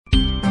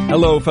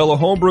Hello, fellow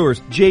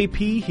homebrewers.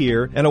 JP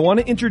here, and I want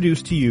to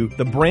introduce to you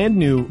the brand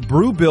new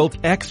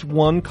Brew-Built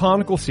X1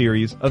 Conical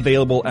Series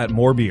available at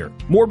More Beer.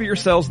 More Beer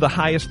sells the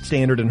highest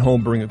standard in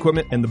homebrewing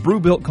equipment, and the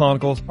Brew-Built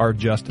Conicals are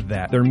just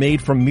that. They're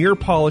made from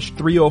mirror-polished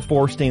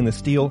 304 stainless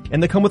steel,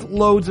 and they come with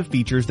loads of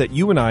features that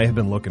you and I have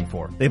been looking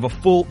for. They have a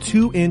full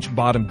 2-inch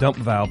bottom dump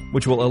valve,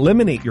 which will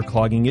eliminate your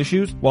clogging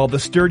issues, while the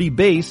sturdy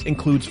base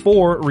includes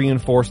 4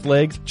 reinforced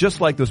legs,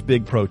 just like those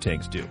big Pro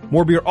tanks do.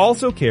 More Beer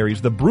also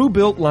carries the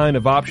Brew-Built line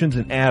of options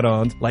and add-ons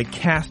like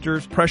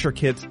casters, pressure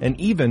kits, and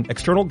even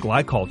external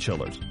glycol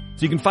chillers.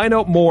 So you can find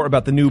out more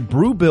about the new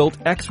Brew-Built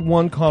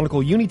X1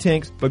 Conical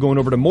Unitanks by going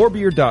over to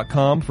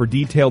morebeer.com for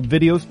detailed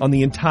videos on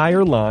the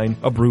entire line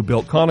of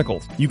Brew-Built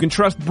Conicals. You can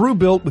trust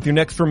Brew-Built with your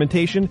next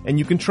fermentation, and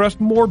you can trust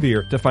More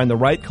Beer to find the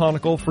right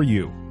conical for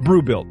you.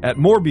 Brew-Built at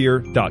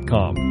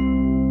morebeer.com.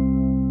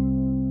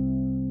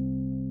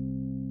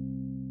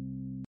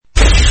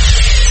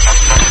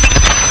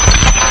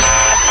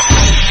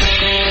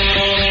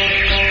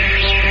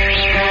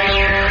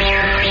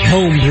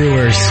 Home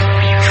brewers,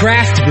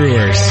 craft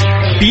brewers,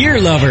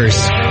 beer lovers,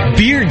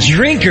 beer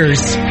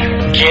drinkers.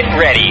 Get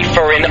ready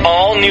for an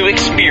all-new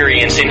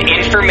experience in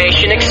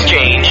information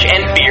exchange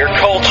and beer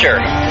culture.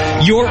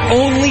 Your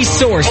only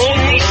source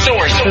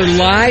for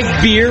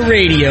live beer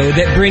radio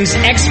that brings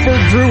expert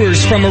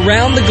brewers from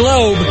around the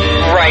globe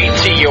right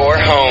to your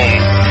home.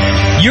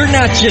 You're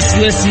not just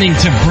listening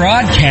to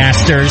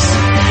broadcasters,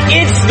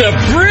 it's the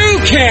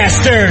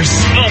Brewcasters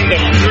on the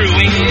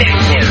Brewing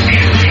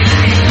Network.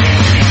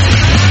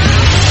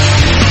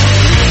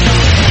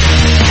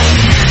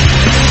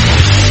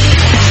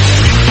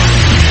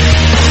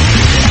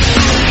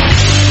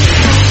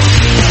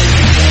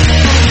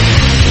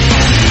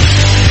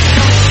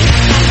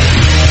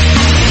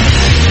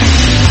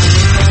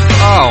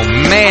 Oh,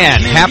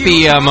 man.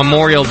 Happy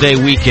Memorial Day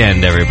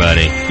weekend,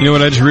 everybody. You know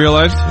what I just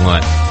realized?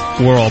 What?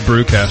 We're all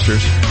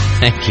brewcasters.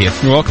 Thank you.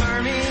 You're welcome.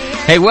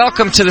 Hey,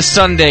 welcome to the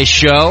Sunday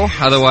Show,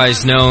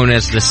 otherwise known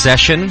as the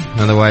Session,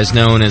 otherwise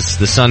known as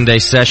the Sunday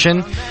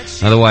Session,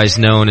 otherwise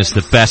known as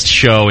the best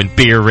show in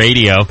beer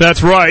radio.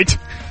 That's right.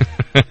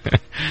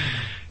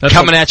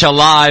 Coming at you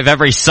live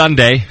every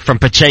Sunday from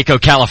Pacheco,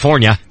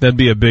 California. That'd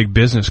be a big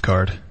business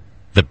card.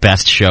 The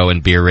best show in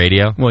beer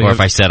radio? Well, or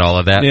if I said all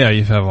of that? Yeah,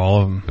 you have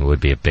all of them. It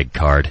would be a big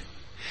card.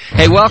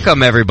 Hey,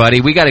 welcome,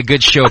 everybody. We got a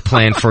good show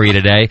planned for you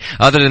today,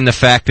 other than the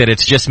fact that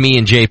it's just me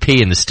and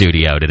JP in the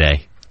studio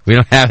today. We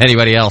don't have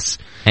anybody else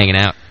hanging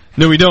out.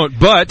 No, we don't,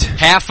 but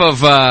half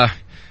of our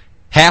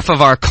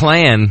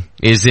clan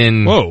is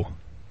in Cabo.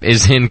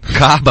 Is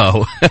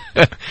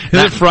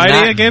it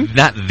Friday again?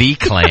 Not the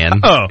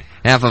clan. Oh.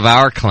 Half of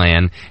our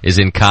clan is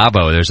in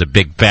Cabo. There's a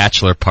big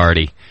bachelor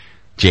party.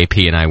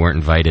 JP and I weren't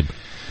invited.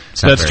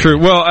 That's true.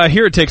 Good. Well, I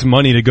hear it takes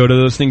money to go to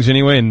those things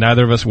anyway, and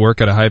neither of us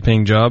work at a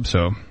high-paying job,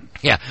 so...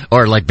 Yeah,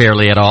 or like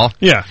barely at all.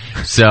 Yeah.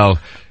 So...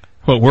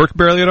 What, work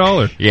barely at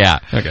all? Or? Yeah.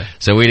 Okay.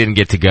 So we didn't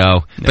get to go.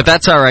 No. But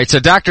that's all right. So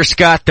Dr.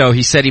 Scott, though,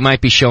 he said he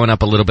might be showing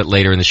up a little bit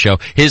later in the show.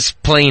 His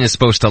plane is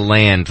supposed to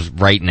land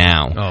right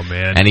now. Oh,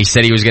 man. And he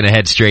said he was going to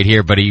head straight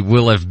here, but he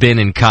will have been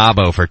in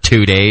Cabo for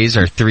 2 days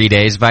or 3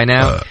 days by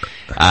now.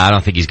 I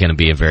don't think he's going to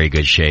be in very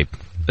good shape.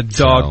 A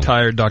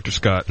dog-tired Dr.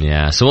 Scott.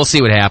 Yeah, so we'll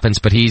see what happens,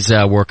 but he's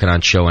working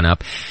on showing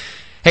up.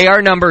 Hey,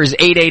 our number is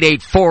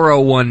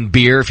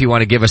 888-401-BEER if you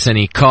want to give us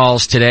any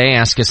calls today,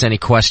 ask us any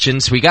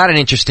questions. We got an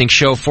interesting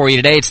show for you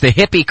today. It's the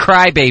Hippie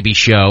Crybaby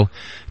Show,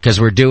 because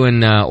we're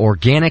doing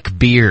organic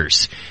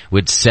beers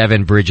with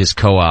Seven Bridges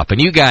Co-op. And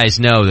you guys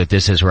know that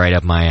this is right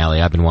up my alley.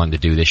 I've been wanting to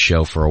do this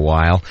show for a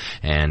while,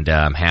 and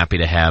I'm happy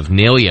to have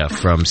Nelia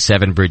from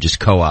Seven Bridges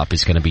Co-op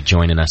is going to be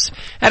joining us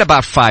at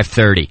about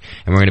 5:30,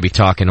 and we're going to be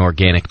talking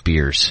organic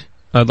beers.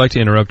 I'd like to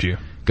interrupt you.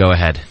 Go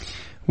ahead.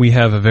 We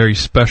have a very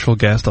special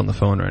guest on the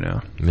phone right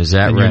now. Is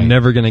that and right? You're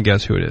never going to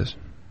guess who it is.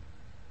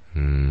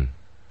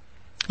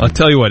 I'll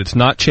tell you what, it's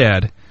not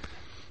Chad.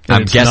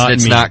 I'm guessing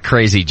it's not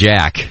Crazy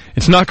Jack.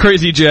 It's not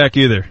Crazy Jack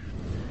either.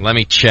 Let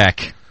me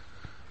check.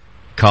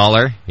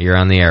 Caller, you're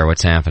on the air.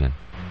 What's happening?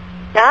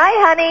 Hi,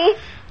 honey.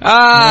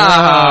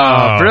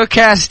 Oh,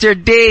 Brewcaster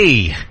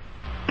D.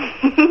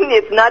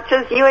 It's not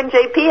just you and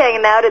JP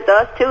hanging out, it's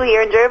us too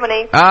here in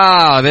Germany.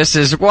 Oh, this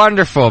is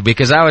wonderful,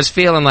 because I was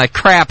feeling like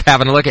crap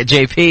having to look at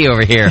JP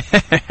over here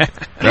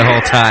the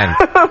whole time.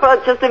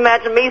 Well, just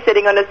imagine me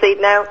sitting on the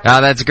seat now. Oh,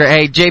 that's great.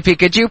 Hey, JP,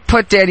 could you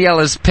put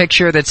Daniela's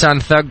picture that's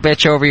on Thug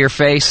Bitch over your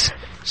face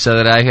so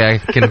that I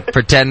can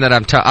pretend that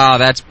I'm oh,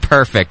 that's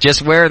perfect.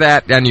 Just wear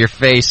that on your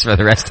face for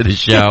the rest of the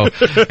show,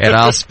 and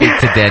I'll speak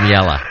to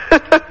Daniela.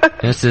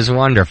 This is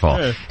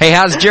wonderful. Hey,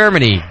 how's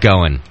Germany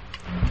going?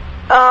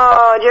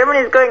 Oh,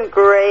 Germany's going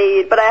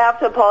great, but I have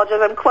to apologize.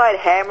 I'm quite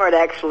hammered,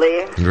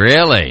 actually.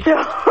 Really?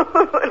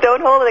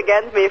 Don't hold it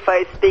against me if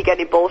I speak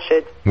any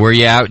bullshit. Were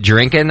you out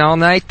drinking all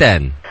night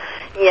then?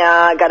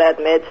 Yeah, I gotta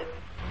admit.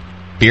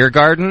 Beer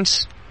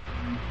gardens?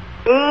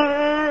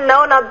 No,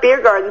 not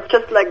beer gardens,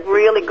 just like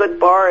really good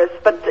bars.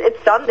 But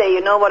it's Sunday,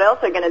 you know what else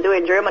they're gonna do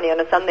in Germany on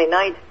a Sunday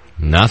night?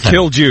 Nothing.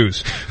 Kill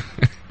Jews.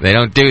 They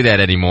don't do that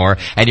anymore.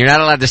 And you're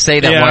not allowed to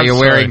say that while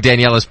you're wearing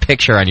Daniela's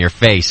picture on your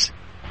face.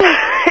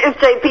 Is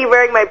JP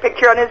wearing my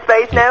picture on his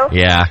face now?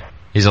 Yeah,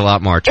 he's a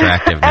lot more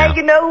attractive now. And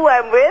you know who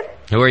I'm with?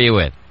 Who are you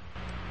with?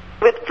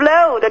 With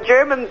Flo, the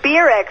German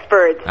beer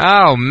expert.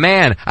 Oh,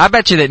 man. I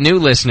bet you that new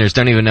listeners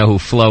don't even know who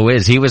Flo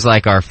is. He was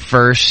like our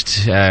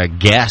first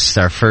guest,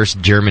 our first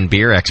German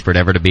beer expert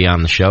ever to be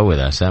on the show with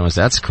us.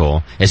 That's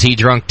cool. Is he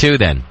drunk too,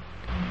 then?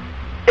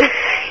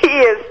 He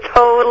is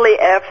totally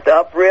effed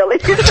up, really.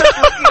 He's just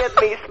looking at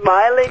me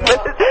smiling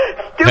with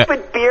his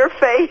stupid beer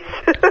face.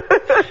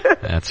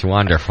 That's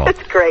wonderful.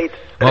 It's great.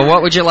 Well,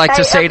 what would you like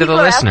to say to the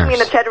listeners? Me in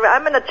the chat room.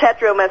 I'm in the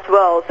chat room as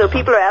well, so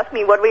people are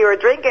asking me what we were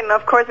drinking.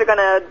 Of course, we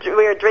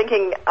are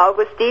drinking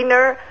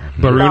Augustiner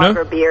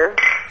lager beer.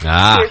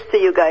 Cheers to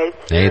you guys.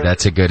 Hey,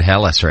 that's a good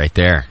Helles right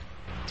there.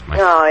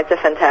 It's a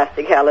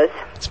fantastic Helles.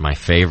 It's my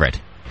favorite.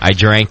 I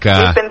drank...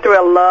 We've been through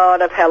a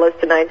lot of Helles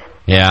tonight.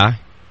 Yeah?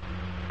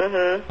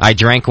 Mm-hmm. I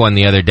drank one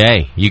the other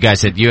day. You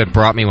had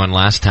brought me one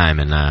last time,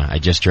 and I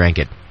just drank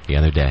it the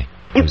other day.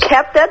 You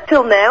kept that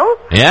till now?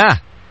 Yeah.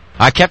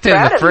 I kept it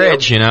in the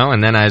fridge,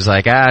 and then I was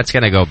like, it's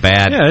gonna go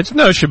bad. Yeah,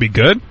 it should be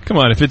good. Come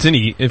on, if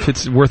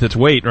it's worth its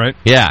weight, right?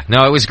 Yeah,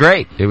 no, it was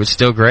great. It was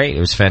still great. It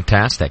was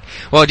fantastic.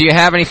 Well, do you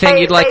have anything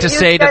you'd like to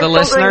say to the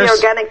listeners? Doing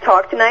the organic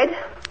talk tonight?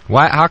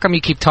 Why? How come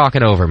you keep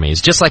talking over me?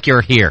 It's just like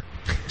you're here.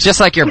 It's just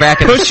like you're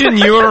back at pushing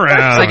you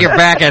around. It's like you're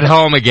back at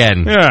home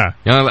again. Yeah.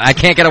 I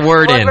can't get a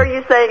word in. What were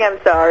you saying? I'm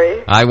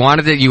sorry. I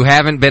wanted that you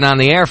haven't been on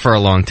the air for a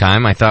long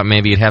time. I thought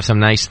maybe you'd have some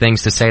nice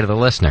things to say to the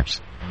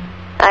listeners.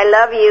 I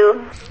love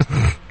you.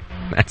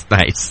 That's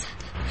nice.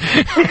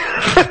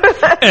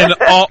 and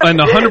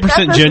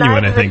 100%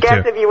 genuine, nice I think, too.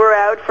 too. If you were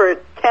out for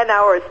 10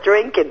 hours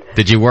drinking.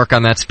 Did you work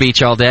on that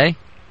speech all day?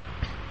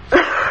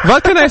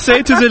 What can I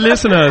say to the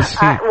listeners?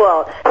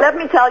 Well, let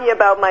me tell you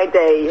about my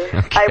day.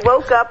 Okay. I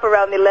woke up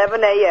around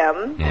 11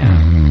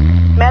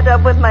 a.m., met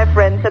up with my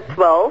friends at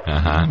 12.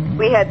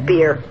 We had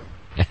beer.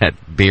 Had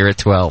beer at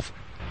 12?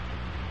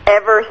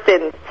 Ever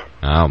since.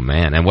 Oh,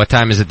 man. And what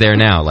time is it there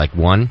now? Like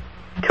 1?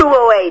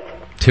 2:08.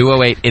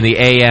 2:08 in the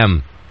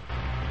a.m.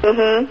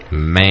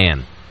 Mm-hmm.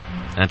 Man,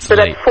 that's so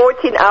late. That's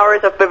 14 hours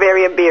of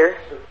Bavarian beer.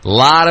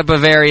 Lot of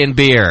Bavarian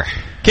beer.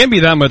 Can't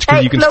be that much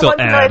because you can still add.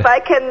 Know if I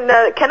can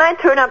I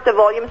turn up the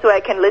volume so I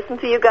can listen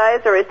to you guys,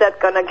 or is that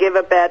going to give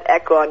a bad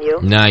echo on you?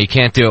 No, you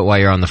can't do it while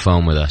you're on the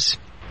phone with us.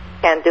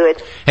 Can't do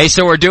it. Hey,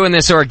 so we're doing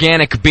this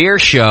organic beer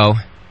show.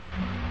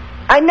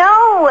 I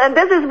know, and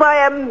this is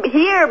why I'm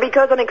here,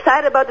 because I'm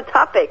excited about the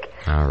topic.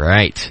 All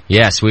right.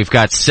 Yes, we've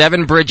got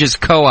Seven Bridges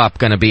Co-op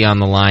going to be on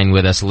the line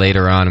with us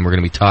later on, and we're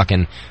going to be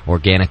talking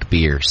organic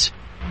beers.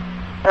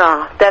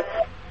 Oh, that's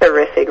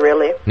terrific,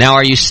 really. Now,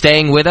 are you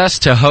staying with us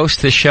to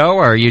host the show,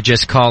 or are you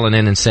just calling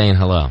in and saying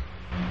hello?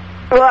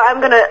 Well,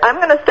 I'm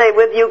gonna stay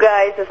with you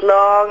guys as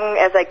long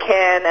as I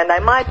can, and I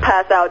might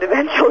pass out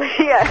eventually.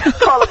 I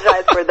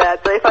apologize for that.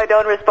 So if I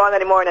don't respond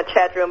anymore in a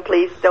chat room,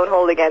 please don't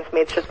hold against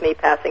me. It's just me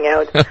passing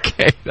out.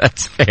 Okay,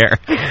 that's fair.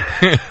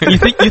 You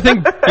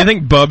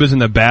think Bub is in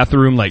the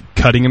bathroom, like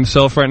cutting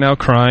himself right now,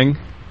 crying?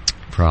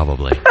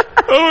 Probably.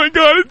 Oh my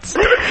God,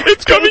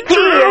 it's coming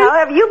true.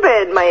 How have you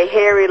been, my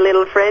hairy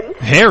little friend?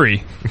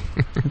 Hairy.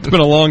 It's been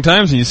a long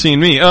time since you've seen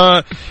me.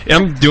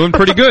 I'm doing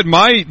pretty good.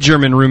 My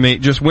German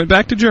roommate just went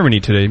back to Germany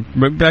today.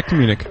 Went back to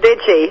Munich. Did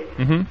she?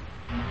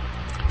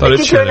 Mm-hmm. Did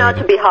she turn out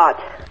to be hot?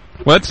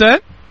 What's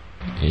that?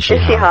 Is she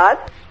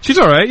hot? She's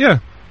all right, yeah.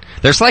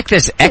 There's like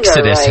this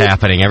exodus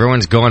happening.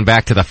 Everyone's going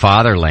back to the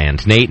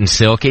fatherland. Nate and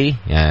Silky,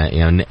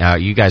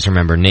 you guys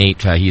remember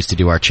Nate? He used to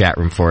do our chat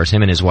room for us.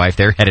 Him and his wife,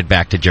 they're headed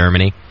back to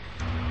Germany.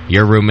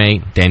 Your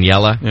roommate,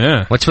 Daniela.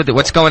 Yeah.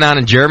 What's going on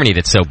in Germany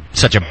that's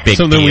such a big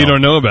Something deal? we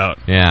don't know about.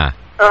 Yeah.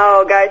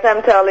 Oh, guys,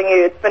 I'm telling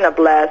you, it's been a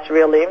blast,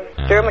 really.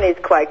 Germany's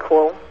quite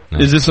cool.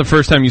 Is this the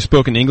first time you've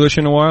spoken English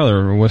in a while,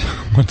 or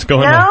what's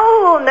going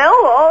on?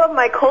 No. All of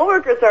my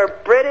coworkers are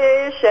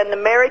British and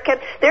American.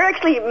 They're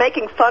actually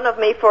making fun of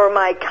me for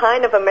my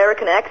kind of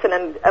American accent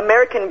and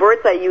American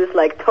words I use,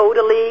 like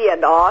totally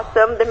and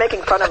awesome. They're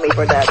making fun of me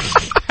for that.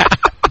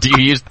 Do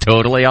you use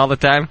totally all the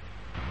time?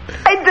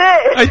 I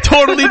did. I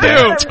totally do.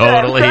 I'm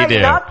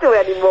trying not to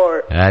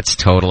anymore. That's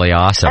totally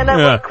awesome. And I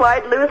work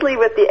quite loosely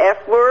with the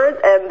F word,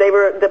 and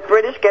the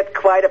British get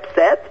quite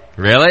upset.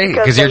 Really?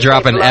 Because you're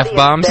dropping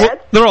F-bombs? Well,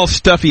 they're all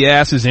stuffy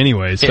asses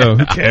anyway, so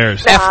who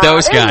cares? F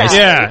those guys.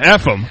 Yeah,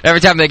 F them. Every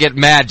time they get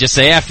mad, just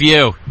say F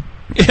you.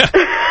 Yeah.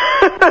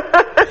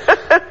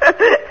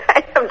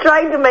 I'm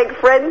trying to make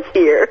friends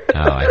here.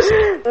 Oh, I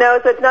see. No,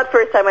 so it's not the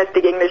first time I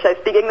speak English. I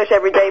speak English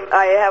every day.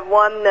 I have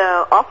one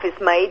office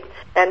mate,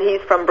 and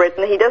he's from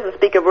Britain. He doesn't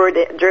speak a word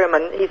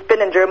German. He's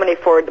been in Germany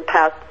for the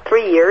past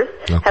 3 years.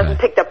 Okay. Hasn't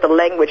picked up the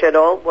language at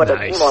all.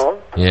 Nice. He's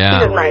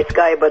a nice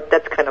guy, but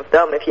that's kind of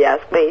dumb if you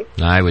ask me.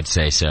 I would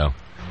say so.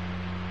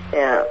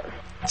 Yeah.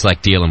 It's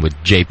like dealing with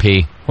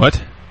JP.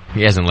 What?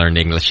 He hasn't learned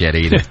English yet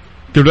either.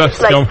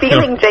 Like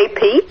feeling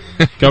JP?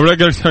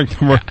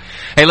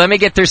 Hey, let me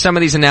get through some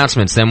of these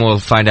announcements, then we'll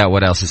find out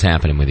what else is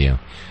happening with you.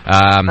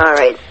 All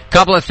right.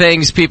 Couple of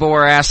things people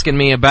were asking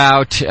me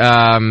about.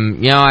 I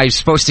was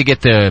supposed to get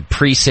the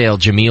pre-sale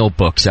Jameel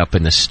books up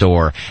in the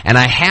store, and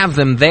I have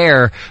them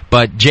there,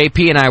 but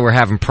JP and I were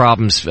having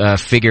problems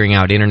figuring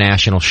out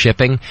international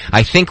shipping.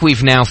 I think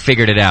we've now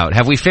figured it out.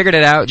 Have we figured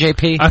it out,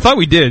 JP? I thought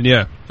we did,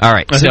 yeah. All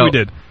right. I think we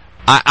did.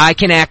 I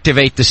can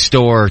activate the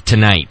store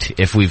tonight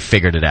if we've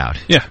figured it out.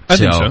 Yeah, I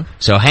think so.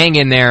 So hang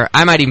in there.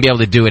 I might even be able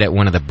to do it at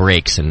one of the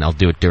breaks, and I'll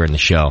do it during the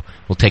show.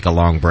 We'll take a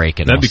long break,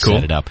 and I'll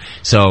set it up.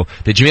 So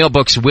the Jameel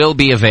books will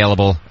be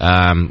available.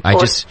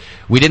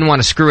 We didn't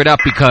want to screw it up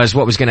because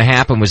what was going to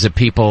happen was that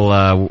people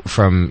weren't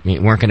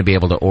going to be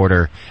able to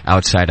order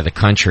outside of the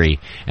country,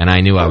 and I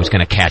knew I was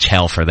going to catch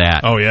hell for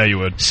that. Oh, yeah, you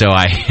would. So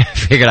I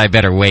figured I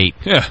better wait.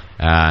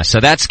 Yeah. So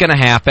that's going to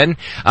happen.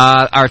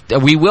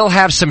 We will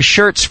have some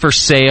shirts for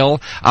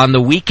sale on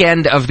the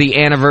weekend of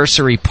the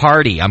anniversary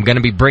party. I'm going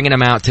to be bringing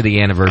them out to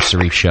the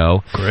anniversary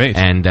show. Great.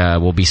 And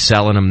we'll be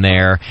selling them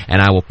there,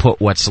 and I will put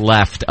what's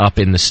left up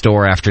in the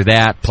store after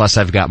that, plus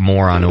I've got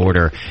more on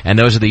order. And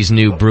those are these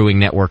new Brewing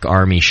Network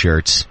Army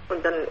shirts.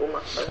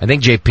 I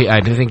think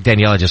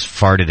Daniela just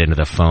farted into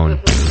the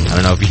phone. I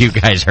don't know if you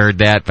guys heard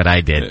that, but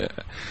I did.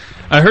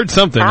 I heard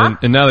something,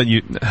 and now that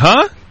you...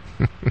 Huh?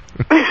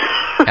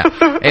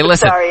 Yeah. Hey,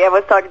 listen. Sorry, I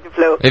was talking to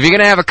Flo. If you're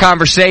going to have a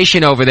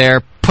conversation over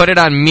there, put it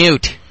on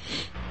mute.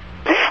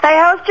 Hey,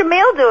 how's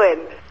Jameel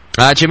doing?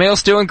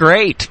 Jameel's doing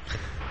great.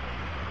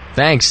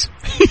 Thanks.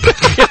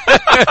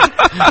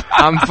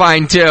 I'm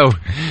fine, too.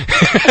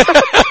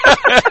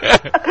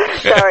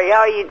 Sorry, how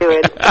are you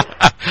doing?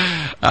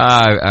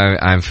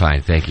 I'm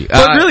fine, thank you.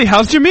 But really,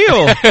 how's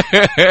Jameel?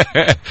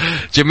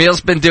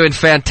 Jameel's been doing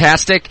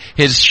fantastic.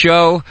 His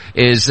show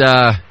is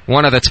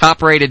one of the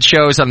top-rated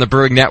shows on the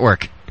Brewing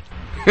Network.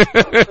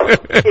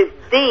 It's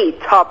the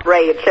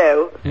top-rated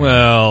show.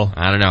 Well,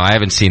 I don't know. I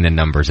haven't seen the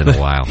numbers in a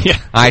while. Yeah.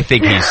 I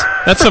think he's...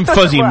 That's some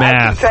fuzzy I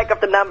math. keep track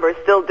of the numbers,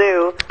 still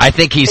do. I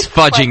think he's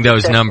fudging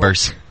those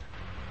numbers.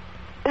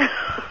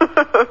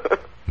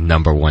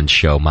 Number one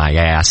show, my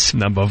ass.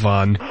 Number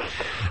one.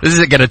 This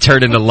is going to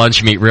turn into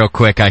lunch meat real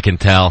quick, I can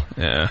tell.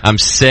 Yeah. I'm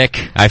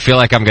sick. I feel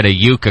like I'm going to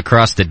uke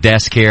across the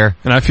desk here.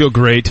 And I feel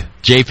great.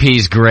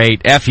 JP's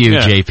great. F you,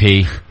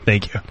 JP.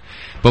 Thank you.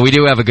 But we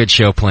do have a good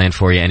show planned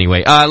for you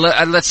anyway.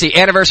 Let's see.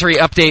 Anniversary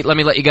update. Let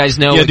me let you guys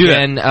know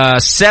again.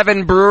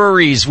 7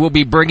 breweries will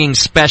be bringing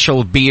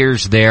special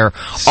beers there.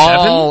 7?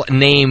 All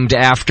named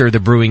after the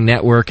Brewing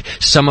Network.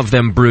 Some of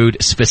them brewed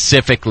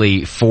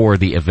specifically for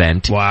the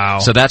event. Wow.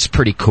 So that's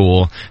pretty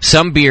cool.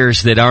 Some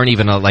beers that aren't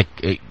even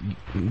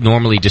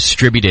normally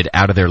distributed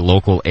out of their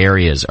local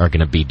areas are going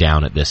to be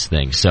down at this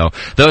thing. So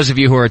those of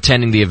you who are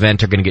attending the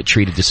event are going to get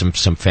treated to some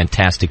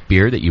fantastic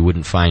beer that you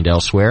wouldn't find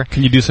elsewhere.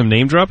 Can you do some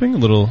name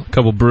dropping? A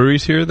couple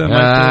breweries here that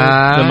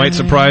might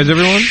surprise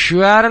everyone?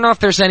 I don't know if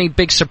there's any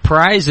big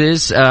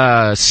surprises.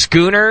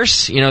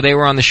 Schooners, they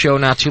were on the show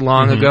not too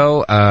long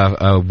ago.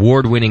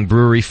 Award-winning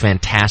brewery,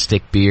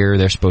 fantastic beer.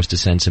 They're supposed to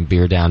send some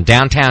beer down.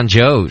 Downtown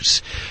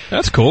Joe's.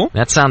 That's cool.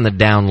 That's on the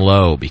down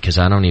low because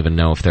I don't even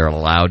know if they're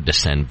allowed to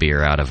send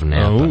beer out of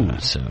Napa.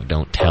 So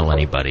don't tell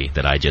anybody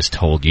that I just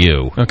told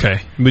you.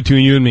 Okay,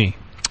 between you and me.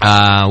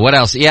 What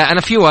else? Yeah, and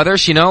a few others,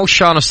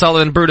 Sean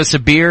O'Sullivan brewed us a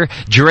beer.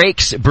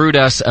 Drake's brewed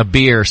us a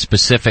beer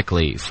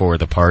specifically for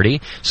the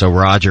party. So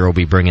Roger will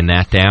be bringing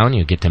that down.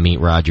 You'll get to meet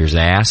Roger's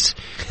ass.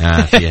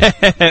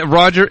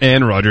 Roger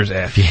and Roger's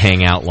ass. If you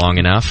hang out long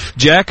enough.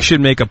 Jack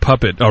should make a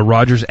puppet, a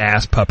Roger's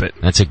ass puppet.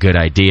 That's a good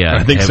idea.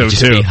 I think so,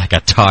 just too. Be like a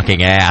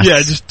talking ass. Yeah,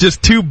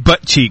 just 2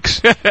 butt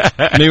cheeks.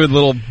 Maybe with a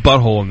little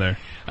butthole in there.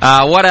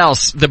 What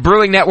else? The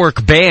Brewing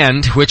Network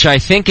Band, which I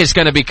think is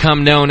going to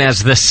become known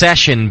as the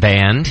Session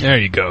Band. There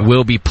you go.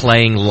 Will be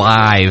playing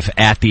live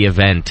at the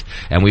event.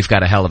 And we've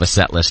got a hell of a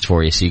set list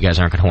for you, so you guys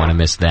aren't going to want to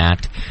miss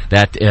that.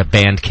 That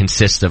band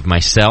consists of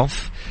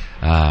myself,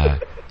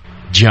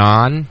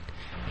 John,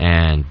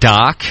 and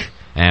Doc.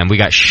 And we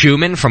got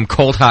Schumann from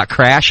Cold Hot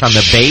Crash on the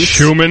bass.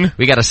 Schumann?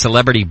 We got a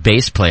celebrity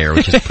bass player,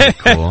 which is pretty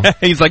cool.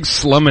 He's like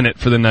slumming it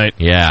for the night.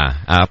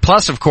 Yeah.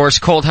 Plus, of course,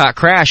 Cold Hot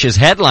Crash is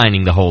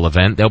headlining the whole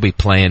event. They'll be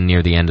playing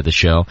near the end of the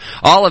show.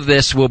 All of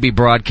this will be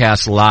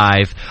broadcast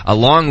live,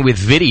 along with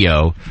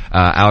video,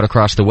 out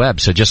across the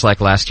web. So just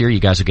like last year, you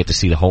guys will get to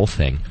see the whole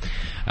thing.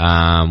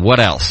 What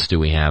else do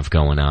we have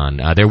going on?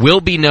 There will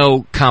be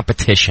no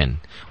competition.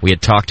 We had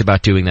talked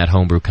about doing that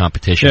homebrew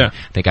competition. Yeah.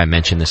 I think I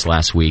mentioned this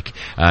last week.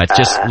 It's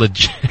just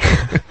legit.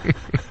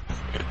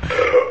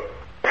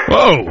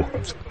 Whoa.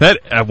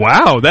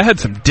 Wow, that had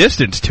some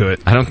distance to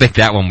it. I don't think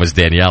that one was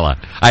Daniela.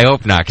 I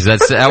hope not, because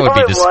that would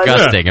be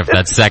disgusting if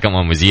that second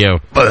one was you.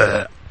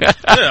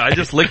 I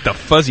just licked the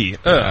fuzzy.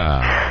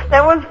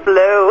 That was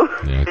Flo.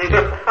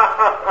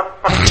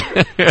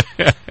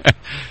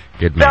 Okay.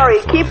 Good man. Sorry,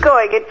 keep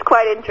going. It's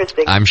quite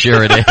interesting. I'm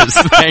sure it is.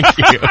 Thank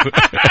you.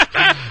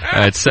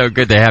 It's so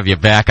good to have you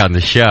back on the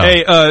show.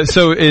 Hey,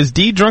 so is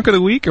Dee Drunk of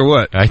the Week or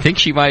what? I think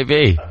she might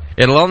be.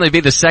 It'll only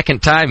be the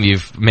second time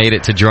you've made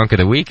it to Drunk of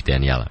the Week,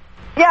 Daniela.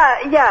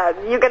 Yeah.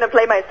 You're going to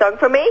play my song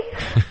for me?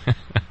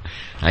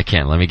 I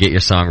can't. Let me get your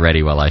song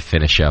ready while I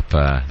finish up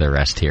the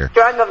rest here.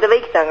 Drunk of the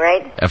Week song,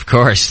 right? Of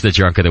course, the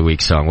Drunk of the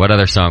Week song. What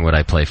other song would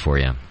I play for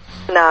you?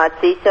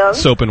 Nazi song.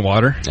 Soap and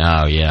Water.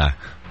 Oh, yeah.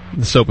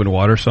 The Soap and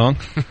Water song.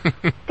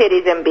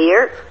 Titties and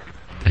Beer.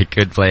 I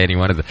could play any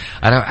one of the...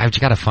 I've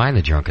got to find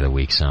the Drunk of the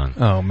Week song.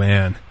 Oh,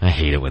 man. I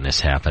hate it when this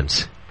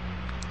happens.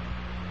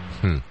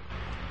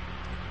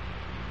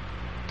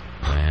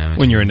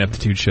 When your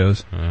ineptitude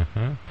shows.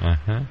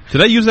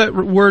 Did I use that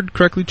word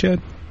correctly,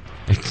 Chad?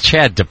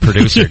 Chad, the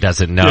producer,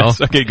 doesn't know.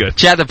 Yes, okay, good.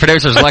 Chad, the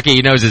producer's lucky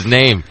he knows his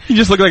name. You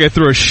just look like I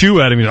threw a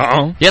shoe at him.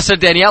 Uh-oh. Yes, so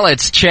Daniela,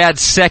 it's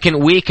Chad's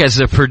second week as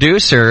a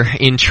producer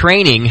in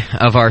training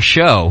of our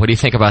show. What do you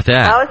think about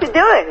that? How's he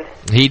doing?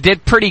 He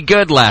did pretty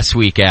good last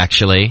week,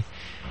 actually.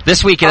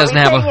 This week he doesn't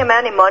have paying him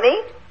any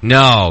money?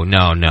 No.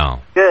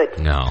 Good.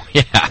 No.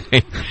 Yeah.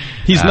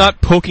 He's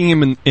not poking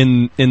him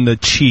in the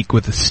cheek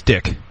with a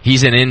stick.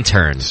 He's an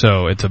intern.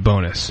 So it's a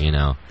bonus. You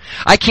know.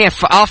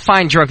 I'll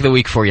find Drunk of the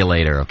Week for you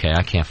later, okay?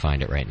 I can't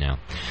find it right now.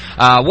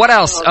 What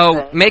else? Okay.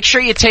 Oh, make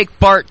sure you take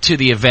Bart to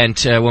the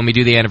event when we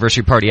do the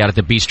anniversary party out at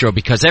the Bistro,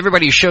 because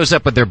everybody who shows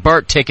up with their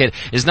Bart ticket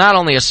is not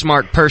only a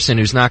smart person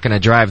who's not going to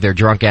drive their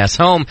drunk ass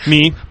home,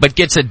 me, but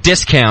gets a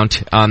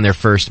discount on their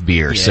first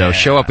beer. Yeah. So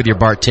show up with your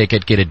Bart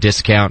ticket, get a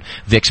discount.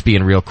 Vic's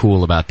being real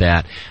cool about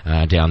that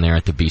down there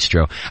at the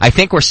Bistro. I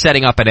think we're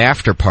setting up an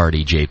after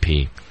party,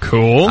 JP.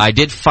 Cool. I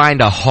did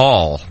find a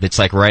hall that's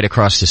like right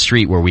across the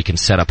street where we can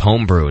set up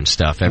homebrew and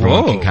stuff.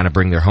 Everyone can kind of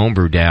bring their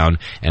homebrew down,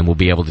 and we'll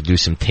be able to do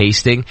some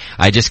tasting.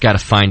 I just got to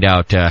find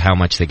out how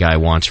much the guy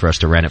wants for us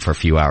to rent it for a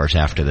few hours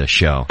after the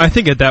show. I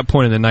think at that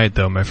point in the night,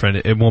 though, my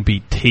friend, it won't be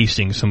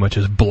tasting so much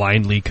as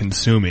blindly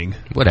consuming.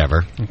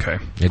 Whatever. Okay.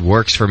 It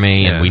works for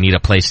me, and we need a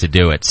place to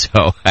do it.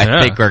 So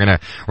I think we're going to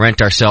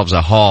rent ourselves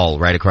a hall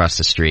right across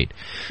the street.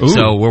 Ooh.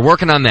 So we're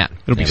working on that.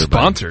 It'll be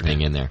sponsored.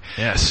 Hang in there.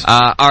 Yes.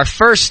 Our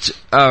first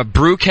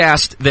brewcast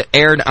that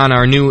aired on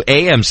our new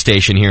AM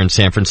station here in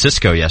San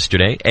Francisco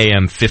yesterday,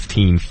 AM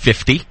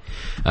 1550.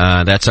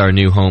 That's our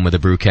new home of the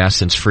Brewcast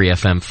since Free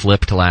FM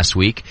flipped last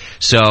week.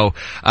 So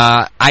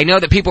I know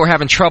that people are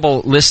having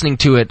trouble listening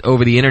to it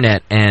over the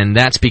internet, and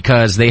that's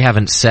because they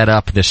haven't set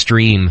up the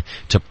stream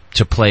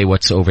to play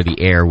what's over the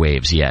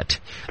airwaves yet.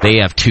 They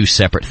have two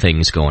separate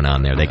things going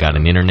on there. They got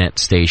an internet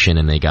station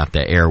and they got the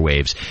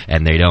airwaves,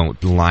 and they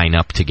don't line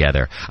up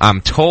together.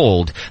 I'm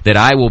told that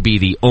I will be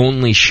the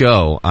only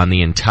show on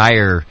the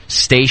entire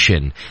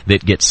station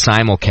that gets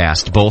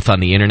simulcast both on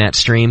the internet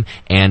stream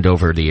and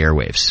over the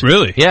airwaves.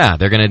 Really? Yeah,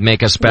 they're going to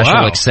make a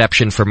special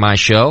exception for my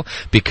show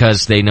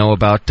because they know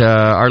about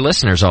our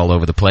listeners all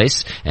over the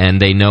place, and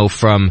they know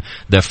from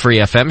the Free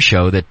FM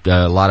show that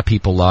a lot of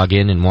people log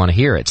in and want to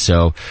hear it.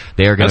 So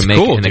they're going to make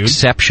an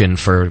exception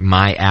for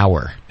my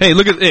hour. Hey,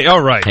 look at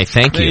all right. Hey,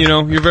 thank you. You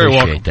know, you're very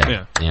welcome.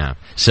 That. Yeah.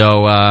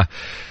 So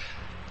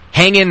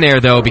hang in there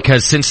though,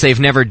 because since they've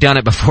never done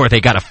it before, they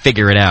got to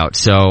figure it out.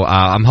 So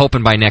I'm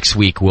hoping by next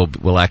week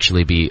we'll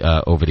actually be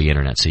over the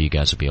internet, so you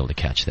guys will be able to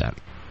catch that.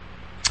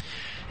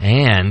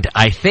 And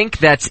I think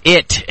that's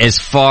it as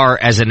far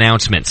as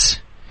announcements.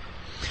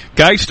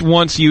 Geist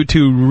wants you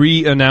to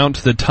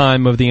re-announce the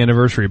time of the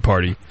anniversary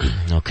party.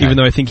 Okay. Even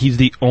though I think he's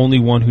the only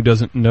one who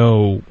doesn't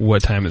know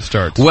what time it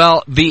starts.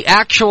 Well, the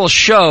actual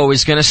show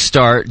is going to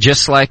start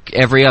just like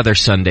every other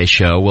Sunday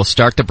show. We'll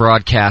start the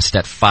broadcast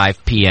at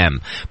 5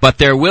 p.m. But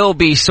there will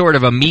be sort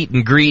of a meet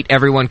and greet.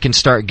 Everyone can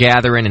start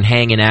gathering and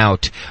hanging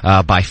out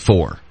by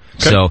 4.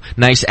 Okay. So,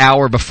 nice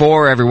hour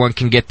before, everyone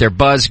can get their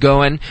buzz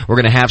going. We're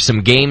going to have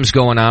some games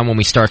going on when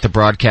we start the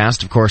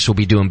broadcast. Of course, we'll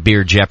be doing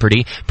Beer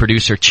Jeopardy.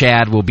 Producer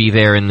Chad will be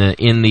there in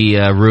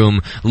the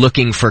room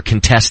looking for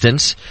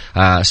contestants.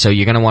 So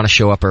you're going to want to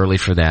show up early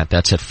for that.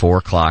 That's at 4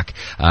 o'clock.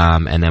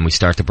 And then we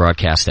start the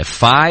broadcast at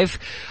 5.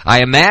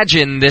 I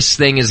imagine this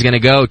thing is going to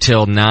go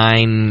till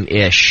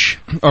 9-ish.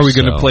 Are we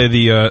going to play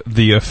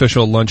the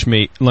official lunch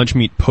meat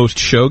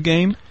post-show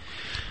game?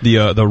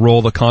 The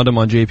roll the condom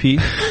on JP?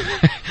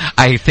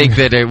 I think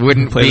that it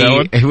wouldn't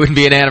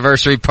be an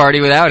anniversary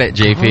party without it,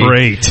 JP.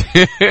 Great.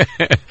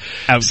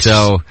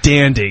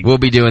 Outstanding. So we'll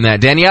be doing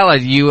that.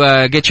 Daniela, you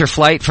get your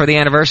flight for the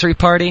anniversary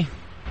party?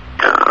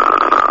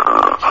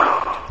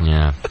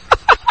 Yeah.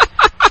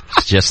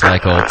 It's just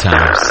like old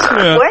times.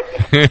 Yeah.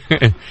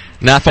 What?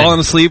 Nothing. Falling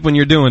asleep when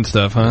you're doing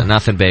stuff, huh?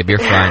 Nothing, babe. You're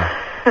fine.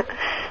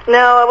 No,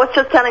 I was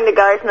just telling the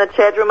guys in the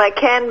chat room I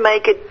can't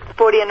make it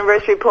for the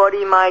anniversary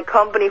party. My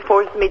company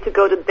forced me to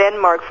go to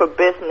Denmark for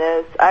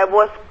business. I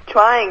was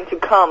trying to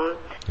come,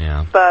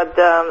 but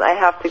I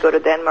have to go to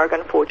Denmark,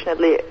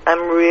 unfortunately.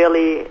 I'm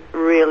really,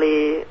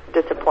 really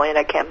disappointed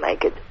I can't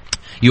make it.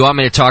 You want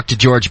me to talk to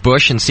George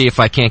Bush and see if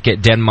I can't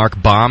get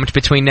Denmark bombed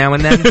between now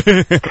and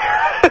then?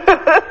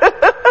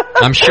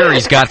 I'm sure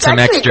he's got some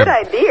extra.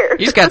 Good idea.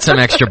 He's got some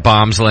extra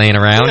bombs laying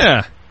around.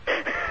 Yeah.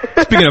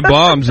 Speaking of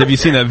bombs, have you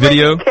seen that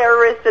video?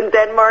 Terrorists in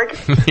Denmark.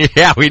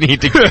 Yeah, we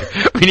need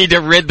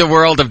to rid the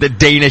world of the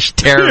Danish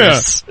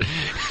terrorists.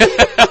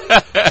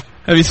 Yeah.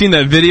 Have you seen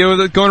that video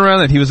that's going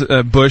around that he was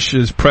at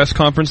Bush's press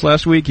conference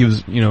last week? He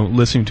was,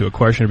 listening to a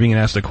question or being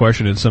asked a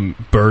question, and some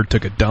bird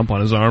took a dump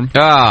on his arm.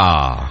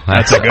 Oh,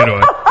 that's a good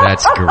one.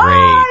 That's great.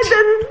 I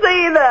didn't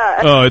see that.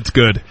 Oh, it's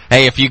good.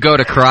 Hey, if you go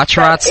to Crotch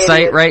Rot's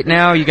site right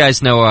now, you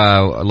guys know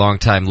a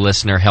longtime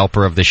listener,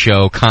 helper of the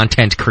show,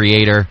 content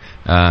creator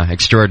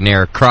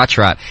extraordinaire, Crotch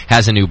Rot,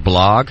 has a new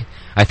blog.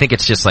 I think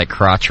it's just like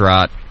Crotch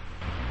Rot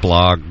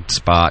blog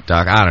spot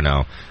doc. I don't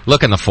know.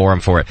 Look in the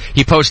forum for it.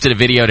 He posted a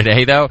video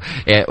today, though,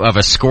 of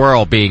a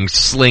squirrel being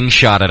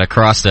slingshotted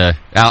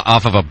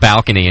off of a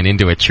balcony and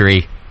into a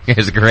tree. It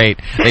was great.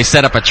 They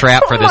set up a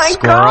trap for this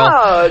squirrel.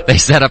 God. They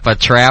set up a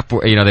trap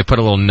where, they put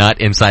a little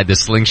nut inside the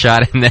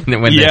slingshot, and then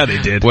they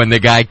did. When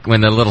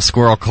the little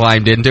squirrel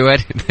climbed into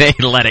it, they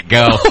let it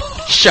go.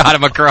 Shot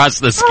him across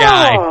the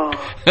sky. Oh.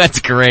 That's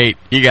great.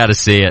 You got to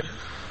see it.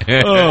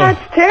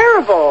 That's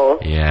terrible.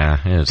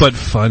 Yeah. But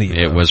funny.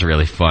 It was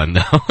really fun,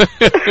 though.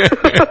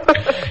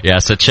 Yeah,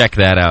 so check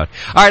that out.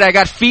 All right, I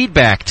got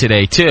feedback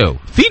today, too.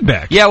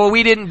 Feedback? Yeah, well,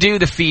 we didn't do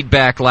the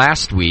feedback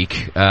last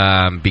week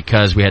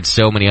because we had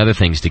so many other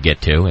things to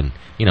get to, and,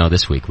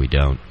 this week we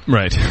don't.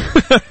 Right.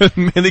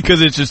 Mainly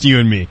because it's just you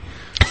and me.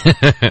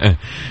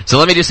 So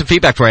let me do some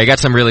feedback for you. I got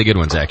some really good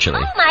ones,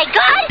 actually. Oh, my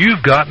God!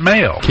 You've got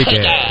mail. Kick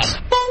ass.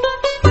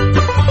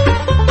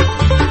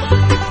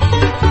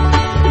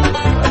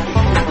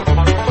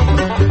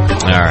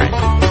 All right.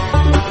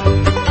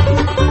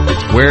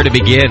 Where to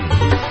begin?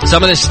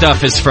 Some of this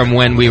stuff is from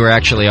when we were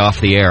actually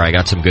off the air. I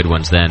got some good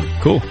ones then.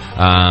 Cool.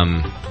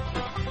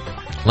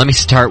 Let me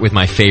start with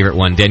my favorite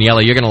one.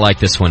 Daniela, you're going to like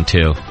this one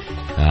too.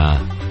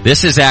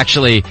 This is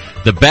actually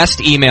the best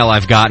email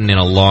I've gotten in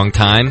a long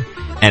time,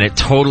 and it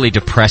totally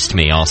depressed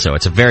me also.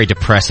 It's a very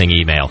depressing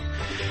email.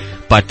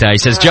 But he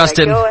says,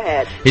 Justin, go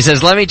ahead. He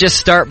says, let me just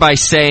start by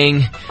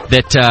saying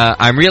that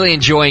I'm really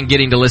enjoying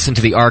getting to listen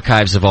to the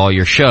archives of all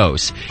your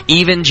shows,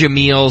 even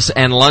Jamil's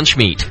and Lunch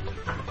Meat.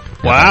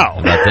 Wow. How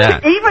about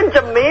that? Even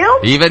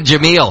Jamil? Even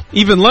Jamil.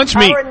 Even Lunch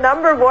Meat. Our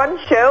number one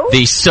show?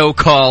 The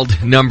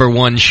so-called number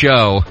one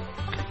show.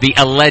 The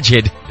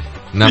alleged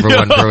number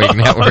one Brewing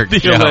Network the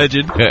show.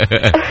 Alleged.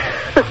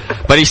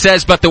 But he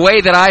says, but the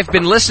way that I've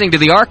been listening to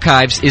the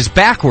archives is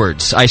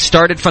backwards. I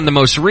started from the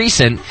most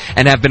recent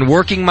and have been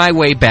working my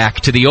way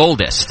back to the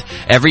oldest.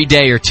 Every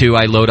day or two,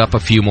 I load up a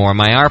few more on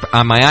my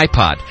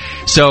iPod.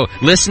 So,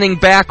 listening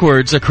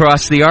backwards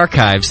across the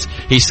archives,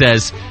 he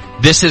says,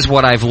 this is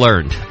what I've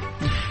learned.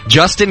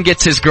 Justin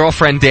gets his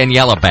girlfriend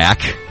Daniela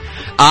back.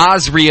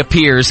 Oz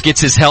reappears, gets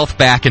his health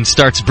back, and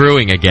starts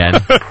brewing again.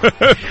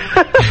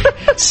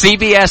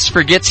 CBS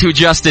forgets who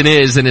Justin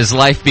is, and his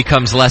life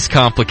becomes less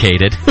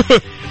complicated.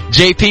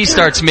 JP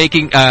starts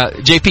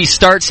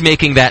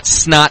making that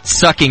snot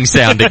sucking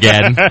sound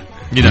again.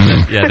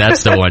 Yeah,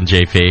 that's the one,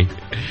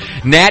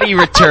 JP. Natty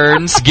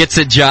returns, gets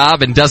a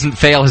job, and doesn't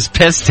fail his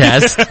piss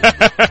test.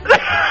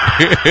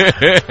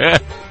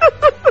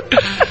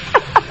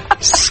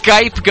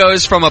 Skype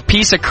goes from a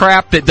piece of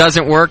crap that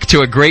doesn't work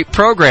to a great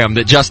program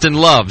that Justin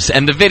loves,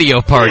 and the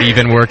video part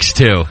even works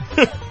too.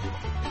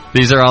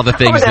 These are all the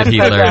things that he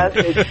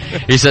learned.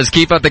 He says,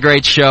 keep up the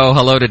great show.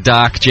 Hello to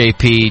Doc,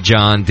 JP,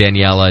 John,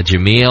 Daniela,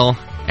 Jamil.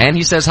 And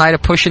he says hi to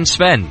Push and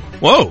Sven.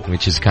 Whoa.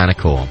 Which is kind of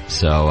cool.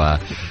 So,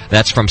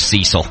 that's from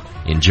Cecil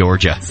in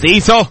Georgia.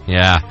 Cecil?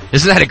 Yeah.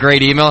 Isn't that a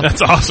great email?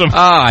 That's awesome. Oh,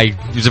 I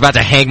was about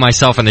to hang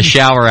myself in the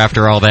shower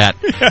after all that.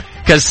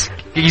 Because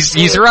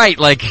he's right.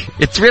 Like,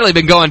 it's really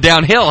been going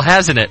downhill,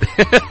 hasn't it?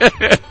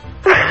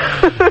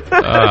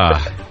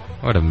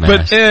 What a mess.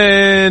 But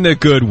in a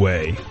good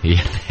way. Yeah,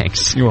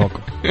 thanks. You're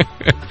welcome.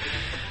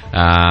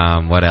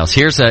 What else?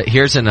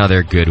 Here's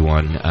another good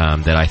one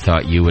that I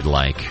thought you would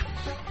like.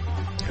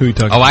 Who are you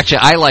talking about? Oh, actually,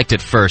 I liked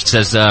it first.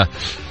 It says,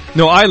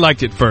 no, I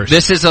liked it first.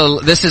 This is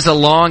a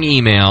long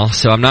email,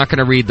 so I'm not going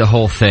to read the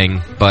whole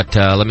thing, but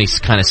let me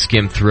kind of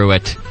skim through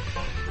it.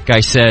 Guy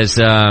says,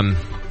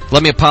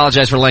 let me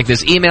apologize for length of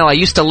this email. I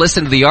used to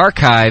listen to the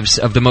archives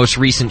of the most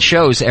recent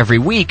shows every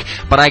week,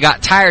 but I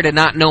got tired of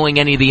not knowing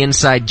any of the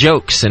inside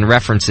jokes and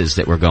references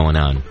that were going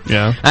on.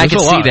 Yeah, I can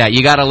see that.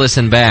 You got to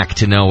listen back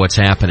to know what's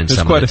happening. There's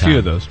some quite of the a time. few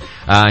of those.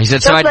 He said,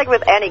 just like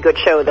with any good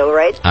show, though,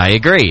 right? I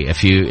agree.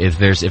 If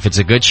it's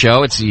a good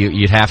show,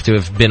 you'd have to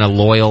have been a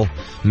loyal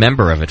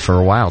member of it for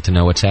a while to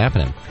know what's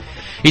happening.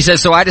 He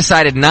says, so I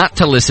decided not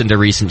to listen to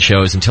recent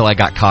shows until I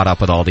got caught up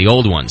with all the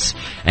old ones.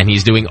 And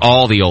he's doing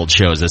all the old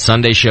shows, the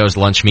Sunday shows,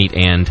 Lunch Meat,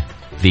 and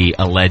the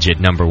alleged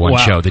number one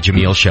show, the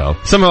Jamil show.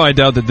 Somehow I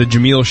doubt that the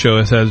Jamil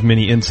show has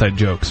many inside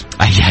jokes.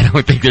 I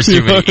don't think there's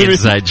too many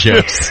inside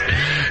jokes.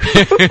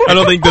 I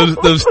don't think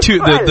those two,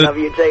 I love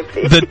you,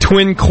 JP. the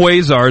twin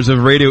quasars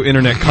of radio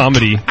internet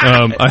comedy,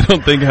 I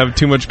don't think have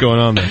too much going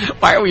on there.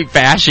 Why are we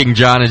bashing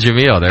John and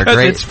Jamil? They're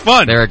great. It's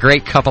fun. They're a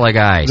great couple of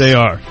guys. They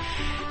are.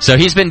 So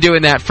he's been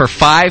doing that for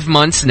 5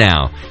 months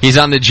now. He's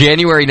on the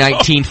January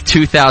 19th,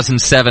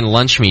 2007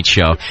 Lunch Meat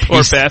show.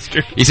 Poor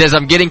bastard. He says,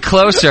 I'm getting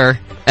closer,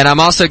 and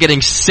I'm also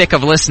getting sick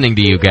of listening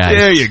to you guys.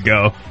 There you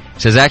go. He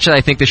says, actually,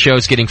 I think the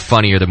show's getting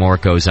funnier the more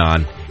it goes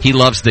on. He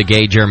loves the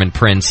gay German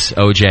prince,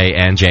 OJ,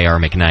 and J.R.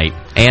 McKnight,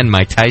 and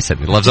Mike Tyson.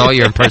 He loves all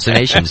your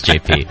impersonations,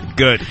 JP.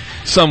 Good.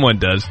 Someone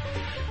does.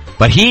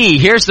 But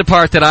here's the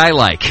part that I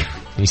like.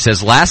 He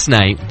says, last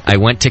night, I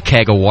went to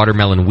keg a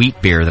watermelon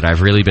wheat beer that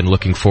I've really been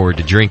looking forward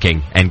to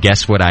drinking, and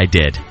guess what I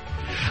did?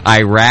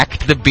 I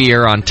racked the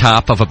beer on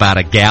top of about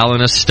a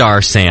gallon of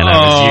Star San I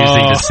was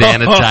using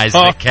to sanitize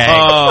the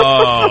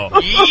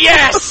keg.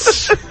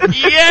 Yes!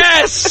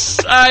 Yes!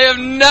 I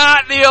am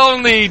not the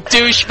only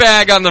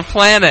douchebag on the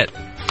planet.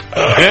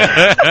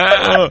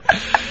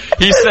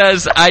 He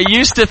says, I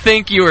used to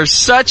think you were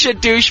such a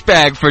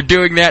douchebag for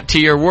doing that to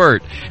your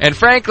wort. And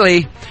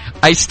frankly,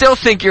 I still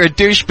think you're a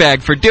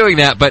douchebag for doing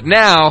that, but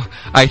now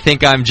I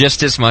think I'm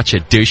just as much a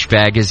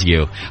douchebag as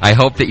you. I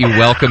hope that you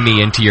welcome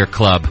me into your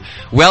club.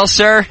 Well,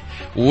 sir,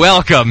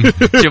 welcome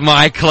to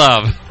my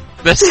club,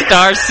 the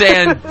Star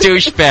San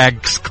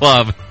Douchebags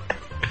Club.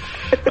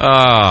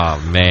 Oh,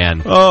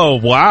 man. Oh,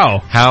 wow.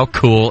 How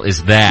cool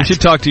is that? You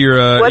should talk to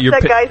your... What's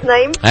that guy's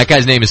name? That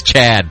guy's name is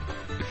Chad.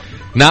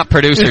 Not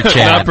producer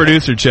Chad. Not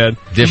producer Chad.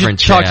 Different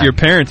Chad. Talk Chad. to your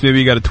parents. Maybe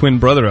you got a twin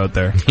brother out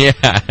there. Yeah,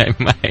 I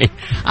might.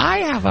 I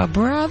have a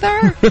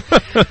brother.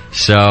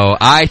 So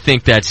I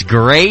think that's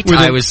great.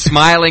 I was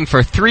smiling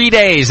for 3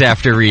 days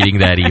after reading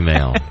that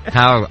email.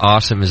 How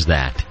awesome is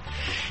that?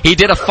 He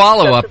did a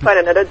follow-up. Find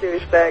another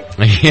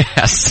douchebag.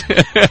 Yes.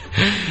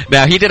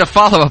 Now, he did a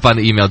follow-up on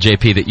the email,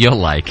 JP, that you'll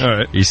like. All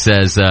right. He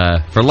says,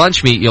 for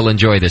lunch meat, you'll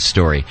enjoy this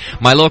story.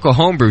 My local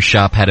homebrew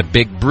shop had a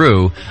big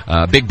brew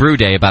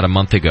day about a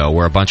month ago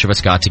where a bunch of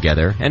us got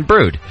together and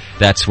brewed.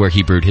 That's where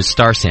he brewed his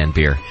Star San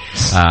beer.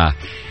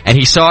 And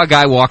he saw a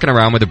guy walking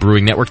around with a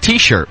Brewing Network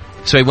t-shirt.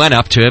 So he went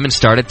up to him and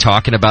started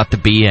talking about the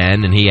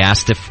BN, and he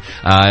asked if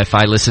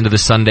I listened to the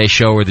Sunday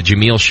show or the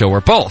Jameel show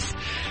or both.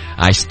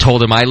 I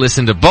told him I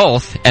listened to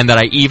both and that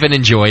I even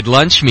enjoyed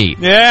lunch meat.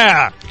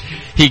 Yeah.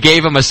 He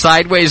gave him a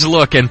sideways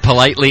look and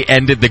politely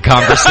ended the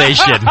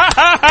conversation.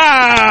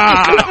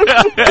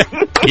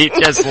 He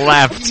just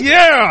left.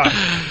 Yeah.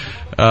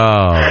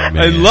 Oh, man.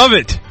 I love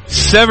it.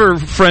 Sever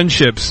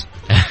friendships.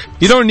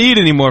 You don't need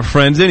any more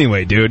friends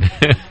anyway, dude.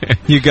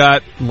 You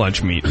got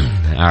lunch meat.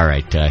 All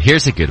right.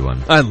 Here's a good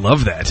one. I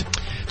love that.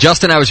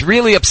 Justin, I was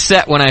really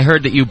upset when I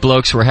heard that you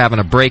blokes were having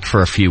a break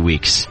for a few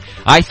weeks.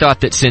 I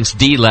thought that since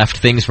Dee left,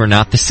 things were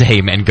not the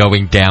same and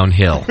going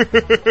downhill.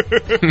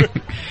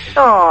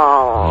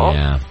 Aww.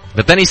 Yeah.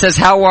 But then he says,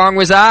 how wrong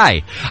was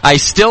I? I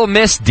still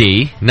miss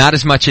Dee. Not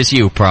as much as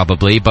you,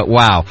 probably, but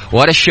wow,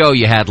 what a show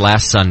you had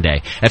last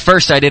Sunday. At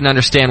first, I didn't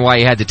understand why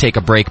you had to take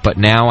a break, but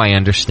now I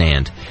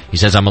understand. He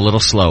says, I'm a little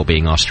slow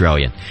being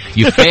Australian.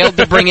 You failed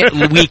to bring it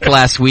weak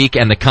last week,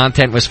 and the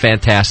content was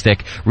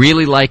fantastic.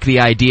 Really like the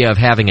idea of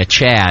having a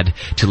Chad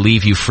to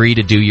leave you free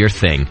to do your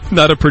thing.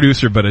 Not a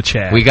producer, but a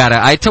Chad. We gotta,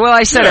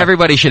 I said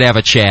everybody should have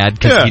a Chad,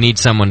 because you need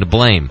someone to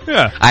blame.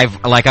 Yeah.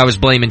 I was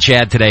blaming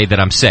Chad today that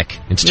I'm sick.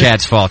 It's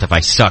Chad's fault if I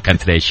suck on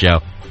today's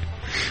show.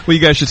 Well, you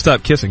guys should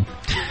stop kissing.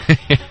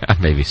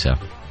 Maybe so.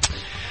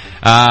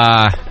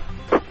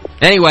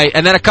 Anyway,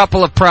 and then a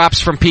couple of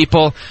props from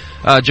people.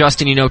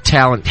 Justin, you know,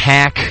 Talent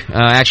Hack.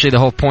 Actually, the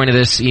whole point of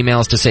this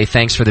email is to say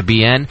thanks for the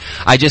BN.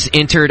 I just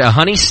entered a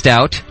honey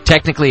stout,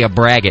 technically a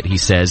braggot, he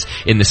says,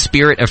 in the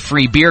spirit of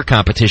free beer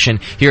competition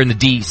here in the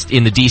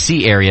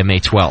DC area, May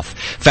 12th.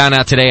 Found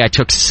out today I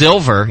took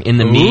silver in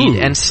the mead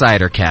and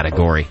cider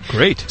category.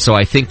 Great. So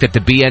I think that the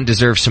BN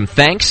deserves some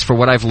thanks for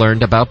what I've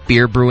learned about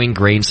beer brewing,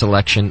 grain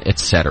selection,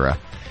 etc.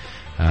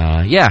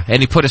 Yeah,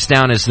 and he put us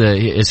down as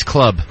his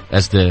club,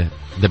 as the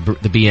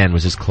BN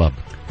was his club.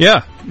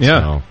 Yeah,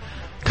 yeah. So,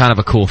 kind of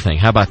a cool thing.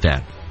 How about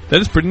that? That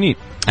is pretty neat.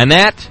 And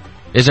that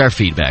is our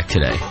feedback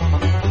today.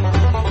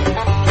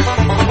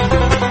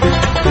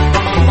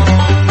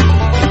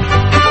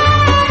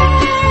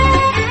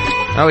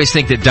 I always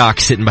think that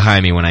Doc's sitting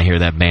behind me when I hear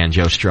that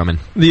banjo strumming.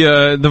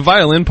 The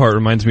violin part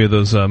reminds me of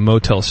those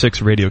Motel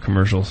 6 radio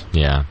commercials.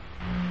 Yeah.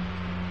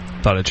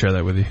 Thought I'd share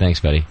that with you. Thanks,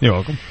 buddy. You're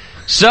welcome.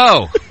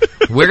 So,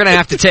 we're going to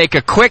have to take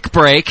a quick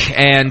break,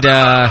 and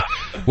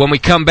when we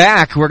come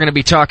back, we're going to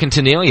be talking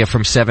to Nelia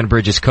from Seven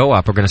Bridges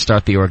Co-op. We're going to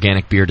start the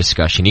organic beer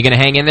discussion. You going to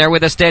hang in there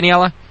with us,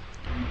 Daniela?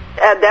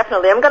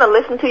 Definitely. I'm going to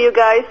listen to you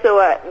guys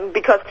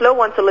because Flo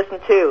wants to listen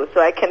too,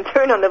 so I can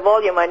turn on the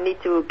volume. I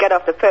need to get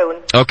off the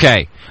phone.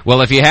 Okay.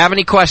 Well, if you have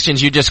any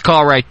questions, you just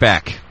call right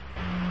back.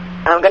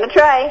 I'm going to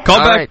try.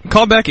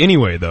 Call back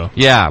anyway, though.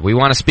 Yeah, we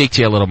want to speak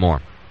to you a little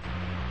more.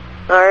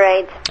 All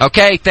right.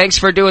 Okay, thanks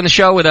for doing the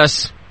show with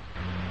us.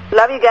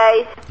 Love you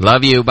guys.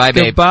 Love you. Bye,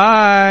 babe.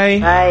 Bye.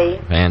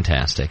 Bye.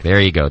 Fantastic. There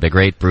you go. The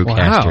great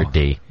brewcaster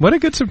D. What a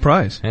good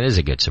surprise. That is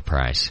a good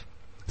surprise.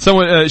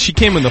 Someone, she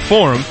came in the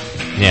forum.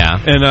 Yeah.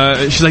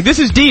 And she's like, this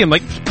is D. I'm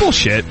like,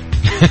 bullshit.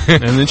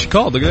 And then she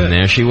called. Look at that. And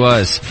there she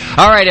was.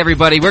 All right,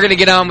 everybody. We're going to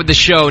get on with the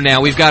show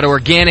now. We've got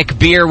organic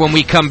beer when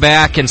we come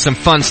back and some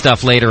fun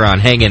stuff later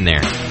on. Hang in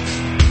there.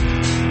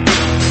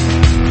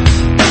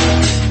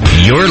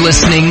 You're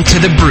listening to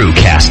the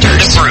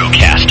Brewcasters. The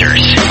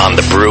Brewcasters on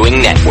the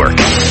Brewing Network.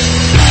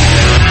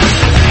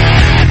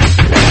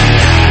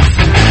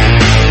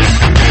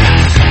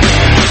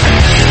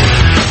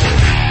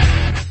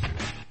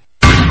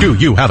 Do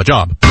you have a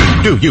job?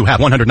 Do you have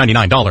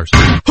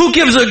 $199? Who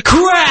gives a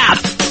crap?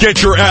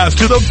 Get your ass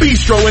to the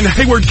Bistro in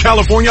Hayward,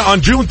 California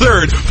on June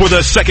 3rd for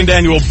the second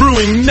annual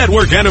Brewing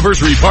Network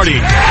Anniversary Party.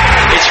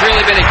 It's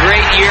really been a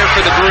great year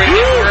for the Brewing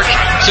Network.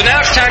 So now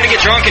it's time to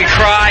get drunk and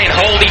cry and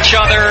hold each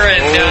other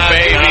and...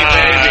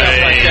 baby.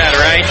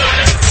 right?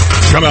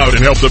 Come out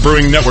and help the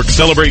Brewing Network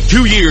celebrate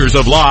 2 years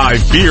of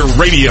live beer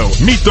radio.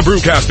 Meet the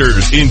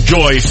brewcasters.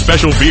 Enjoy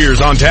special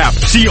beers on tap.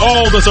 See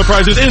all the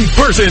surprises in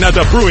person at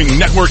the Brewing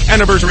Network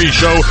Anniversary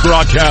Show.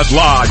 Broadcast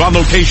live on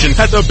location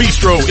at the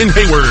Bistro in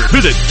Hayward.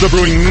 Visit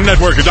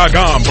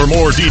thebrewingnetwork.com for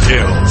more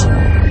details.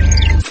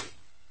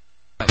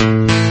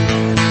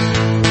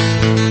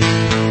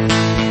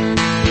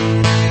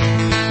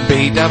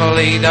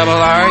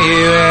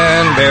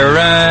 B-double-E-double-R-U-N, Beer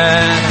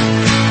Run.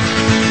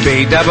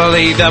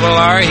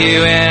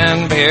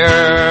 B-double-E-double-R-U-N,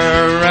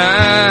 Beer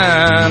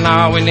Run.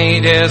 All we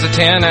need is a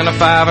 10 and a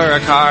 5 or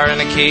a car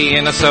and a key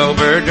and a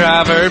sober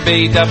driver.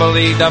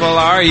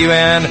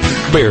 B-double-E-double-R-U-N,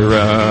 Beer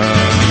Run.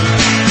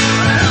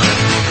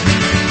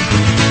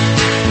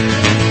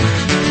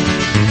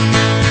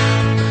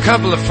 A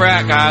couple of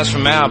frat guys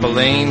from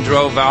Abilene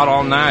drove out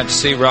all night to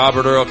see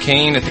Robert Earl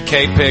Keen at the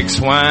K-Pig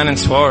Swine and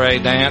Soiree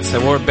Dance. They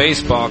wore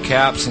baseball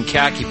caps and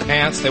khaki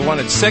pants. They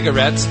wanted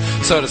cigarettes,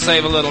 so to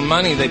save a little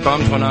money, they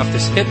bummed one off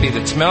this hippie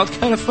that smelled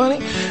kind of funny.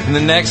 And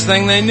the next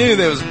thing they knew,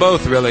 they was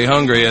both really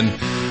hungry and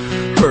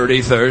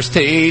pretty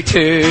thirsty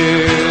too.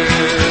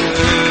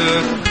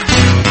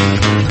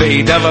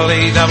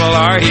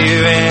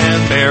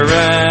 B-double-E-double-R-U-N, Beer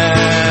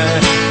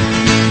Run.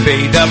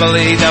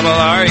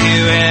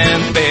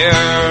 B-double-E-double-R-U-N, Beer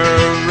Run.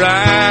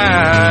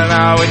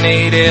 All we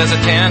need is a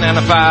 10 and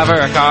a 5 or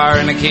a car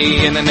and a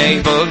key and an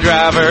able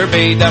driver.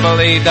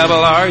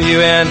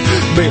 B-double-E-double-R-U-N,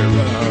 Beer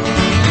Run.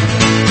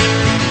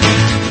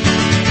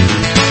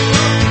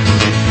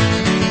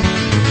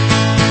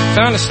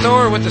 Found a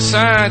store with the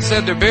sign,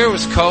 said their beer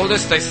was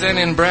coldest. They sent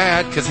in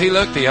Brad, 'cause he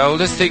looked the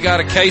oldest. He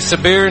got a case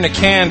of beer and a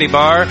candy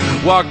bar.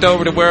 Walked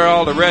over to where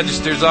all the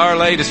registers are,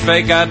 laid his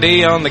fake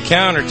ID on the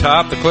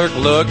countertop. The clerk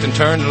looked and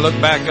turned and looked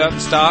back up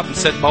and stopped and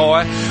said,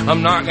 "Boy,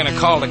 I'm not gonna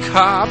call the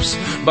cops,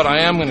 but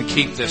I am gonna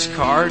keep this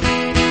card."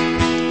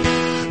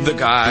 The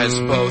guys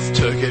both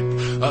took it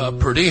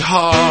pretty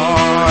hard.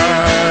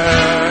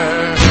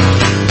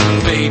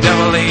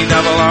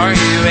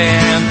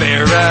 B-double-E-double-R-U-N,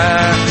 Beer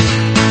Run.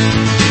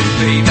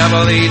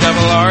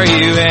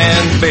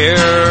 B-double-E-double-R-U-N, Beer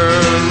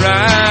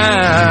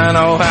Run.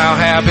 Oh, how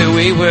happy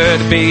we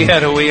would be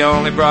had we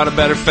only brought a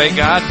better fake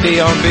ID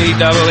on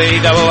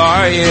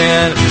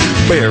B-double-E-double-R-U-N,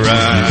 Beer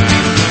Run.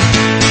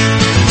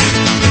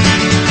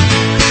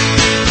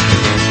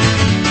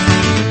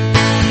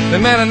 They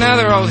met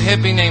another old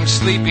hippie named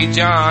Sleepy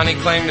John. He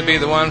claimed to be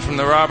the one from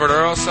the Robert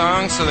Earl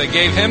song, so they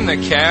gave him the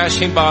cash.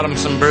 He bought him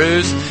some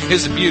brews. It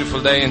was a beautiful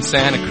day in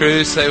Santa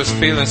Cruz. They was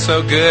feeling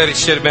so good it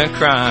should have been a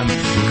crime.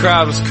 The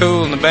crowd was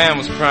cool and the band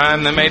was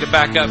prime. They made it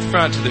back up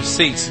front to their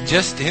seats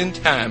just in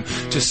time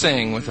to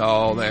sing with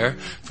all their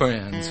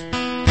friends.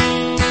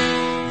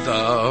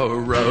 The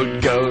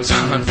road goes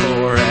on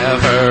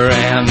forever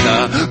and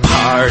the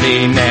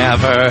party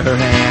never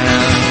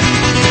ends.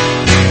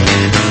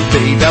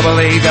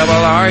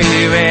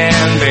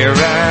 B-double-E-double-R-U-N, Beer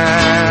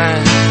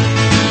Run.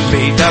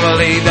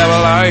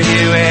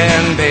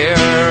 B-double-E-double-R-U-N, Beer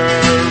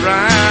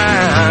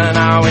Run.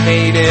 All we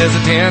need is a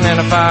 10 and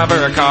a 5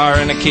 or a car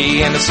and a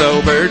key and a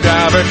sober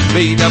driver.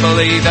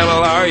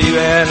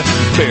 B-double-E-double-R-U-N,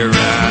 Beer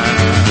Run.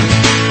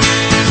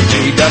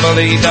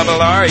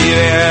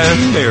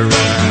 B-double-E-double-R-U-N, Beer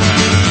Run.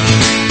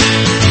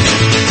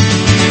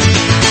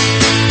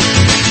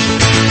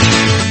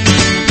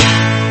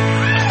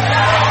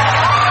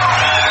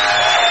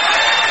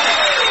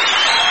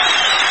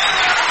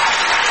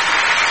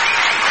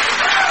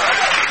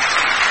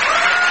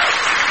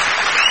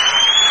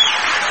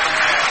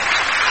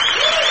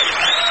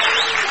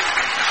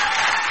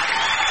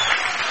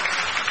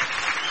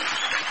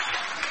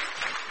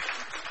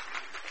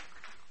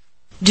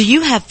 Do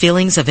you have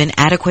feelings of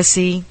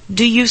inadequacy?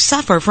 Do you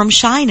suffer from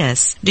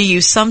shyness? Do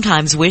you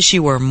sometimes wish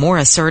you were more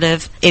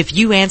assertive? If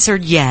you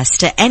answered yes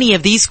to any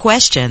of these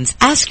questions,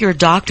 ask your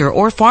doctor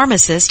or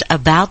pharmacist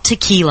about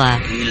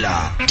tequila.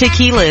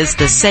 Tequila is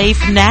the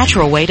safe,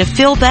 natural way to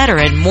feel better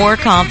and more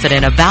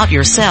confident about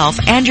yourself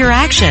and your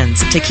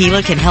actions.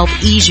 Tequila can help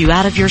ease you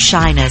out of your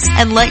shyness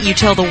and let you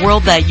tell the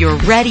world that you're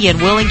ready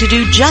and willing to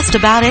do just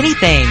about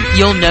anything.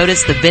 You'll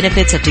notice the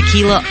benefits of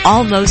tequila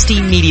almost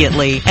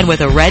immediately, and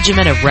with a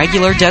regimen of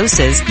regular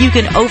doses, you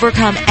can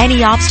overcome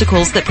any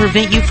obstacles that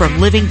prevent you from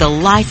living the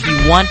life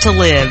you want to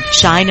live.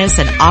 Shyness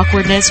and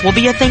awkwardness will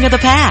be a thing of the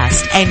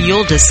past, and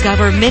you'll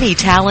discover many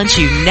talents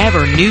you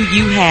never knew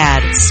you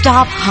had.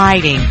 Stop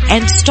hiding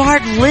and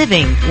start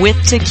living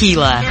with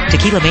tequila.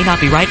 Tequila may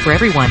not be right for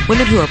everyone.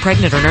 Women who are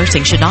pregnant or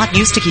nursing should not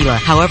use tequila.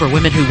 However,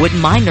 women who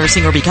wouldn't mind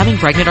nursing or becoming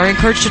pregnant are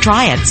encouraged to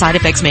try it. Side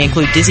effects may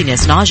include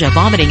dizziness, nausea,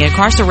 vomiting,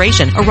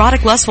 incarceration,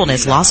 erotic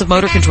lustfulness, loss of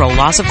motor control,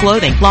 loss of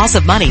clothing, loss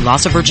of money,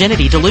 loss of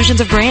virginity, delusions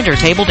of grandeur,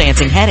 table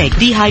dancing, headache,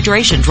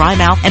 dehydration, dry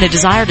mouth, and a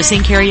desire to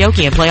sing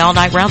karaoke and play all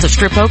night rounds of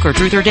strip poker,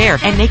 truth or dare,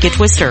 and naked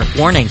twister.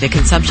 Warning, the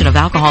consumption of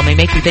alcohol may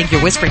make you think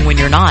you're whispering when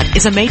you're not.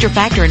 Is a major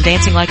factor in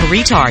dancing like a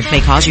retard.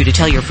 May cause you to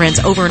tell your friends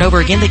over and over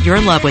again that you're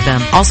in love with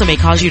them. Also may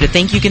cause you to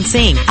think you can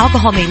sing.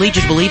 Alcohol may lead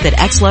you to believe that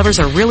ex-lovers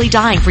are really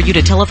dying for you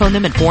to telephone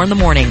them at 4 in the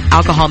morning.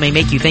 Alcohol may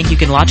make you think you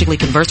can logically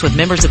converse with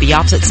members of the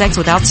opposite sex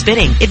without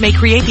spitting. It may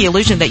create the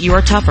illusion that you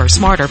are tougher,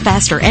 smarter,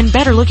 faster, and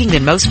better looking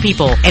than most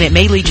people. And it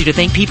may lead you to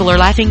think people are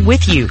laughing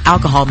with you.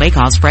 Alcohol may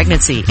cause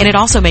pregnancy. And it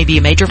also may be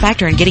a major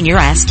factor in getting your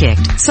ass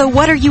kicked. So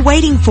what are you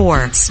waiting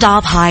for?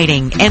 Stop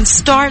hiding and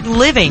start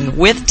living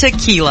with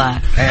tequila.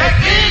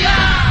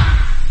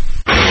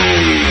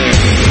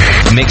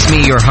 Mix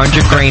me your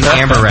 100-grain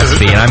amber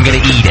recipe, and I'm going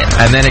to eat it.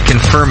 And then it can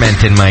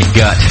ferment in my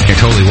gut. It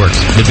totally works.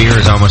 The beer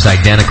is almost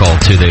identical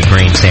to the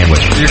grain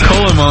sandwich. Your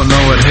colon won't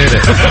know what hit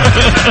it.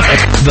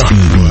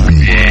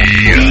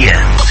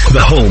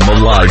 The home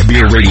of live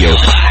beer radio.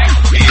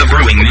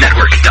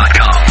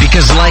 TheBrewingNetwork.com.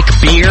 Because like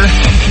beer,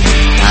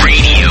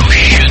 Radio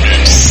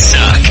shouldn't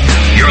suck.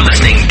 You're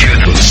listening to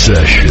The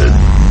Session.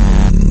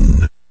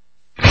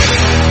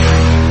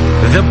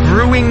 the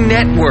Brewing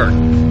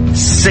Network,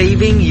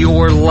 saving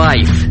your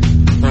life.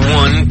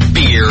 one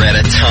beer at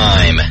a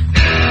time.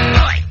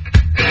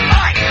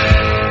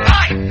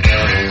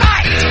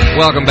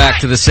 Welcome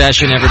back to The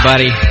Session,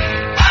 everybody.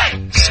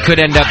 This could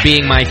end up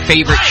being my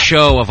favorite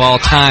show of all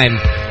time,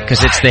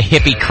 because it's the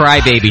hippie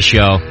crybaby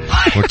show.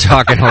 We're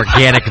talking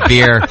organic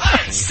beer.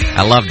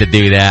 I love to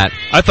do that.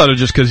 I thought it was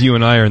just because you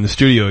and I are in the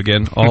studio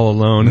again, all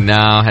alone. No,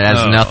 it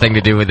has nothing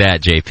to do with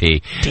that,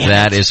 JP.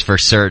 That is for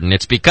certain.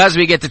 It's because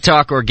we get to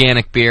talk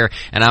organic beer,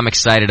 and I'm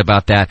excited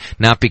about that.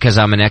 Not because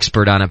I'm an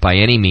expert on it by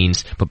any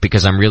means, but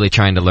because I'm really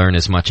trying to learn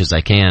as much as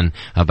I can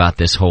about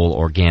this whole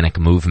organic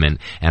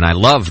movement. And I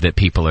love that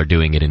people are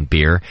doing it in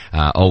beer.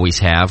 Always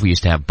have. We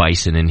used to have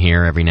Bison in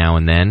here every now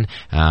and then,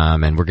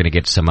 and we're going to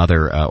get some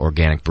other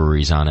organic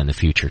breweries on in the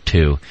future,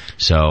 too.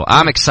 So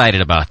I'm excited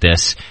about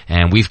this,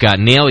 and we've got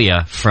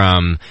Nelia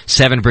from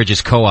Seven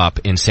Bridges Co-op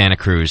in Santa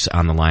Cruz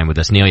on the line with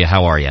us. Nelia,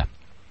 how are you?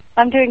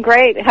 I'm doing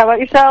great. How about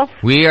yourself?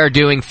 We are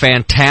doing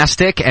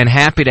fantastic and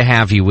happy to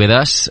have you with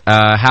us.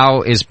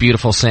 How is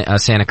beautiful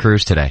Santa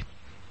Cruz today?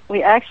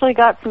 We actually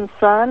got some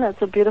sun.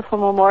 It's a beautiful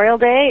Memorial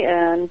Day,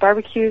 and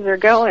barbecues are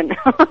going.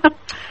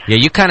 Yeah,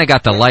 you kind of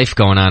got the life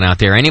going on out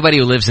there. Anybody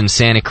who lives in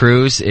Santa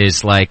Cruz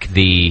is like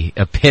the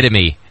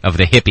epitome of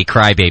the hippie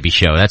crybaby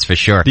show, that's for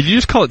sure. Did you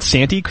just call it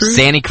Santa Cruz?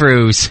 Santa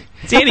Cruz.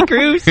 Santa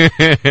Cruz?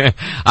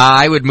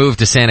 I would move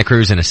to Santa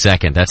Cruz in a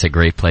second. That's a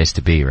great place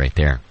to be right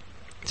there.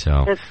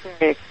 So It's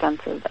very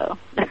expensive, though.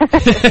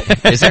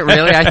 Is it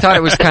really? I thought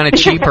it was kind of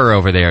cheaper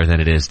over there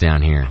than it is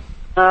down here.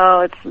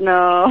 Oh,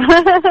 no.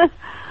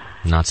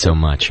 Not so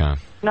much, huh?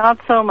 Not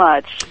so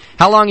much.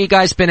 How long you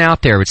guys been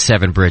out there with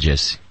Seven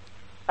Bridges?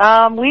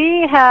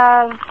 We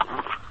have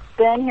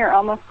been here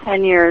almost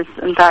 10 years.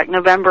 In fact,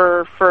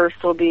 November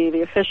 1st will be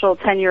the official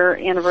 10-year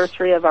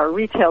anniversary of our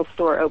retail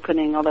store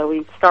opening, although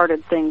we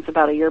started things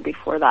about a year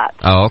before that.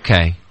 Oh,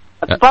 okay.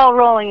 The ball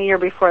rolling a year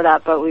before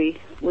that, but we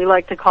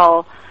like to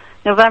call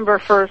November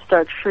 1st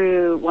our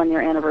true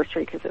one-year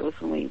anniversary because it was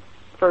when we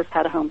first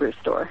had a homebrew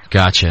store.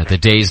 Gotcha. The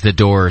days the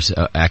doors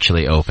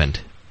actually opened.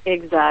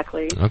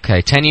 Exactly.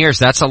 Okay, 10 years,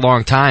 that's a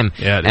long time,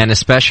 and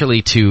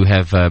especially to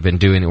have been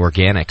doing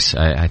organics.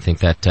 I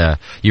think that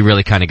you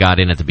really kind of got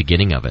in at the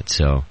beginning of it,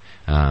 so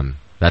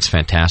that's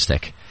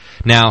fantastic.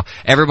 Now,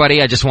 everybody,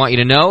 I just want you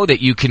to know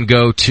that you can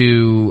go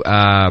to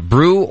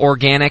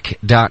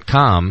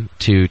breworganic.com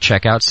to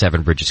check out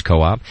Seven Bridges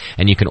Co-op,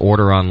 and you can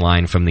order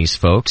online from these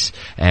folks,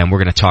 and we're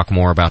going to talk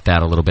more about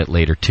that a little bit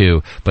later,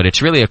 too. But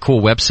it's really a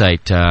cool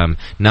website,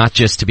 not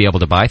just to be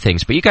able to buy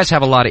things, but you guys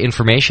have a lot of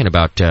information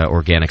about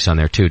organics on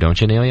there, too, don't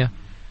you, Nelia?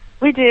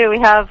 We do. We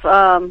have,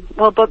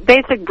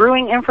 basic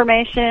brewing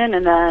information,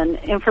 and then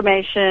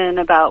information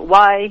about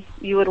why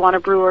you would want to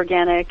brew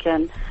organic,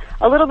 and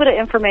a little bit of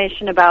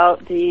information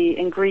about the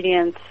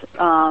ingredients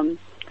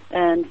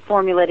and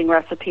formulating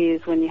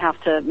recipes when you have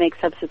to make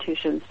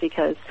substitutions,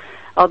 because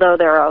although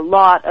there are a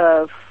lot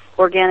of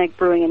organic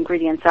brewing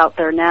ingredients out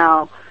there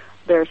now,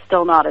 there's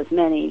still not as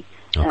many.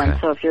 Okay. And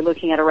so if you're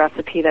looking at a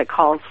recipe that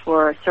calls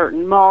for a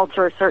certain malt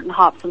or a certain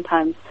hop,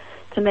 sometimes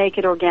to make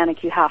it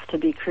organic you have to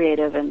be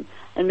creative and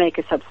make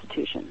a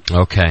substitution.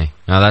 Okay.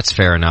 Now that's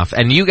fair enough.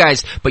 And you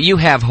guys, but you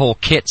have whole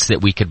kits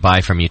that we could buy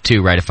from you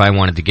too, right? If I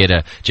wanted to get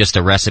just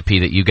a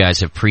recipe that you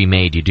guys have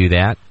pre-made, you do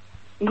that?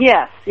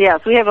 Yes.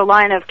 We have a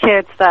line of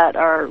kits that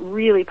are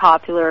really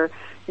popular.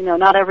 You know,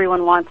 not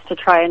everyone wants to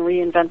try and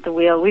reinvent the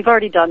wheel. We've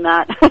already done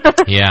that.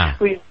 Yeah.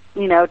 We've,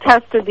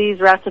 tested these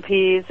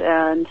recipes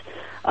and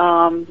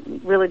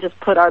really just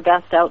put our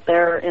best out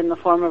there in the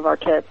form of our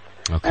kits.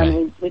 Okay.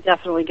 And we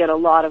definitely get a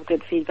lot of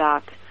good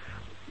feedback.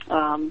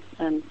 And,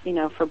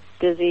 for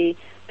busy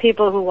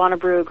people who want to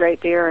brew a great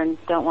beer and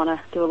don't want to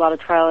do a lot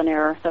of trial and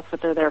error, that's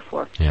what they're there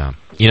for. Yeah.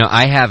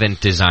 I haven't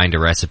designed a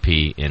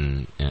recipe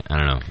in,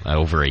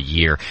 over a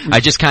year. I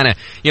just kind of,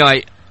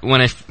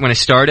 when I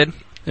started,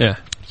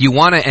 you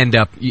want to end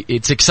up,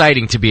 it's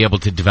exciting to be able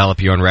to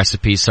develop your own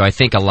recipes, so I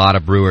think a lot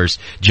of brewers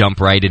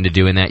jump right into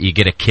doing that. You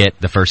get a kit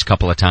the first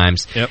couple of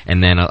times,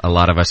 and then a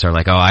lot of us are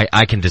like, oh,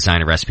 I can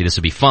design a recipe, this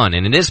will be fun,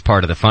 and it is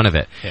part of the fun of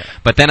it. Yeah.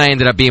 But then I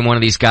ended up being one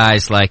of these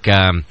guys like,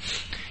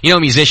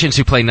 musicians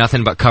who play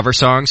nothing but cover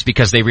songs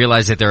because they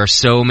realize that there are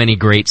so many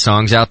great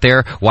songs out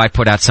there. Why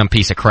put out some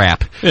piece of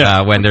crap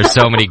when there's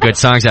so many good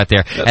songs out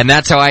there? And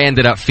that's how I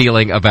ended up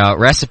feeling about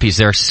recipes.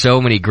 There are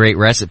so many great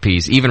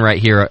recipes, even right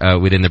here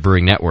within the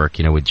Brewing Network.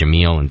 With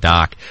Jameel and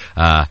Doc.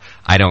 I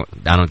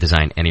don't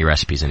design any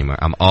recipes anymore.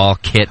 I'm all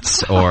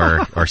kits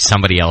or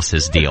somebody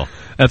else's deal.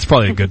 That's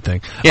probably a good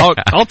thing. Yeah.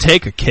 I'll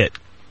take a kit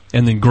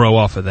and then grow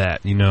off of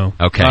that.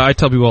 Okay. I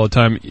tell people all the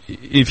time,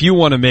 if you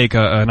want to make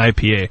an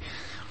IPA.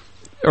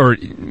 Or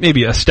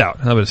maybe a stout.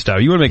 How about a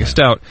stout? You want to make a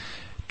stout,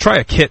 try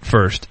a kit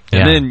first,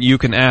 and then you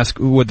can ask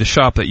with the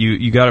shop that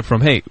you got it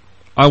from, hey,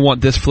 I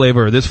want this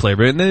flavor or this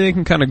flavor, and then they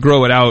can kind of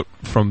grow it out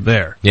from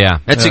there. Yeah,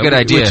 that's a good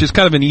idea. Which is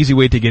kind of an easy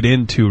way to get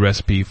into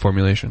recipe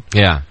formulation.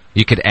 Yeah.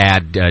 You could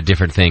add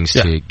different things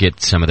to get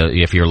some of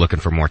if you're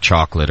looking for more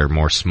chocolate or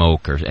more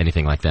smoke or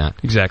anything like that.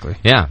 Exactly.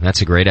 Yeah,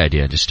 that's a great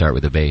idea. Just start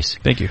with the base.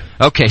 Thank you.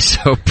 Okay,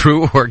 so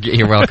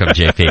you're welcome,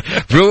 JP.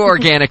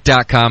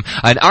 BrewOrganic.com.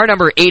 Our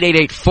number,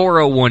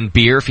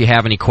 888-401-BEER. If you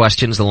have any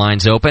questions, the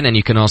line's open. And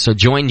you can also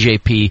join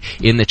JP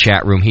in the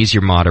chat room. He's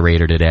your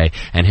moderator today,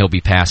 and he'll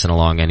be passing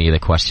along any of the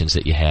questions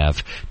that you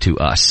have to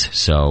us.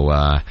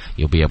 So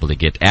you'll be able to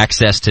get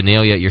access to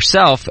Nelia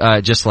yourself,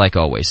 just like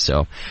always.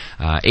 So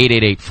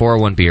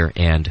 888-401-BEER.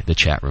 And the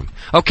chat room.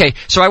 Okay,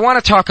 so I want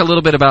to talk a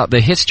little bit about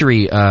the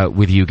history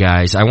with you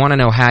guys. I want to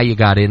know how you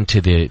got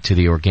into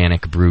the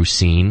organic brew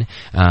scene,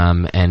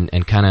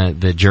 and kind of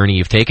the journey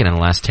you've taken in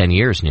the last 10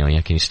 years,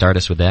 Nelia. Can you start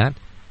us with that?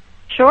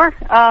 Sure.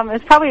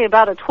 It's probably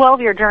about a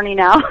 12-year journey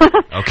now.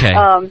 Okay.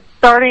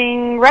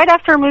 Starting right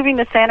after moving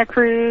to Santa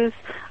Cruz,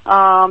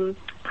 kind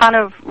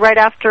of right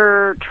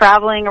after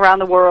traveling around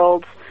the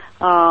world,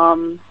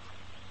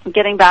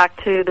 getting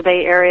back to the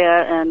Bay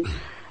Area and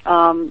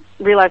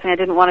realizing I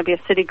didn't want to be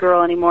a city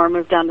girl anymore,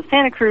 moved down to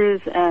Santa Cruz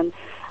and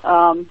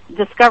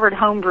discovered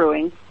home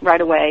brewing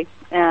right away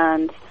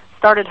and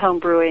started home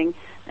brewing.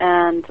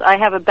 And I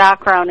have a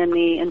background in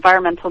the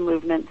environmental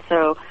movement,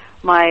 so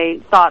my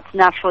thoughts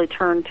naturally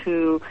turned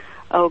to,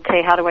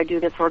 okay, how do I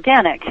do this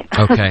organic?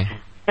 Okay.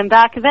 And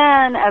back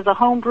then, as a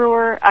home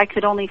brewer, I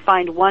could only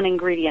find one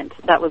ingredient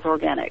that was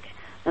organic,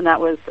 and that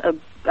was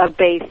a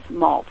base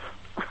malt.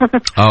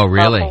 Oh,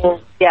 really?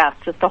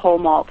 Just a whole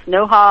malt.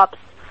 No hops.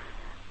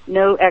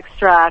 No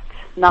extract,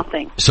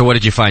 nothing. So what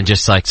did you find,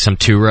 just like some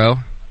two-row?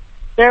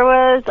 There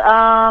was,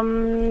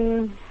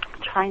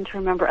 trying to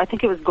remember, I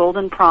think it was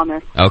Golden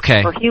Promise.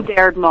 Okay. Or Hugh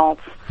Baird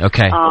malts.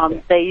 Okay.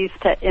 They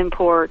used to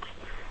import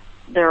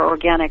their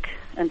organic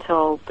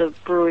until the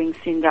brewing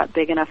scene got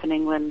big enough in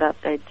England that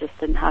they just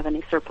didn't have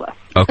any surplus.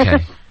 Okay.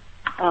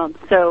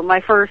 So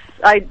my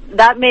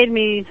that made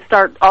me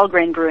start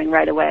all-grain brewing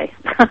right away.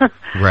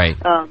 Right.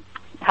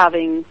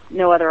 Having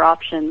no other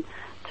option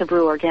to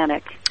brew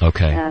organic.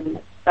 Okay. And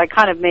I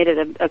kind of made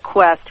it a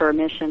quest or a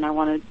mission. I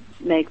want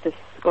to make this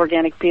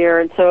organic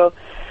beer, and so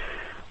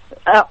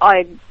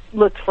I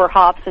looked for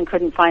hops and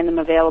couldn't find them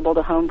available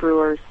to home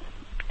brewers,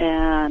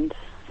 and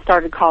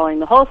started calling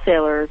the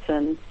wholesalers,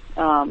 and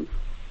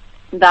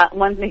that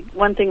one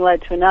thing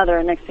led to another,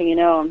 and next thing you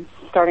know, I'm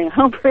starting a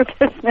homebrew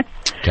business.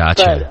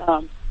 Gotcha.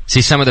 But,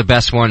 see, some of the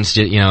best ones,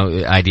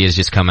 ideas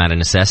just come out of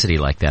necessity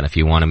like that. If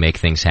you want to make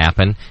things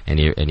happen, and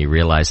you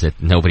realize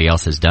that nobody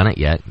else has done it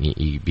yet,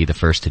 you be the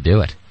first to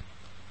do it.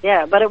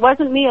 Yeah, but it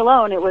wasn't me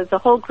alone. It was a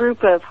whole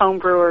group of home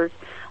brewers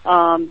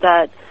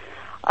that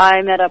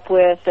I met up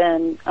with,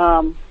 and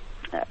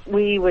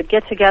we would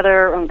get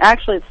together. And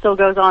actually, it still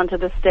goes on to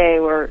this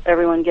day, where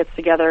everyone gets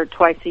together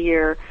twice a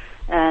year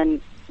and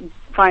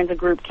finds a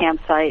group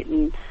campsite,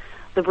 and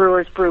the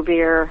brewers brew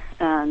beer,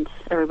 and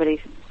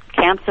everybody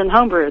camps and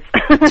homebrews.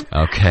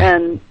 Okay.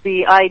 And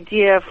the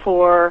idea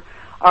for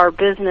our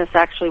business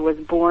actually was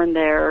born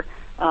there.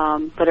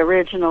 But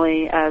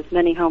originally, as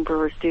many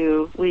homebrewers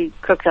do, we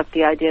cooked up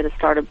the idea to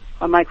start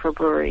a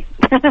microbrewery.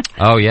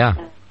 Oh,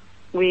 yeah.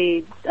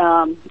 We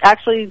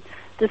actually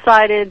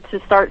decided to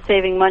start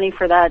saving money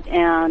for that,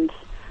 and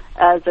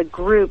as a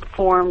group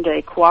formed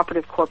a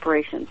cooperative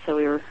corporation. So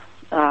we were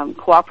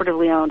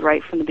cooperatively owned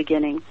right from the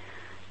beginning.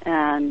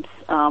 And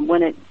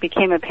when it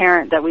became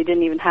apparent that we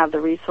didn't even have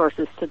the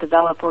resources to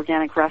develop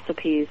organic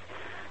recipes,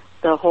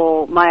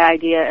 my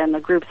idea and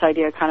the group's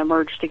idea kind of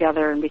merged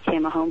together and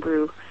became a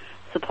homebrew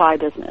supply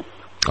business.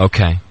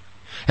 Okay.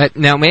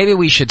 Now maybe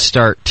we should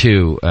start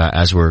too,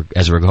 as we're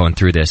going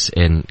through this.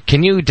 And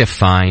can you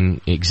define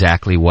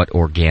exactly what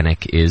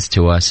organic is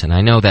to us? And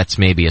I know that's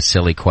maybe a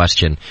silly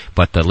question,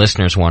 but the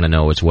listeners want to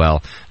know as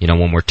well.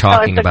 When we're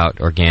talking about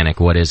organic,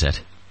 what is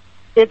it?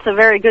 It's a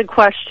very good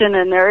question,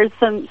 and there is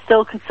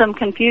still some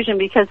confusion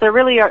because there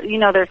really are.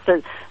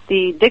 There's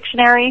the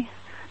dictionary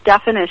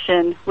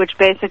definition, which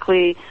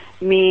basically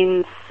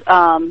means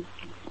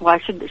I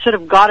should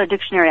have got a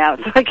dictionary out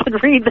so I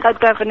could read that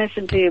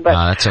definition to you. But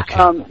that's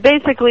okay.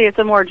 Basically, it's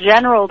a more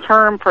general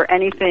term for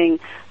anything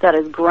that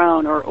is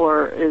grown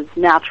or is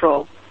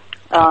natural.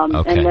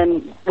 Okay. And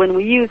then when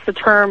we use the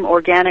term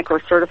organic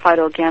or certified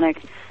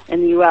organic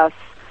in the U.S.,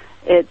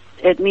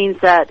 it means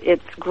that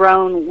it's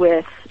grown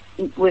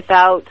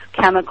without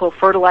chemical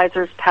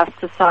fertilizers,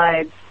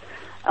 pesticides,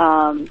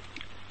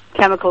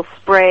 chemical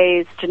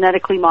sprays,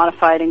 genetically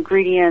modified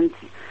ingredients,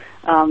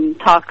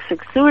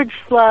 toxic sewage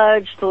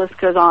sludge, the list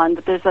goes on.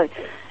 But there's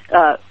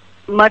a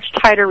much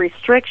tighter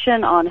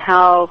restriction on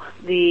how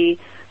the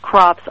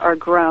crops are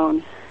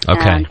grown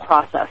and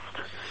processed.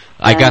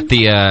 I've got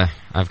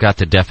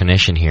the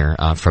definition here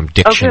from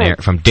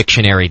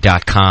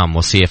dictionary.com.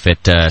 We'll see if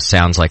it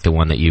sounds like the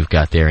one that you've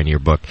got there in your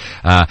book.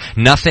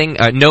 Nothing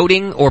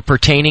noting or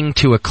pertaining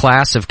to a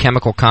class of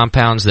chemical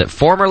compounds that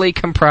formerly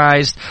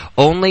comprised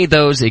only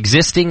those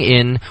existing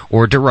in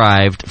or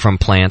derived from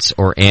plants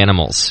or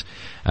animals.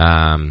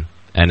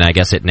 And I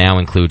guess it now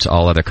includes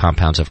all other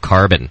compounds of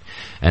carbon.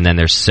 And then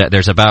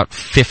there's about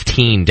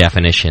 15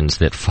 definitions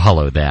that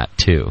follow that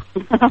too.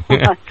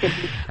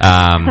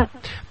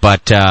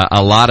 But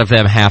a lot of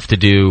them have to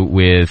do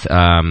with,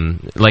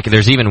 like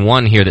there's even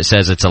one here that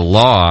says it's a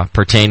law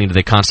pertaining to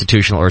the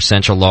constitutional or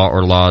essential law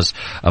or laws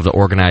of the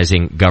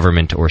organizing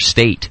government or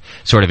state,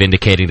 sort of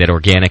indicating that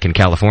organic in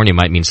California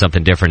might mean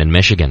something different in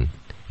Michigan,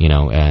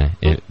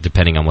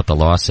 depending on what the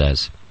law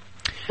says.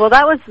 Well,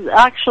 that was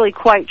actually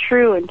quite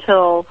true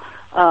until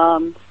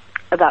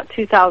about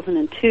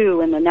 2002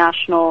 when the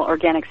National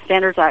Organic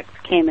Standards Act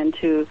came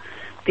into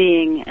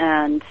being,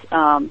 and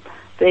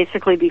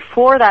basically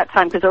before that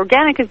time, because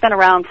organic has been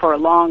around for a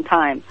long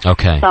time.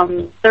 Okay.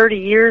 Some 30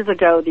 years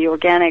ago, the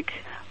organic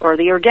or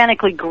the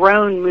organically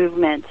grown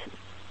movement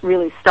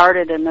really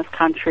started in this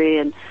country,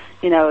 and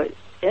in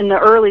the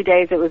early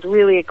days it was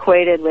really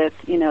equated with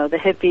the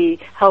hippie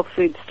health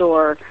food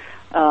store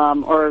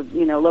or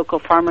local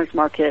farmers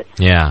market.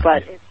 Yeah.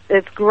 But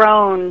it's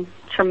grown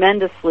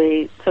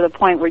tremendously to the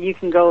point where you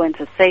can go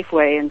into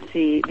Safeway and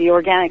see the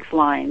organics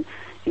line.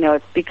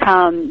 It's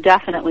become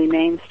definitely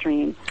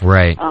mainstream.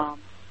 Right.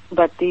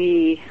 But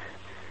the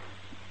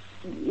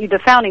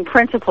founding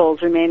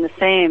principles remain the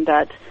same,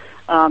 that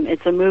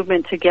it's a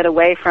movement to get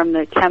away from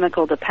the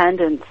chemical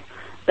dependence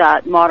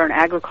that modern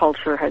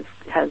agriculture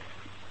has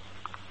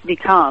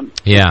become.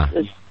 Yeah.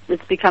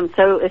 It's become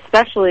so,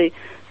 especially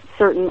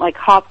certain like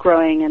hop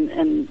growing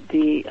and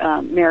the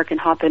American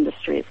hop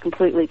industry. It's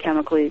completely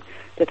chemically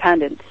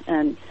dependent,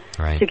 and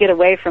to get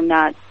away from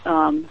that,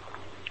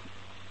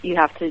 you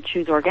have to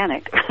choose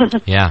organic.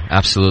 Yeah,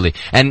 absolutely.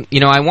 And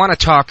I want to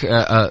talk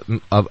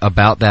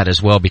about that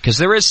as well, because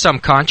there is some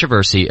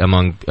controversy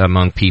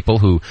among people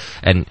who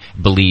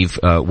believe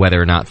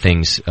whether or not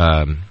things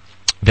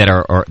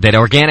that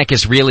organic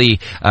is really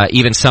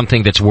even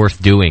something that's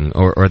worth doing,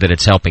 or that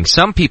it's helping.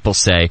 Some people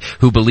say,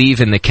 who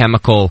believe in the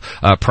chemical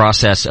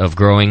process of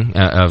growing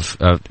of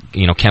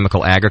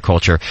chemical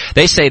agriculture,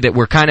 they say that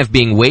we're kind of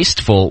being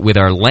wasteful with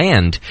our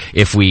land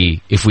if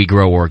we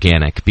grow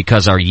organic,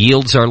 because our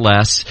yields are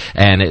less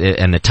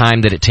and the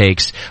time that it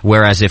takes.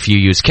 Whereas if you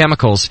use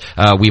chemicals,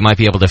 we might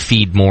be able to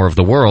feed more of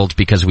the world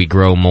because we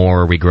grow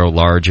more, we grow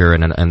larger,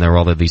 and there are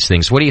all of these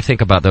things. What do you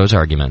think about those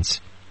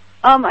arguments?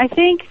 I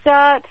think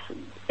that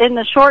in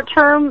the short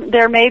term,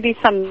 there may be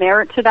some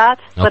merit to that,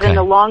 but in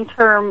the long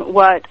term,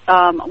 what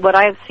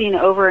I've seen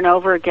over and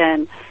over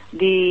again,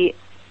 the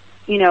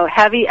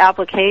heavy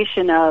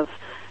application of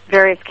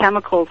various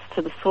chemicals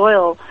to the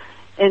soil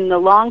in the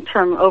long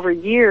term, over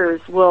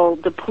years, will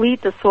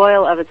deplete the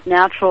soil of its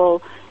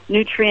natural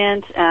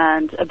nutrient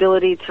and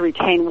ability to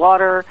retain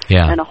water.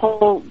 Yeah. And the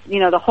whole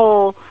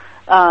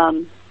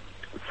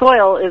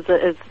soil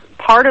is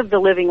part of the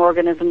living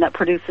organism that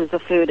produces the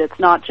food. It's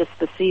not just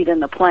the seed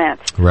in the plant.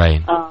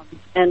 Right.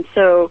 And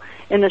so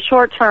in the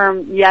short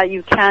term,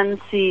 you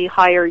can see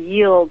higher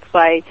yields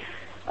by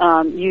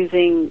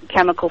using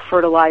chemical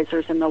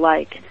fertilizers and the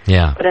like.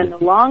 Yeah. But in the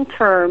long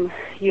term,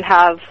 you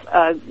have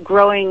a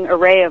growing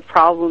array of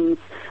problems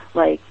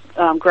like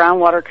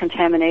groundwater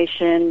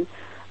contamination,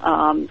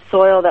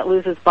 soil that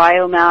loses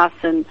biomass,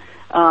 and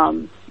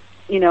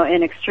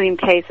in extreme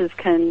cases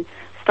can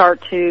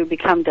start to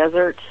become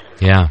desert.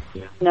 Yeah.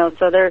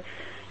 So there,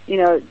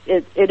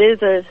 it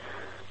is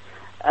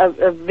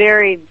a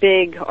very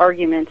big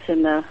argument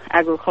in the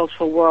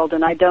agricultural world,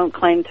 and I don't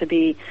claim to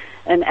be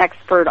an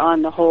expert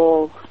on the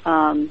whole.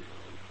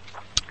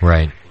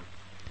 Right.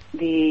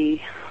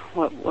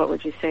 What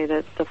would you say,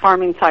 the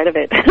farming side of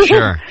it?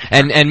 Sure,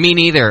 and me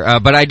neither.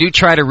 But I do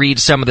try to read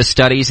some of the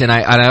studies, and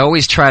I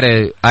always try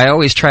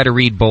to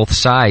read both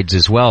sides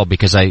as well,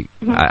 because I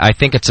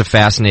think it's a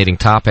fascinating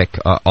topic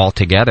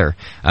altogether.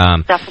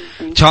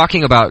 Definitely.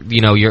 Talking about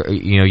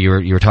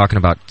you were talking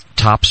about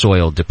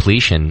topsoil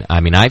depletion.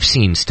 I mean, I've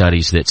seen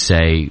studies that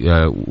say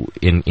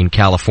in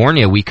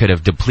California we could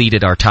have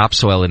depleted our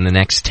topsoil in the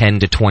next 10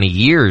 to 20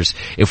 years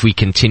if we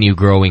continue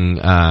growing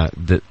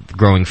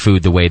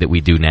food the way that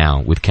we do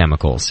now with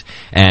chemicals.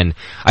 And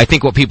I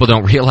think what people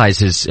don't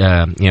realize is,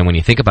 when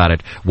you think about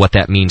it, what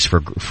that means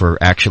for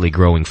actually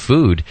growing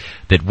food,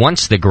 that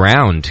once the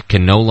ground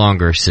can no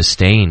longer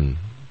sustain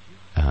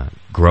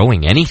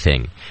growing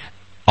anything,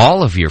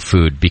 all of your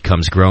food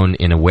becomes grown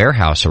in a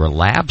warehouse or a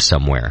lab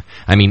somewhere.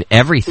 I mean,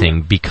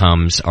 everything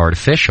becomes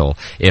artificial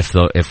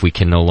if we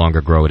can no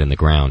longer grow it in the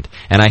ground.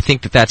 And I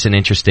think that that's an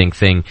interesting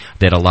thing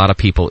that a lot of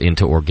people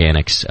into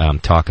organics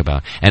talk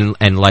about.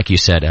 And like you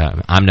said,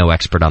 I'm no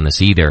expert on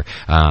this either.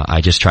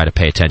 I just try to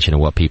pay attention to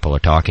what people are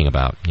talking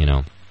about,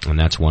 and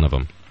that's one of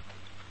them.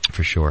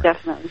 For sure.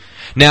 Definitely.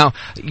 Now,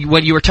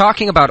 when you were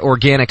talking about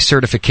organic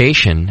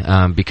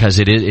certification, because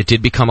it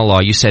did become a law,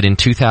 you said in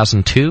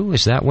 2002,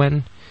 is that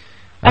when?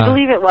 I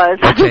believe it was.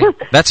 Okay,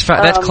 that's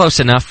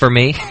close enough for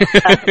me.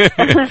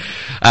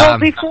 Well,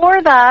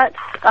 before that,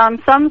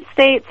 some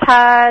states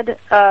had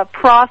a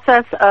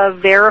process of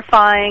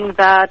verifying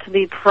that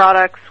the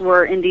products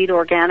were indeed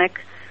organic,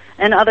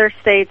 and other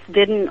states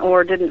didn't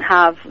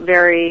have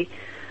very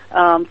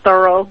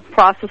thorough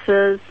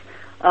processes.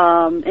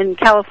 In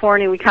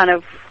California, we kind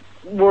of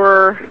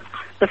were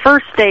the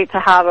first state to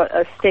have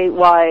a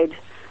statewide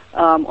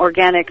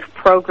organic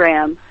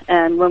program,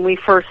 and when we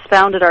first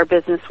founded our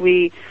business,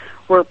 we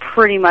were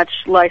pretty much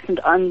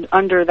licensed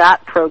under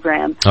that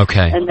program.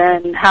 Okay. And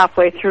then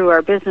halfway through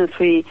our business,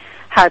 we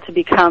had to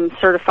become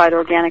certified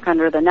organic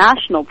under the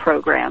national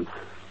program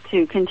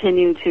to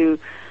continue to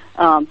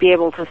be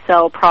able to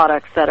sell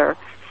products that are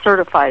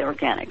certified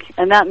organic.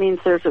 And that means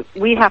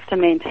we have to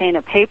maintain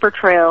a paper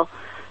trail.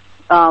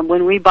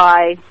 When we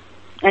buy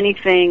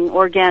anything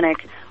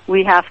organic,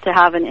 we have to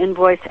have an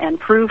invoice and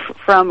proof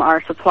from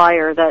our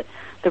supplier that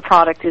the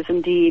product is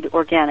indeed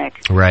organic.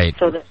 Right.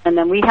 And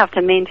then we have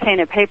to maintain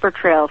a paper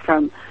trail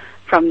from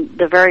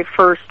the very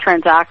first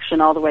transaction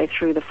all the way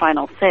through the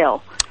final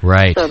sale.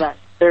 Right. So that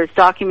there's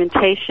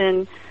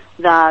documentation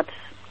that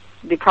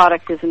the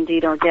product is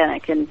indeed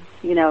organic. And,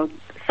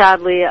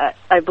 sadly,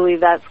 I believe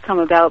that's come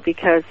about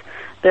because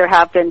there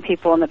have been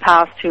people in the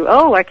past who,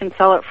 I can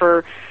sell it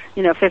for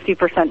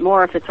 50%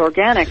 more if it's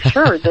organic.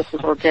 Sure, this is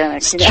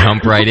organic.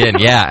 Jump right in.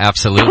 Yeah,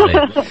 absolutely.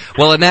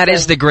 Well, and that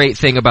is the great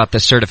thing about the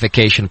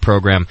certification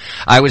program.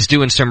 I was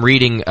doing some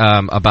reading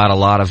about a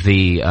lot of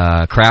the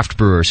craft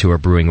brewers who are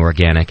brewing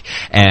organic,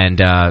 and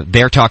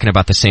they're talking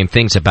about the same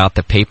things about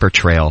the paper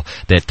trail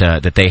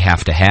that they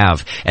have to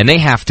have. And they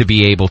have to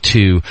be able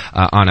to,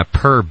 on a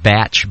per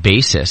batch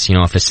basis,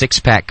 if a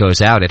 6-pack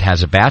goes out, it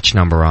has a batch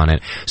number on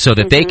it, so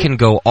that they can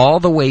go all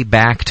the way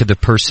back to the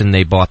person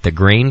they bought the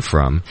grain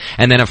from.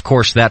 And then, of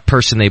course, that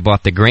person they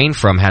bought the grain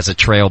from has a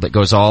trail that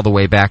goes all the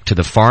way back to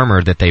the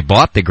farmer that they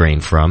bought the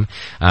grain from.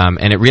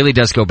 And it really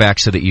does go back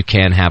so that you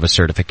can have a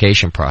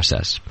certification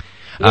process.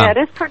 Yeah, it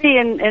is pretty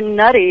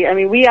nutty. I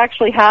mean, we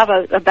actually have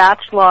a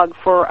batch log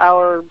for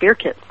our beer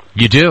kits.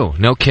 You do?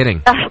 No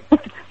kidding.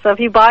 So if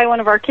you buy one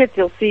of our kits,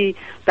 you'll see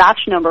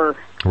batch number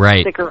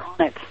sticker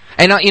on it.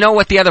 And you know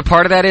what the other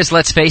part of that is?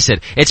 Let's face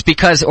it. It's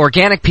because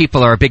organic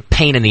people are a big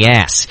pain in the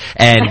ass,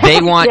 and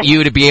they want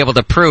you to be able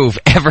to prove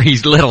every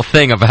little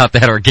thing about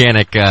that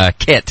organic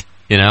kit.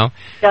 Yep.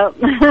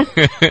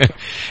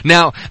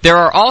 Now, there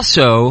are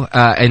also,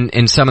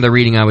 in some of the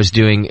reading I was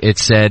doing, it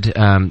said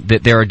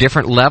that there are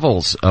different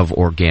levels of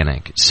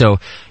organic. So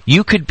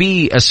you could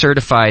be a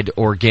certified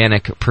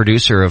organic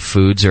producer of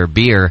foods or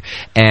beer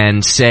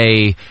and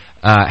say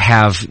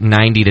have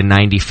 90 to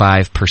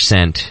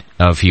 95%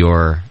 of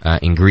your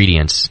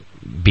ingredients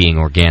being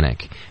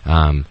organic.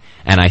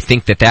 And I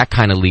think that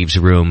kind of leaves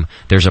room.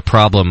 There's a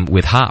problem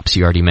with hops.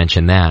 You already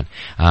mentioned that.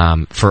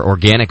 For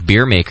organic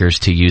beer makers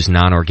to use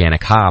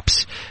non-organic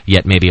hops,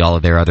 yet maybe all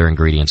of their other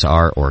ingredients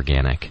are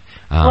organic.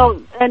 There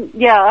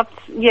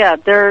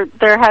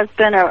has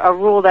been a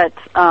rule that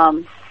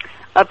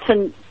up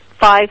to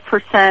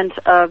 5%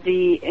 of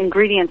the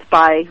ingredients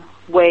by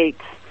weight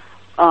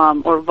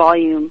or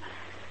volume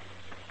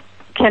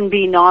can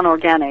be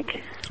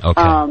non-organic.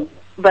 Okay.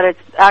 But it's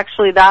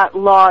actually that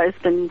law has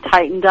been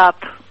tightened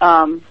up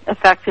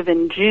effective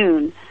in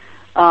June,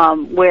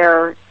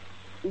 where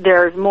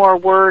there's more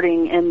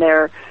wording in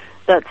there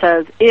that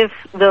says if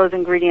those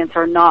ingredients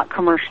are not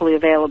commercially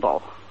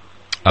available.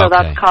 So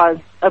that's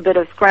caused a bit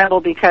of scramble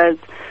because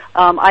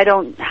I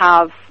don't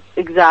have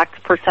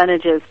exact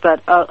percentages,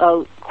 but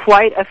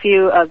quite a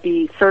few of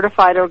the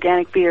certified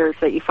organic beers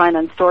that you find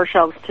on store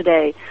shelves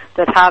today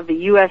that have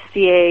the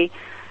USDA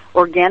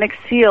organic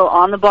seal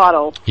on the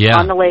bottle,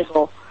 on the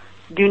label,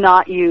 do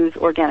not use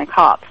organic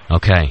hops.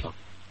 Okay.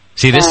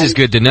 See, this is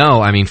good to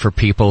know, I mean, for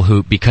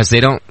people because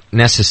they don't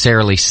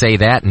necessarily say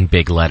that in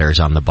big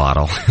letters on the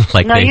bottle.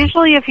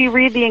 Usually if you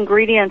read the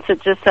ingredients,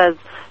 it just says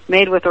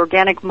made with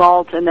organic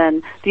malt, and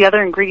then the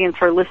other ingredients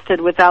are listed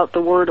without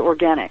the word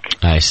organic.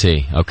 I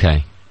see.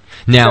 Okay.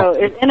 Now, so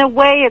in a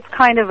way, it's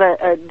kind of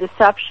a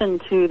deception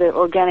to the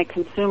organic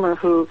consumer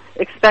who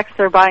expects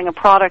they're buying a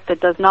product that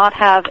does not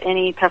have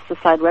any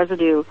pesticide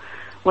residue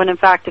when in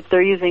fact if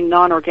they're using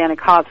non-organic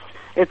hops,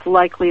 it's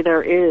likely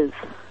there is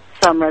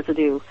some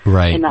residue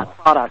in that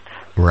product.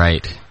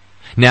 Right.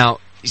 Now,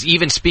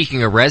 even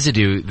speaking of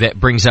residue, that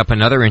brings up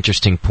another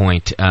interesting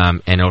point,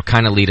 and it'll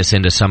kind of lead us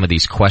into some of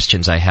these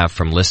questions I have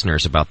from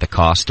listeners about the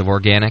cost of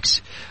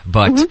organics.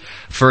 But,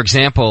 for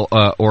example,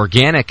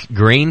 organic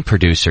grain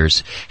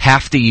producers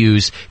have to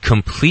use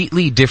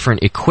completely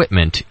different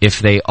equipment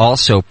if they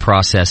also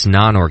process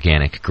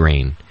non-organic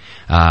grain,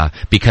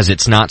 because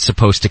it's not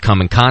supposed to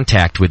come in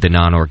contact with the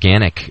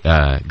non-organic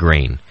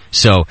grain.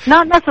 So,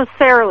 not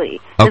necessarily.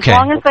 Okay. As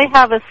long as they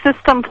have a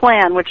system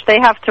plan, which they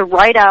have to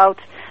write out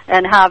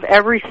and have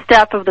every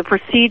step of the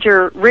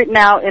procedure written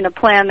out in a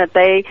plan that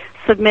they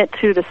submit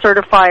to the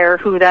certifier,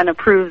 who then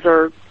approves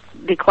or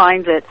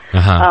declines it,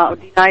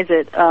 denies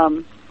it.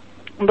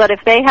 But if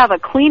they have a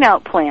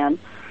clean-out plan,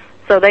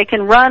 so they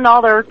can run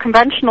all their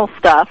conventional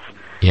stuff,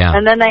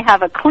 and then they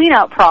have a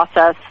clean-out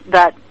process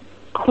that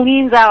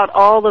cleans out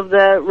all of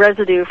the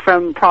residue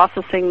from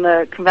processing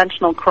the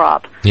conventional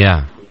crop.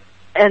 Yeah.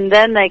 And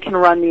then they can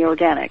run the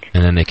organic.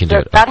 And then they can do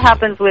it. That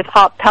happens with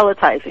hop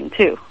pelletizing,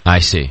 too. I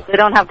see. They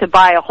don't have to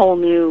buy a whole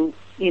new,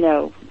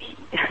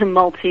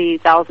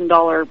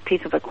 multi-$1,000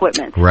 piece of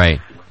equipment. Right.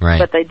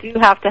 But they do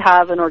have to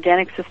have an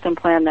organic system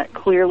plan that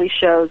clearly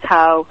shows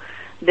how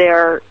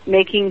they're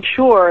making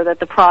sure that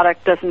the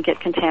product doesn't get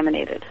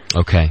contaminated.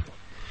 Okay,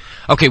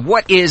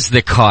 what is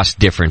the cost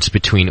difference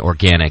between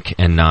organic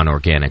and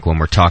non-organic when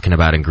we're talking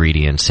about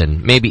ingredients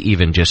and maybe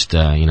even just,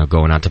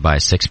 going out to buy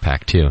a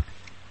six-pack, too?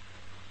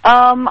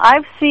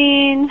 I've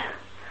seen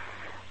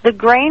the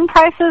grain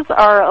prices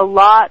are a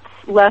lot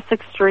less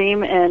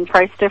extreme in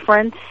price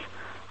difference.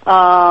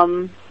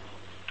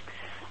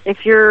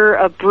 If you're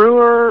a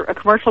brewer, a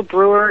commercial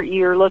brewer,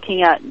 you're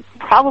looking at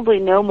probably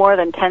no more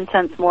than 10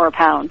 cents more a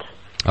pound.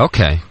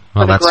 Okay.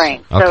 Well, for the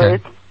grain. So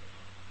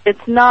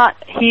it's not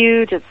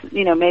huge. It's,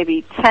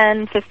 maybe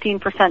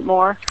 10-15%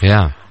 more.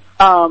 Yeah.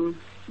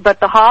 But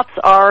the hops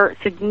are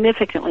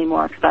significantly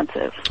more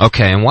expensive.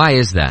 Okay, and why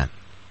is that?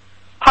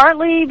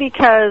 Partly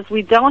because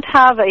we don't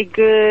have a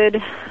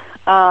good,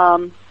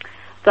 the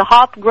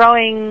hop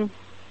growing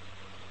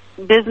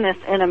business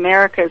in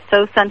America is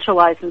so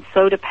centralized and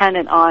so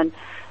dependent on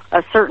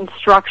a certain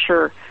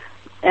structure,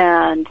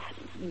 and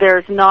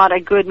there's not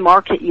a good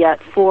market yet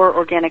for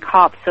organic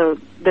hops. So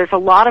there's a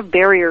lot of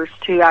barriers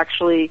to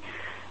actually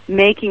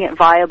making it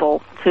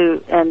viable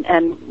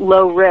and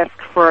low risk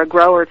for a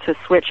grower to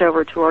switch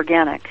over to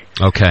organic.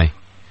 Okay.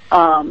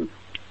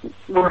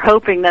 We're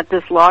hoping that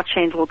this law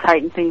change will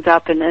tighten things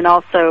up and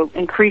also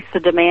increase the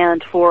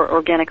demand for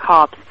organic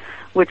hops,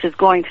 which is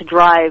going to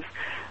drive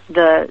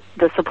the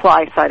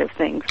supply side of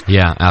things.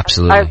 Yeah,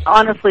 absolutely. I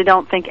honestly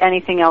don't think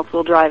anything else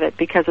will drive it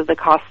because of the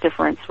cost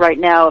difference. Right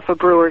now, if a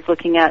brewer is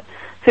looking at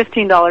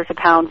 $15 a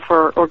pound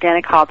for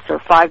organic hops or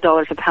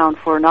 $5 a pound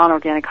for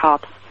non-organic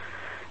hops,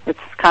 it's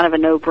kind of a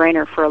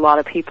no-brainer for a lot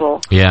of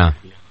people. Yeah.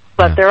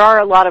 But there are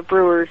a lot of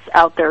brewers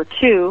out there,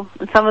 too,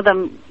 and some of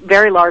them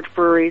very large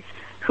breweries,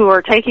 who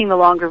are taking the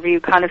longer view,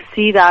 kind of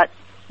see that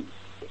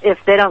if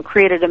they don't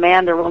create a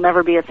demand, there will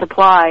never be a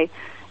supply,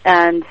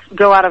 and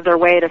go out of their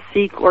way to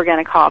seek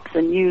organic hops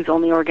and use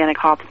only organic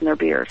hops in their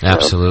beers. So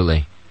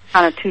absolutely.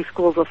 Kind of two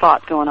schools of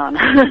thought going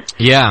on.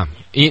 Yeah.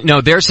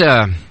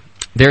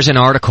 There's an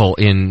article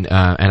in,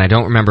 and I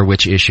don't remember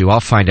which issue. I'll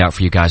find out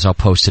for you guys. I'll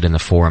post it in the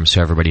forum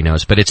so everybody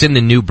knows. But it's in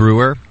the New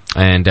Brewer,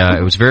 and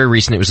it was very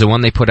recent. It was the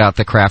one they put out at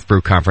the Craft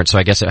Brew Conference, so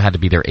I guess it had to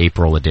be their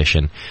April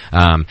edition.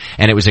 And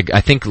it was, I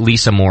think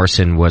Lisa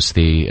Morrison was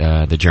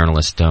the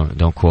journalist.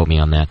 Don't quote me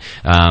on that.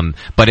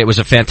 But it was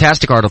a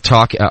fantastic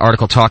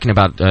article talking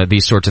about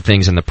these sorts of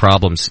things and the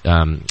problems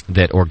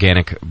that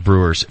organic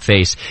brewers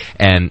face.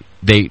 And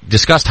they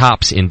discussed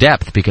hops in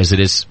depth because it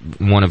is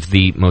one of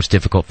the most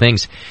difficult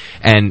things.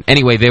 And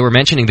anyway, they were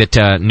mentioning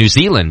that New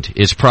Zealand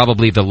is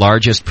probably the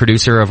largest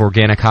producer of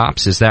organic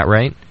hops. Is that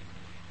right?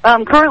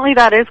 Currently,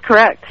 that is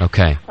correct.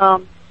 Okay.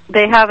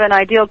 They have an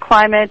ideal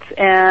climate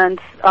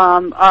and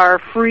are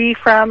free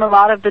from a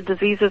lot of the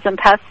diseases and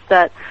pests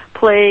that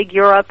plague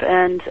Europe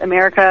and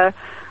America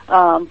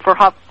for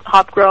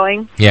hop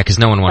growing. Yeah, because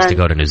no one wants to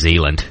go to New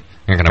Zealand.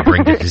 They're going to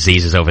bring the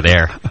diseases over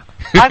there.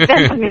 I've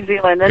been to New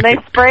Zealand, and they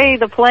spray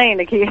the plane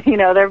to keep,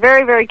 they're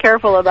very, very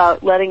careful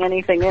about letting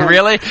anything in.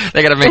 Really?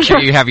 They got to make sure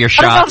you have your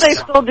shots. I don't know if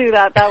they still do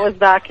that. That was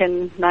back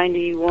in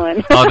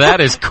 91. Oh, that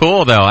is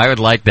cool, though. I would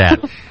like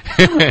that.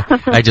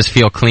 I just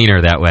feel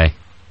cleaner that way.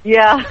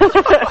 Yeah.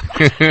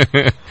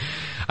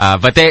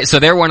 But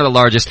they're one of the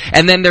largest.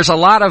 And then there's a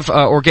lot of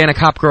organic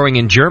hop growing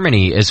in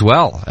Germany as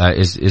well.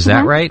 Is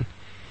that right?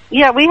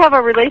 Yeah, we have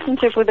a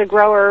relationship with a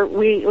grower.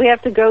 We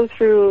have to go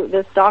through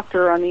this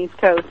doctor on the East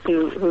Coast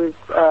who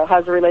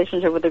has a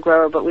relationship with the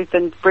grower, but we've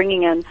been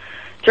bringing in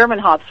German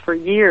hops for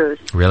years.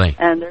 Really?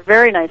 And they're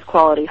very nice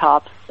quality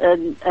hops,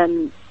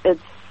 and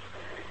it's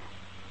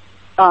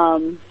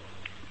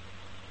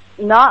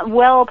not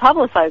well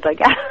publicized, I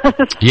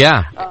guess.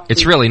 Yeah,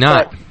 it's really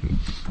not.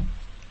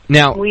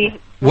 Now,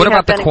 what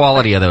about the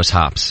quality of those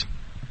hops?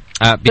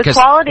 Because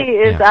the quality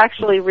is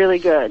actually really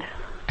good.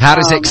 How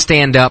does it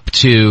stand up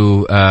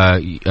to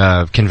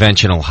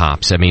conventional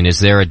hops? I mean, is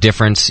there a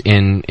difference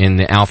in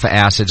the alpha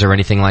acids or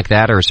anything like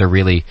that, or is there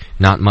really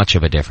not much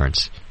of a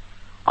difference?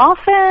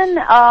 Often,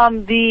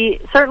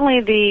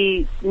 certainly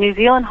the New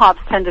Zealand hops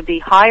tend to be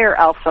higher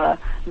alpha,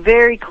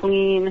 very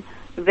clean,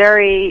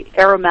 very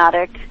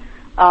aromatic.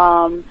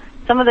 Some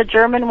of the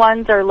German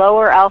ones are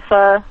lower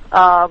alpha.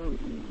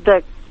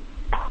 The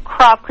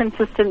crop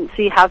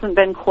consistency hasn't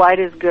been quite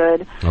as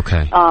good.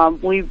 Okay.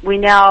 We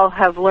now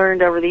have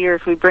learned over the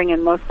years we bring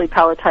in mostly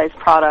pelletized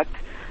product,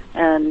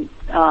 and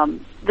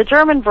the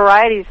German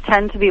varieties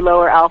tend to be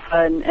lower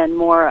alpha and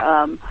more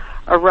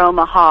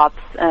aroma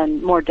hops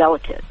and more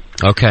delicate.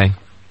 Okay.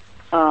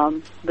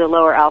 The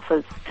lower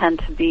alphas tend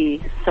to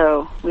be,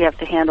 so we have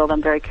to handle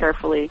them very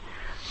carefully.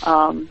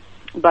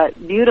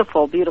 But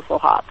beautiful, beautiful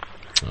hops.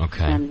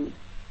 Okay. And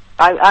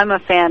I'm a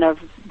fan of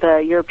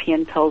the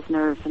European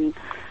Pilsners and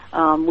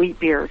wheat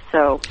beers,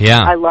 so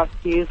I love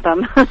to use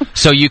them.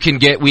 So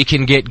we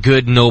can get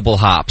good noble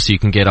hops. You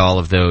can get all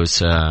of those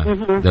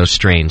those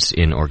strains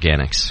in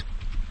organics.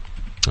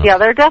 Oh. Yeah,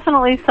 there are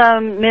definitely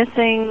some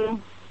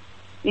missing,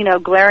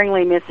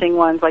 glaringly missing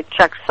ones, like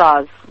Czech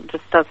Saaz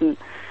just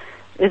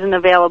isn't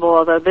available.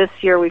 Although this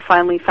year we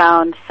finally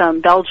found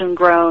some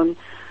Belgian-grown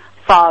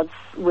Saaz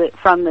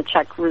from the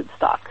Czech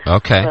rootstock.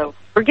 Okay. So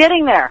we're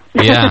getting there.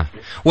 Yeah.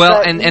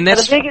 Well, and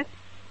that's the biggest.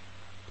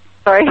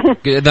 Sorry.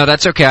 No,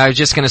 that's okay. I was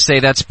just going to say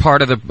that's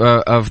part of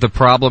the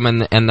problem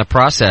and the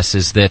process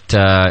is that,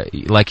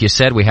 like you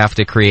said, we have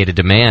to create a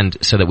demand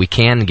so that we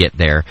can get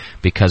there,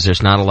 because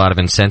there's not a lot of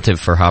incentive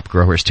for hop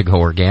growers to go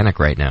organic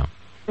right now.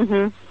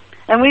 Mm-hmm.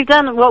 And we've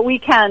done what we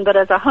can, but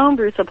as a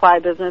homebrew supply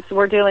business,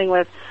 we're dealing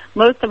with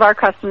most of our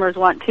customers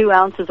want 2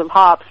 ounces of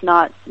hops,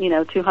 not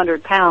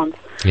 200 pounds.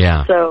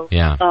 Yeah. So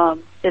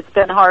it's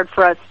been hard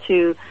for us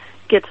to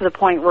get to the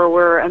point where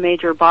we're a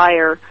major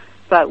buyer.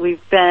 But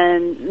we've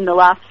been, in the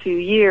last few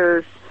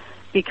years,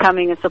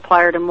 becoming a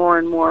supplier to more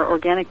and more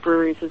organic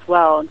breweries as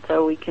well. And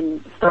so we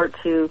can start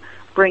to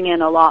bring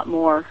in a lot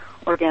more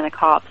organic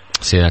hops.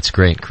 See, that's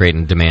great.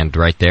 Creating demand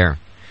right there.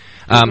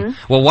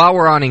 Well, while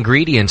we're on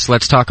ingredients,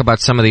 let's talk about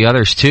some of the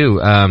others too.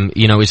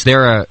 Is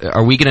there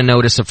are we going to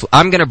notice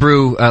I'm going to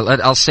brew,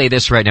 I'll say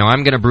this right now,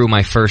 I'm going to brew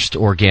my first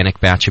organic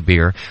batch of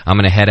beer. I'm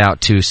going to head out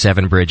to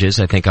Seven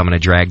Bridges. I think I'm going to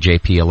drag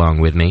JP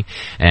along with me.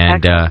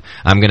 And,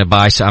 I'm going to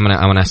buy some,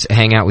 I'm going to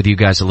hang out with you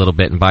guys a little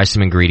bit and buy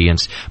some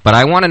ingredients. But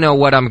I want to know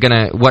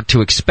what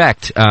to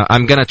expect.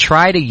 I'm going to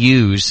try to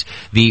use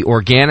the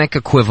organic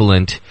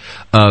equivalent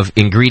of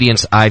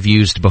ingredients I've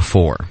used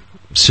before.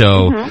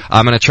 So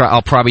I'm going to try,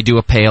 I'll probably do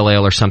a pale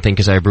ale or something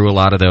because I brew a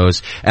lot of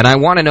those. And I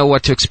want to know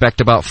what to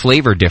expect about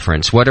flavor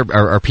difference. What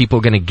are people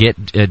going to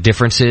get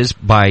differences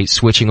by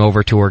switching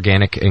over to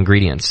organic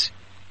ingredients?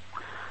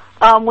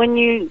 When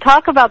you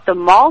talk about the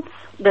malts,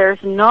 there's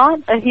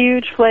not a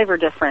huge flavor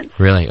difference.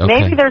 Really? Okay.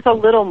 Maybe there's a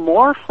little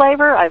more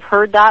flavor. I've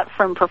heard that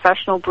from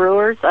professional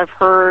brewers. I've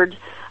heard,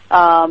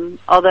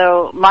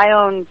 although my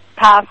own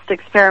past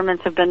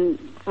experiments have been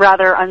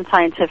rather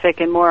unscientific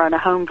and more on a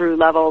homebrew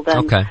level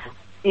than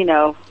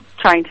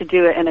trying to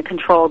do it in a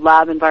controlled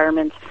lab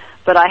environment.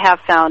 But I have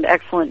found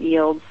excellent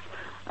yields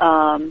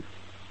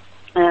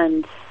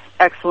and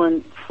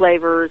excellent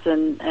flavors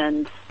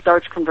and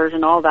starch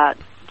conversion, all that,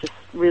 just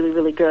really,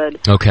 really good.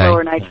 Okay.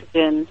 Lower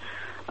nitrogen.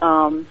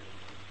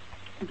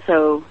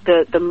 So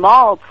the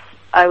malts,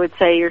 I would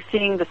say you're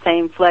seeing the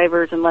same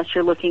flavors unless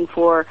you're looking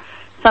for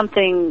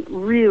something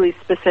really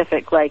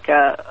specific like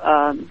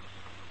a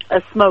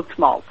smoked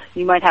malt.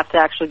 You might have to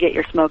actually get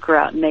your smoker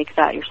out and make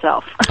that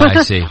yourself.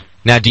 I see.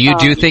 Now, do you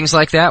do things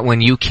like that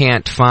when you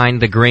can't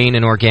find the grain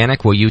in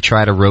organic? Will you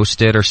try to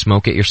roast it or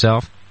smoke it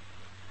yourself?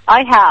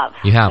 I have.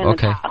 You have,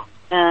 okay.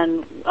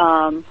 And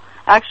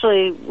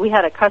actually, we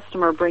had a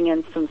customer bring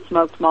in some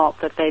smoked malt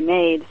that they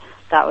made.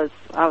 I was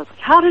like,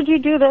 how did you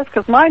do this?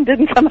 Because mine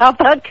didn't come out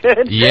that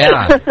good.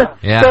 Yeah.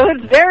 So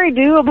it's very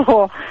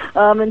doable.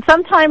 And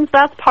sometimes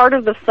that's part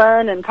of the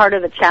fun and part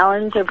of the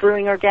challenge of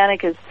brewing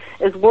organic is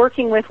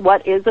working with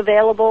what is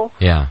available.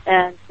 Yeah.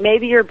 And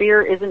maybe your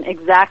beer isn't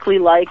exactly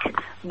like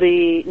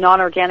the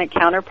non-organic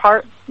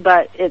counterpart,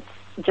 but it's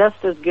just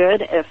as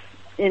good, if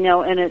in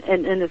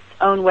its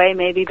own way,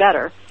 maybe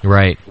better.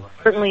 Right.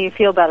 Certainly, you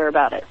feel better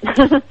about it.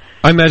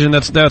 I imagine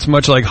that's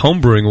much like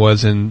homebrewing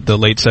was in the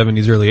late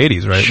 70s, early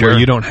 80s, right? Sure. Where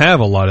you don't have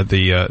a lot of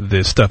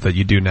the stuff that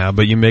you do now,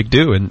 but you make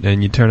do,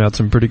 and you turn out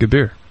some pretty good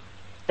beer.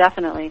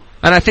 Definitely.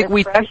 And I think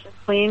it's fresh and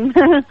clean.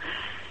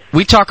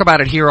 We talk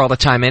about it here all the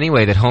time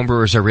anyway, that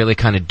homebrewers are really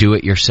kind of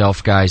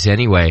do-it-yourself guys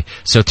anyway.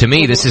 So to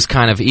me, this is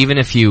kind of, even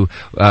if you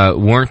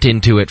weren't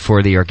into it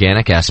for the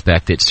organic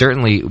aspect, it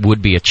certainly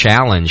would be a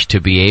challenge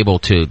to be able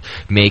to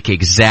make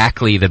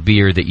exactly the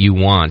beer that you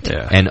want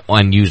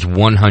and use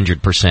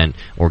 100%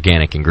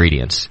 organic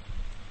ingredients.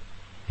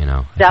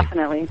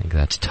 Definitely. I think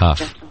that's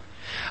tough.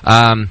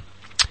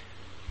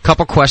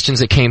 Couple questions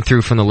that came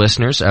through from the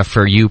listeners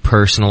for you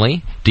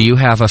personally. Do you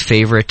have a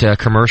favorite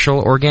commercial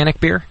organic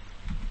beer?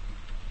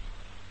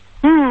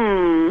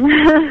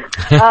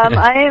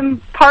 I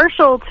am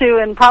partial to,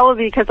 and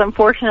probably because I'm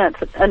fortunate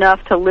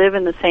enough to live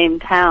in the same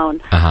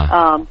town,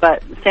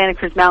 but Santa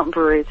Cruz Mountain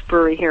Brewery is a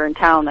brewery here in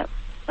town that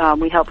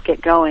we helped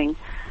get going,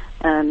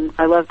 and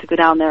I love to go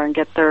down there and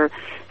get their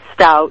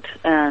stout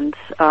and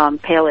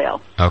pale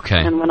ale. Okay.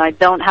 And when I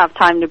don't have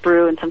time to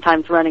brew and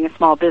sometimes running a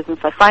small business,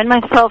 I find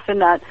myself in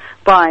that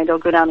bind. I'll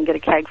go down and get a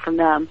keg from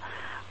them.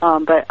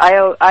 But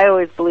I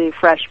always believe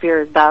fresh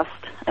beer is best,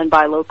 and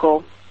buy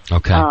local.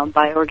 Okay.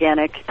 Buy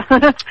organic.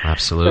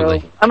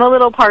 Absolutely. So I'm a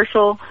little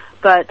partial,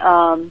 but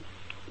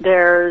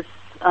there's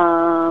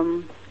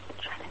I'm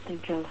trying to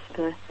think of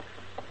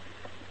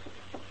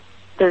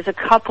there's a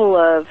couple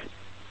of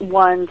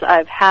ones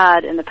I've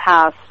had in the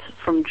past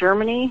from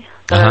Germany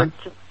that are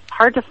just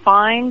hard to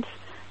find.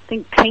 I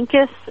think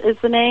Pinkus is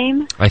the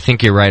name. I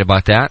think you're right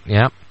about that.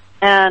 Yeah.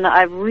 And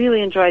I've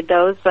really enjoyed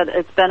those, but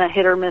it's been a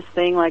hit or miss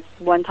thing. Like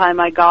one time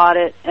I got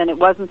it and it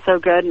wasn't so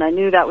good, and I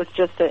knew that was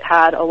just it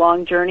had a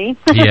long journey.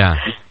 Yeah.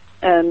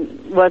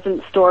 And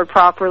wasn't stored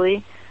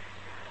properly.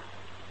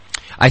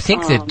 I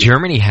think that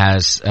Germany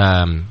has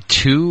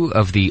two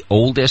of the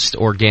oldest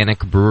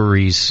organic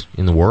breweries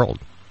in the world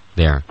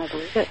there. I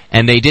believe it.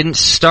 And they didn't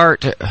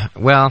start,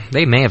 well,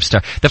 they may have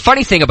started. The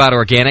funny thing about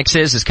organics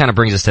is, this kind of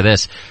brings us to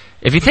this.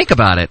 If you think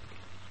about it,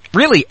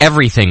 really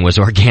everything was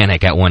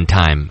organic at one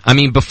time. I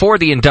mean, before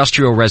the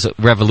Industrial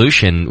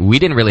Revolution, we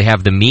didn't really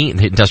have the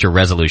Industrial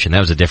Resolution. That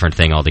was a different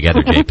thing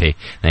altogether, JP.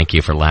 Thank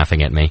you for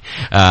laughing at me.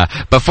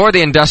 Before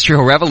the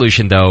Industrial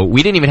Revolution, though,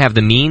 we didn't even have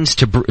the means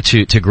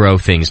to grow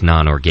things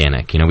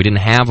non-organic. You know, we didn't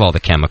have all the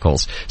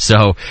chemicals.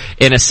 So,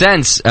 in a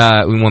sense,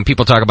 when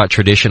people talk about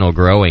traditional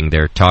growing,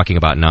 they're talking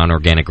about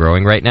non-organic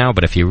growing right now.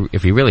 But if you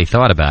really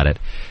thought about it,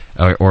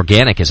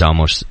 organic is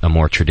almost a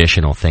more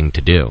traditional thing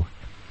to do.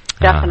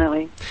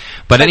 Definitely.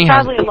 But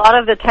anyhow, sadly, a lot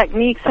of the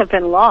techniques have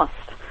been lost.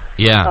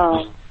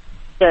 Yeah.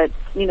 That,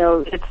 you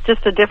know, it's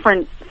just a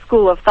different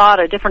school of thought,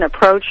 a different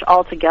approach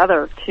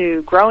altogether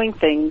to growing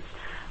things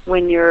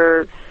when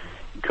you're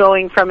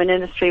going from an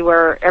industry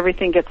where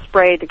everything gets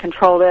sprayed to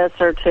control this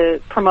or to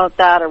promote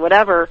that or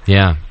whatever,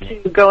 yeah,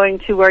 to going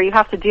to where you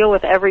have to deal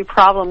with every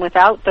problem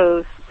without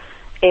those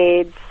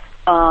aids,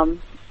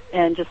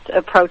 and just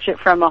approach it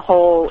from a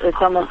whole,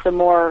 it's almost a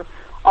more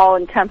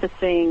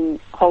all-encompassing,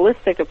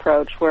 holistic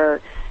approach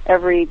where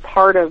every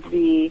part of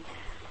the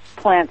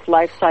plant's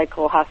life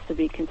cycle has to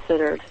be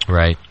considered.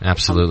 Right,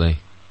 absolutely.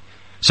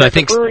 So I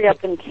think a brewery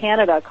up in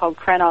Canada called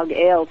Crannog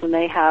Ales, and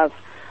they have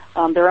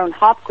their own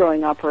hop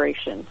growing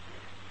operation,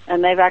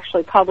 and they've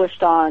actually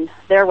published on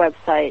their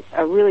website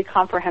a really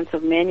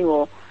comprehensive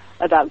manual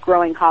about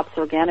growing hops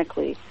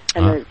organically,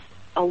 and there's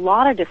a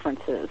lot of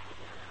differences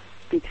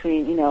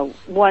between, you know,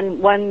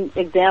 one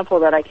example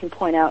that I can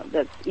point out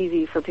that's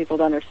easy for people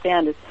to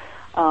understand is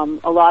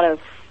a lot of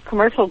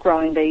commercial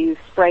growing, they use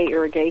spray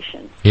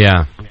irrigation.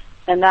 Yeah.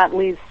 And that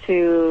leads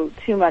to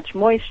too much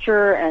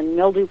moisture and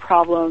mildew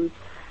problems.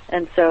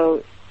 And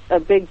so a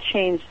big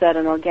change that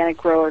an organic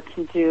grower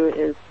can do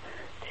is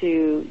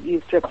to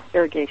use drip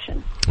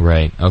irrigation.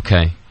 Right,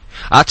 okay.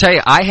 I'll tell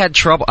you, I had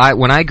trouble,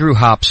 when I grew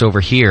hops over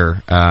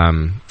here,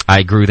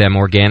 I grew them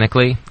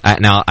organically.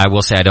 Now, I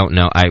will say I don't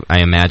know.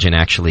 I imagine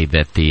actually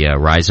that the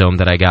rhizome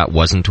that I got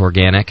wasn't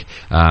organic,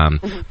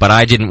 but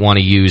I didn't want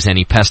to use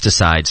any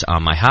pesticides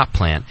on my hop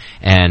plant,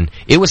 and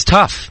it was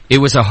tough. It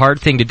was a hard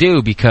thing to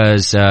do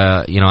because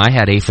you know, I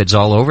had aphids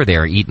all over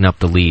there eating up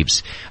the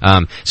leaves.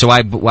 So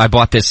I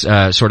bought this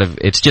sort of,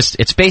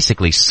 it's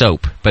basically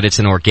soap, but it's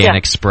an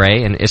organic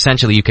spray, and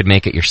essentially you could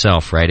make it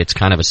yourself, right? It's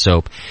kind of a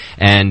soap,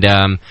 and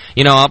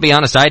you know, I'll be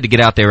honest, I had to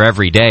get out there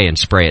every day and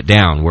spray it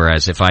down.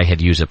 Whereas if I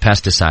had used a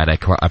pesticide, I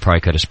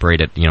probably could have sprayed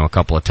it, you know, a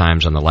couple of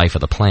times on the life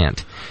of the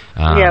plant.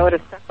 Yeah, it would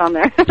have stuck on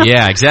there.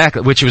 Yeah,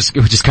 exactly. Which is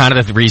kind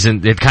of the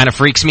reason it kind of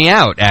freaks me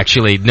out,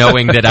 actually,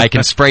 knowing that I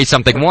can spray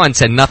something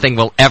once and nothing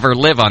will ever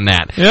live on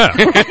that. Yeah.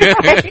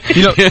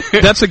 You know,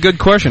 that's a good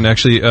question,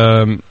 actually.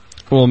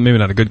 Well, maybe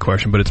not a good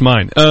question, but it's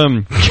mine.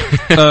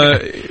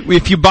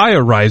 If you buy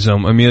a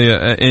rhizome, Amelia,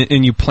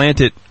 and you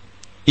plant it,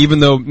 even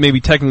though maybe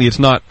technically it's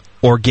not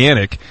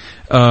organic,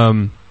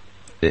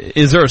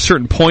 is there a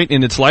certain point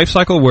in its life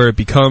cycle where it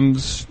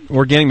becomes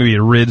organic? Maybe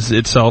it rids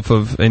itself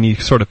of any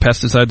sort of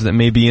pesticides that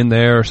may be in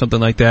there or something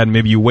like that, and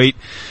maybe you wait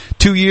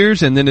 2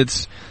 years and then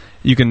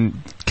you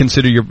can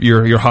consider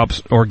your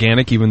hops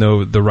organic even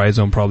though the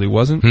rhizome probably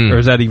wasn't? Or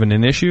is that even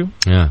an issue?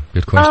 Yeah,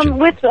 good question.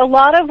 With a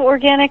lot of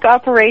organic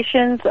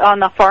operations on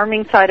the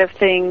farming side of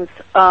things,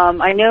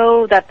 I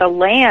know that the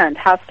land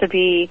has to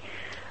be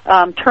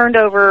turned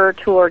over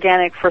to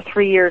organic for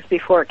 3 years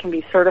before it can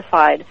be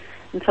certified.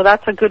 And so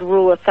that's a good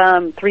rule of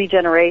thumb, 3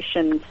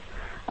 generations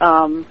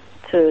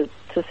to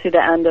see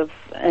the end of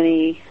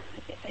any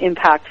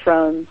impact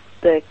from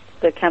the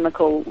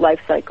chemical life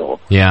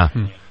cycle. Yeah.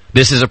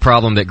 This is a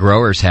problem that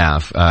growers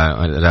have,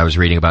 that I was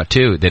reading about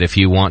too, that if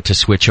you want to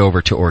switch over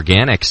to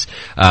organics,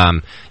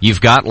 you've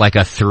got like a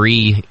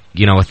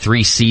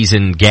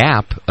 3-season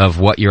gap of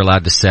what you're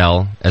allowed to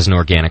sell as an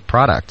organic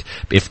product.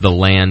 If the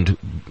land,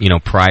 you know,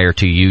 prior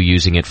to you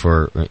using it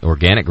for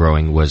organic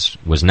growing was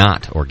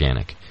not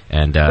organic.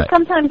 And but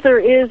sometimes there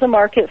is a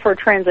market for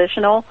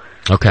transitional.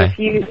 Okay.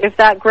 If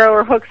that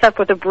grower hooks up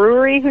with a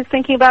brewery who's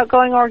thinking about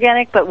going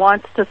organic but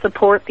wants to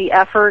support the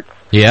efforts,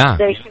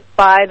 they could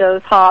buy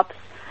those hops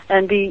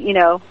and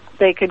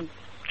they could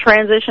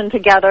transition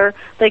together.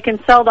 They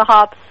can sell the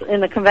hops in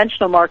the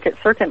conventional market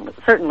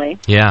certainly.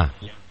 Yeah.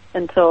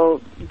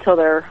 Until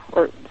they're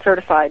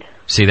certified.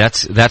 See,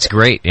 that's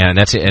great. Yeah, and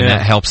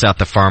that helps out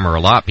the farmer a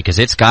lot because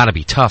it's got to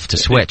be tough to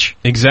switch.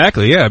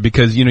 Exactly. Yeah,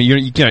 because you're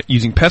not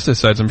using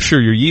pesticides. I'm sure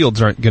your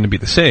yields aren't going to be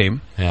the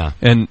same. Yeah.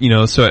 And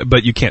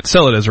but you can't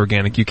sell it as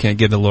organic. You can't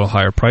get a little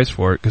higher price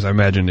for it because I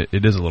imagine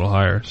it is a little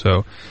higher.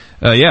 So,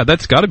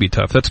 that's got to be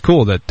tough. That's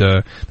cool that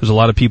there's a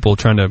lot of people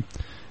trying to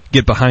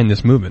get behind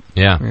this movement.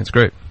 Yeah, it's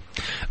great.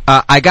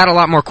 I got a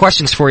lot more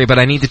questions for you, but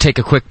I need to take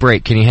a quick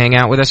break. Can you hang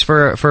out with us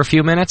for a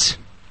few minutes?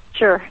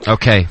 Sure.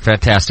 Okay,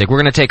 fantastic.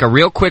 We're going to take a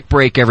real quick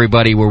break,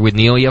 everybody. We're with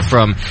Nelia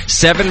from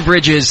Seven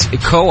Bridges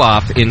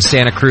Co-op in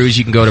Santa Cruz.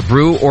 You can go to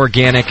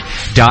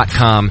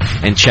breworganic.com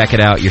and check it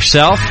out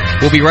yourself.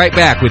 We'll be right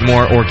back with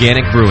more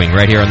organic brewing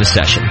right here on the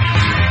session.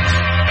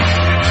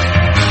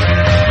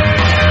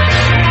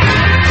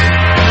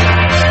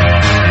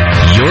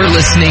 You're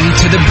listening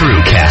to the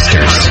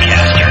Brewcasters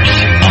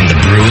on the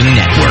Brewing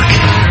Network.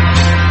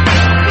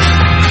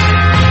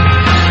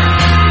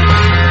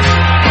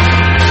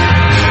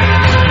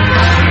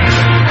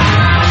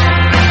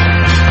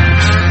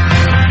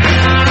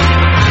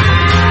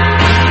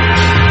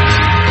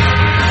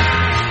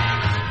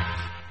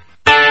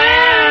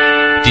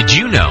 Did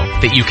you know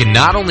that you can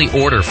not only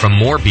order from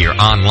More Beer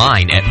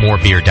online at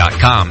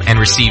morebeer.com and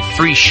receive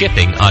free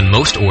shipping on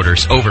most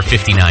orders over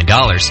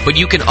 $59, but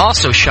you can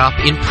also shop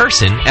in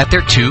person at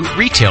their 2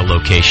 retail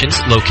locations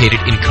located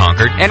in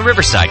Concord and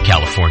Riverside,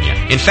 California.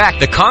 In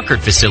fact, the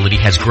Concord facility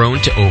has grown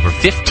to over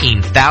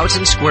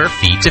 15,000 square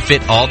feet to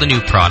fit all the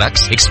new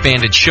products,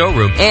 expanded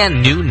showroom,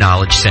 and new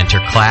Knowledge Center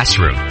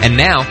classroom. And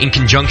now, in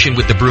conjunction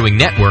with the Brewing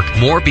Network,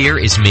 More Beer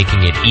is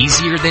making it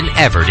easier than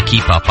ever to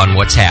keep up on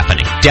what's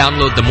happening.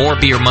 Download the More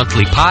Beer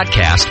monthly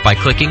podcast by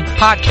clicking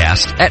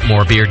podcast at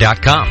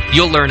morebeer.com.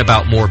 You'll learn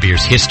about More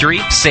Beer's history,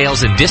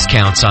 sales and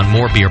discounts on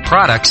More Beer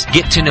products,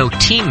 get to know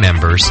team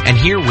members, and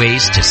hear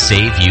ways to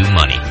save you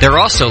money. They're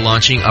also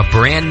launching a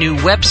brand new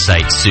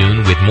website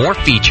soon with more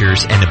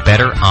features and a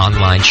better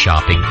online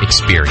shopping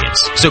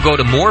experience. So go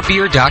to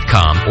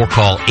morebeer.com or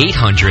call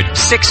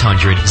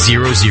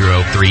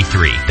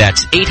 800-600-0033.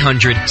 That's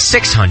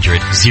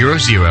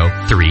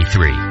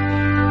 800-600-0033.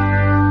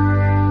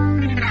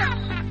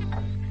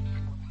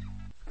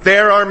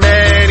 There are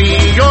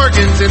many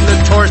organs in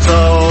the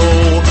torso.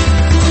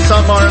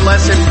 Some are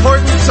less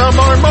important, some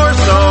are more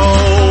so.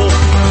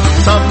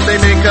 Some they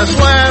make us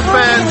laugh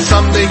and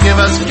some they give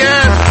us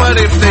gas. But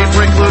if they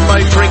preclude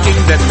my drinking,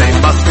 then they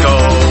must go.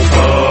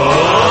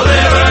 Oh,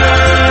 liver,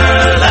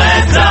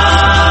 let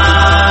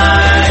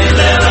die.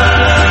 Liver,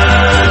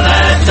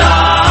 let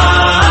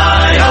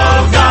die.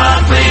 Oh,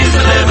 God, please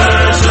deliver.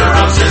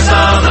 Cirrhosis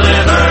of the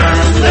liver.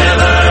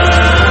 Liver,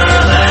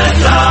 let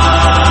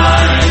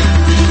die.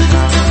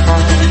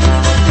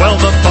 Well,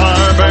 the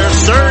barber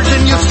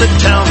surgeon used to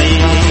tell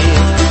me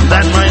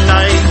that my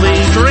nightly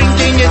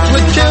drinking, it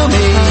would kill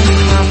me.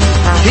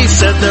 He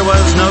said there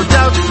was no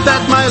doubt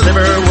that my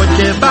liver would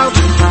give out,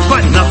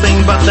 but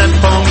nothing but that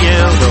foam,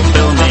 yeah, will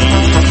fill me.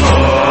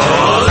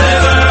 Oh,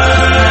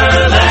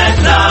 liver, let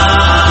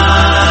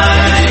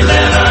die.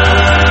 Liver,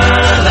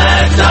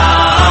 let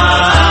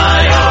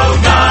die. Oh,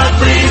 God,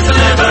 please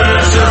deliver.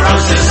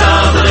 Cirrhosis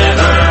of the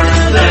liver.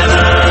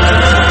 Liver,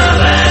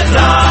 let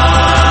die.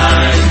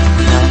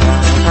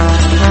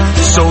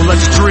 So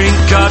let's drink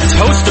a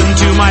toast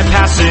unto my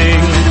passing,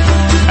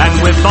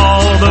 and with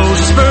all those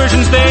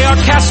aspersions they are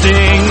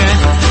casting,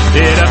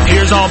 it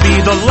appears I'll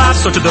be the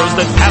last. So to those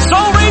that pass,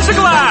 I'll raise a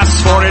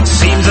glass, for it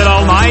seems that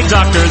all my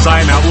doctors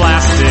I'm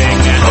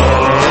outlasting.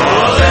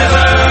 Oh,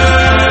 liver,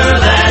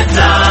 let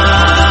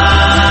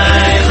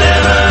die.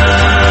 Liver,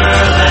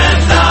 let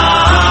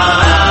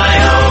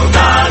die. Oh,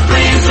 God,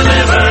 please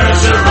deliver.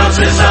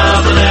 Cirrhosis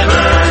of the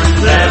liver.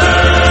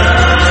 Liver,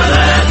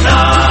 let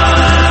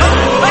die.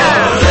 Oh,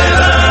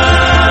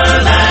 liver,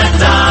 let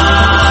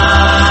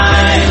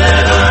die.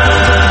 Liver,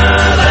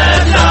 let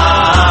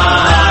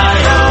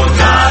die. Oh,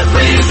 God,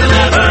 please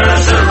deliver.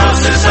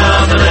 Cirrhosis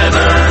of the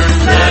liver.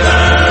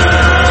 Liver,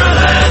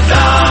 let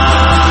die.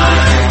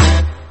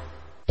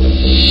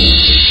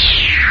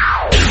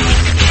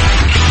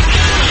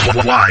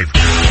 Live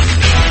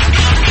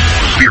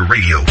Beer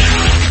Radio,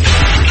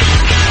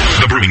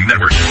 the Brewing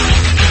Network.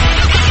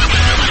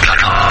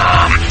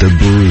 The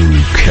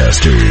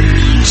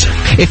Brewcasters.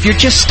 If you're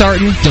just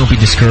starting, don't be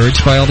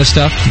discouraged by all this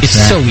stuff. It's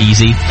so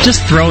easy.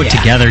 Just throw it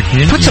together.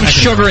 Put some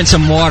sugar and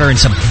some water and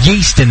some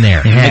yeast in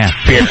there. Yeah.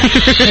 Beer.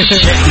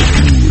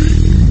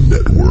 Brewing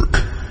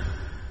Network.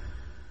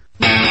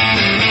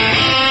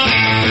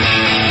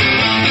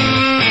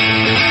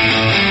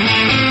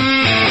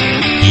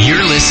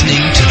 You're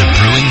listening to the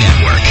Brewing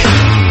Network.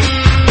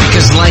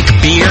 Because like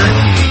beer,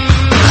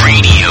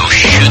 radio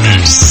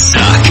shouldn't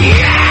suck.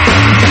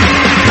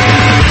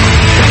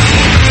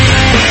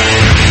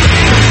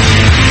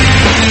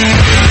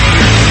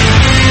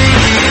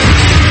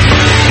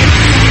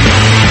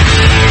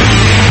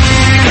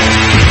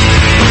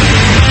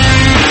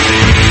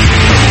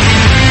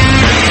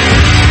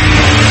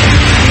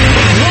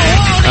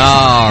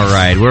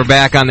 We're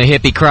back on the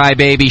Hippie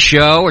Crybaby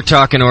Show. We're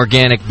talking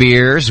organic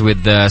beers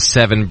with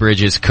Seven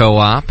Bridges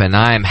Co-op, and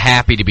I am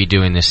happy to be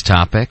doing this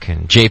topic.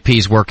 And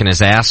JP's working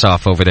his ass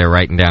off over there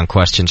writing down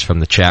questions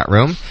from the chat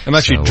room. I'm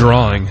actually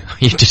drawing.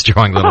 You're just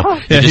drawing little...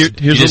 Yeah,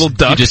 here's a little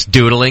duck. You're just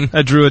doodling?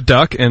 I drew a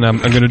duck, and I'm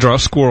going to draw a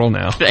squirrel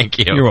now. Thank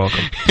you. You're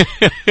welcome.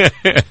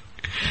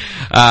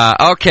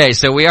 Okay,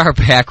 so we are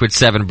back with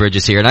Seven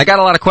Bridges here, and I got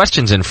a lot of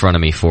questions in front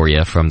of me for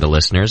you from the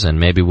listeners, and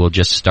maybe we'll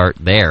just start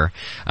there.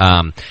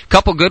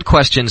 Couple good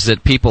questions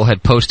that people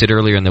had posted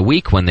earlier in the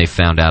week when they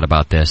found out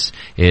about this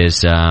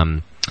is,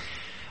 how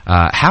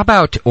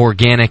about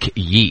organic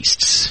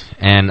yeasts?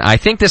 And I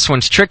think this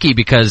one's tricky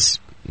because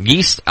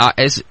yeast,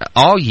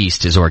 all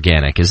yeast is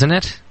organic, isn't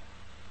it?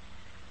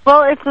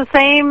 Well, it's the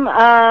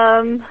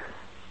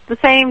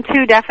same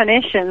two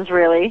definitions,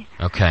 really.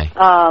 Okay.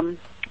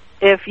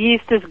 If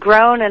yeast is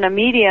grown in a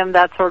medium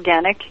that's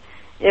organic,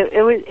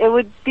 it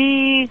would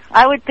be,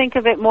 I would think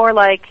of it more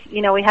like,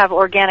 we have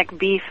organic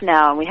beef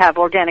now, and we have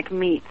organic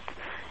meats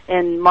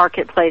in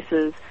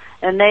marketplaces,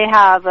 and they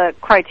have a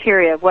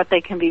criteria of what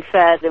they can be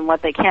fed and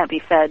what they can't be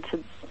fed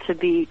to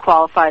be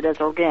qualified as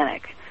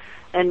organic.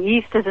 And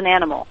yeast is an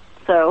animal,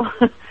 so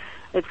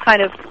it's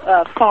kind of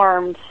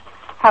farmed.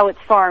 How it's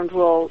farmed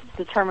will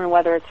determine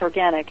whether it's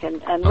organic.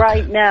 And okay.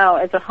 Right now,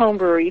 as a home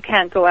brewer, you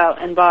can't go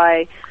out and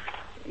buy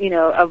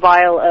a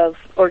vial of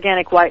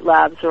organic White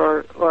Labs or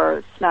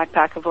a snack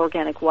pack of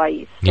organic white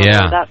yeast. So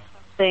that's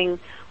something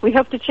we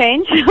hope to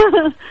change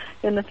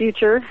in the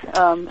future.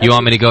 You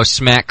want me to go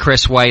smack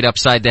Chris White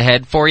upside the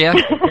head for you?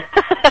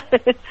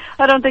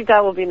 I don't think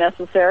that will be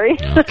necessary.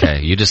 Okay,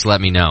 you just let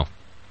me know.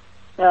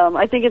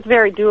 I think it's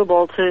very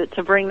doable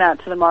to bring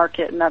that to the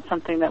market, and that's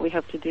something that we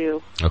hope to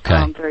do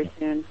very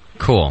soon.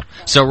 Cool.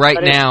 So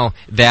now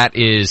that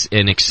is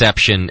an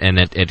exception, and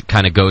it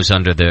kind of goes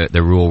under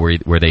the rule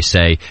where they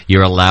say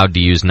you're allowed to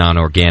use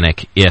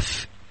non-organic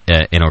if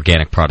an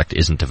organic product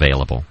isn't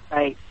available.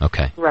 Right.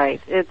 Okay.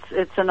 Right.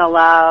 It's an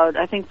allowed.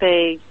 I think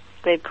they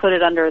put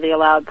it under the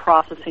allowed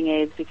processing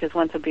aids because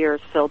once a beer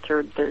is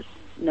filtered, there's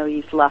no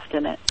yeast left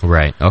in it.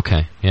 Right.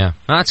 Okay. Yeah.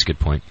 Oh, that's a good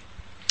point.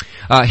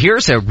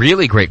 Here's a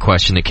really great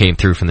question that came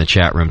through from the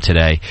chat room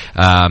today.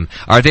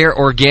 Are there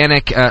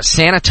organic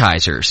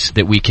sanitizers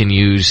that we can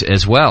use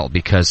as well?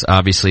 Because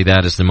obviously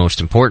that is the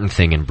most important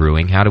thing in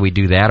brewing. How do we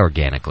do that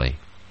organically?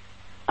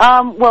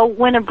 Well,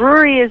 when a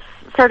brewery is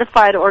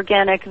certified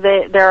organic,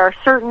 there are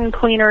certain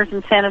cleaners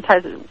and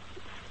sanitizers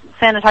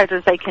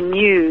they can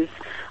use,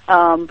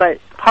 but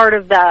part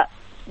of that,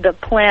 the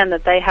plan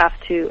that they have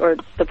to, or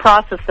the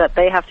process that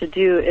they have to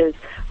do is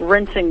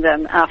rinsing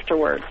them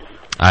afterwards.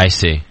 I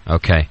see.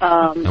 Okay.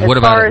 And what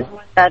about as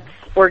far as that's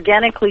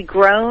organically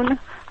grown,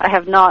 I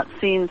have not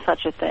seen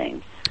such a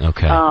thing.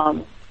 Okay.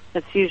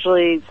 It's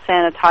usually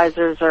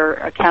sanitizers or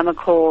a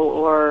chemical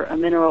or a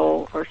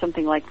mineral or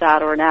something like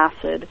that, or an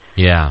acid.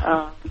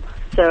 Yeah.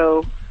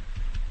 So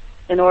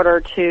in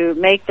order to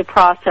make the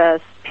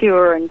process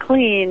pure and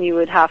clean, you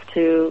would have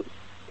to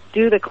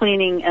do the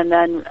cleaning and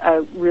then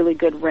a really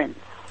good rinse.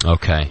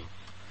 Okay.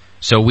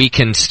 So we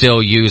can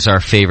still use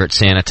our favorite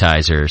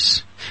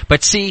sanitizers.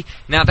 But see,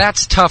 now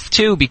that's tough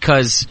too,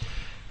 because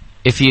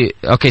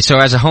so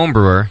as a home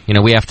brewer,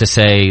 we have to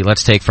say,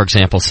 let's take, for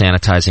example,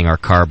 sanitizing our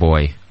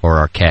carboy or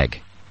our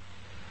keg.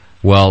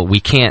 Well, we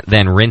can't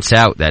then rinse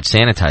out that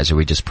sanitizer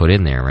we just put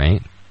in there,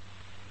 right?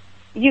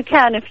 You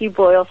can if you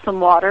boil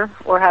some water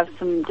or have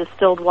some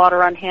distilled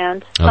water on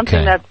hand.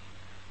 Something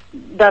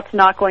that's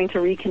not going to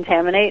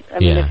recontaminate. I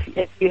mean,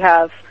 if you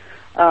have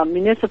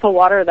municipal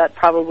water, that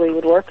probably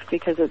would work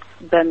because it's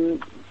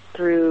been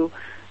through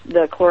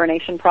the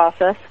chlorination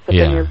process, but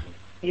then you're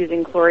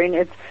using chlorine.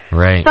 It's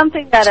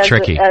something that as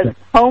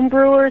home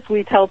brewers,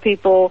 we tell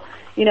people,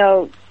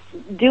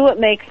 do what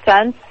makes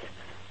sense.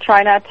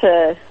 Try not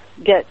to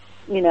get,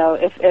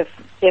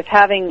 if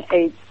having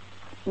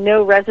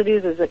no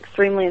residues is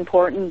extremely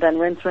important, then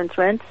rinse.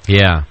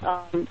 Yeah.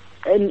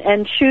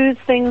 And choose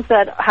things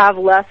that have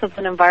less of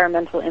an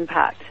environmental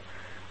impact.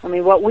 I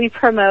mean, what we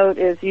promote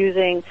is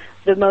using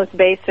the most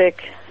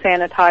basic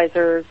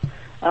sanitizers,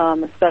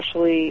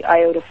 especially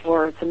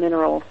iodophor. It's a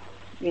mineral,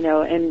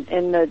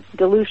 in the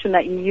dilution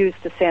that you use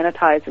to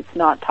sanitize, it's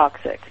not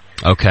toxic.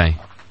 Okay.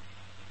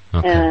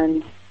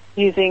 And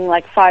using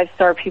like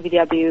 5-star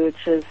PBW,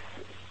 which is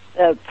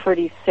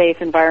pretty safe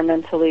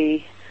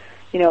environmentally.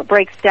 It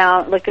breaks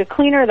down, like a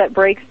cleaner that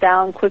breaks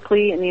down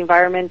quickly in the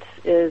environment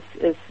is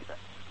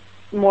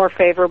more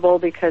favorable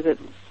because it,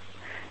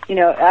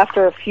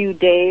 after a few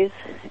days,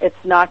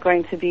 it's not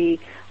going to be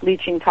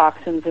leaching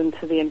toxins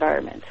into the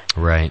environment.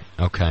 Right.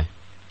 Okay.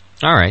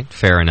 All right.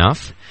 Fair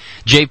enough.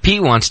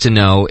 JP wants to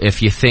know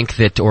if you think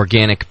that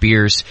organic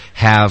beers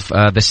have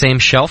the same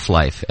shelf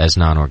life as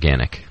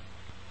non-organic.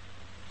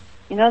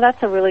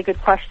 That's a really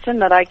good question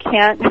that I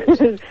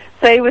can't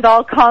say with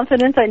all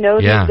confidence I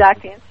know the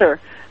exact answer.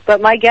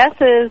 But my guess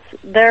is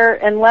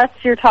unless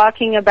you're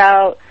talking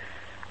about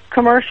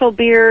commercial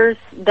beers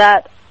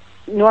that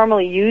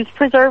normally use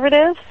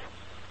preservatives,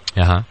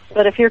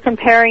 but if you're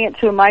comparing it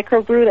to a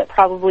microbrew that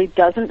probably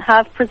doesn't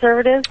have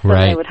preservatives,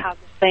 then they would have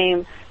the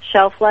same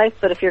shelf life,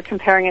 but if you're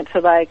comparing it to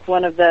like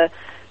one of the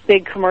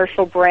big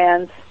commercial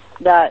brands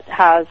that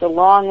has a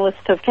long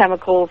list of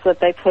chemicals that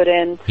they put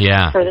in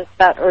for this,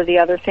 that, or the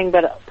other thing,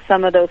 but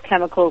some of those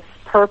chemicals'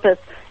 purpose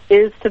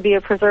is to be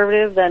a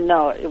preservative, then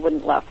no, it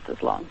wouldn't last as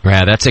long.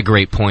 Yeah, that's a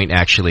great point,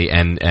 actually,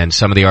 and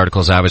some of the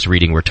articles I was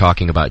reading were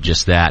talking about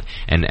just that,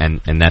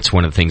 and that's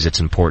one of the things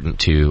that's important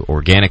to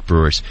organic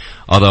brewers.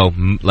 Although,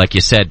 like you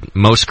said,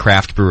 most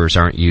craft brewers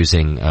aren't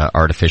using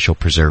artificial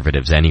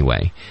preservatives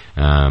anyway.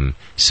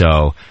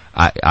 So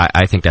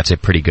I think that's a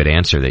pretty good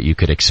answer, that you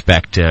could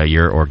expect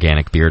your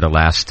organic beer to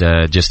last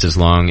just as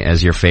long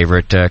as your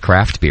favorite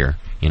craft beer.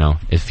 You know,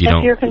 if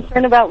you're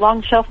concerned about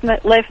long shelf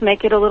life,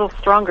 make it a little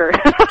stronger.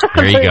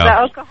 There you go. The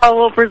alcohol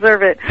will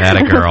preserve it.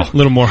 Atta girl. A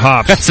little more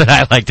hops. That's what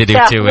I like to do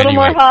too. A little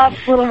more hops,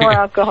 a little more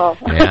alcohol.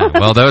 Yeah.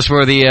 Well, those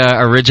were the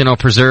original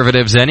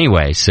preservatives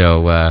anyway,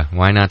 so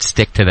why not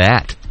stick to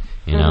that?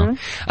 You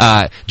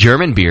know,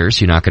 German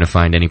beers, you're not going to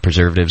find any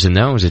preservatives in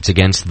those. It's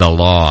against the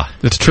law.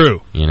 That's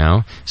true. You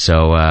know,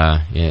 so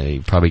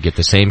you probably get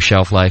the same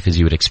shelf life as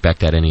you would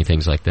expect at any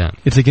things like that.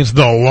 It's against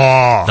the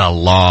law. The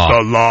law.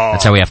 The law.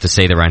 That's how we have to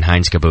say the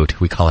Reinheitsgebot.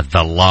 We call it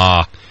the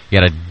law.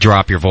 You got to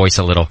drop your voice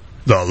a little.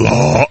 The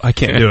law. I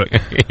can't do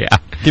it. Yeah.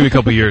 Give me a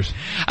couple years.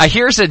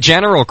 Here's a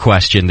general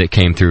question that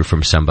came through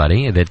from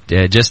somebody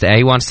that just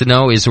wants to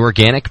know, is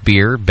organic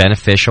beer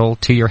beneficial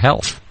to your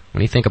health? What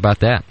do you think about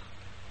that?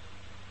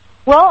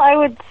 Well, I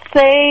would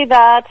say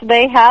that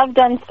they have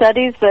done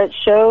studies that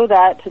show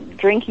that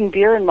drinking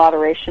beer in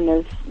moderation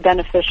is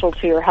beneficial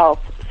to your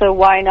health. So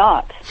why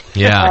not?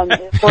 Yeah.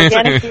 If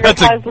organic beer That's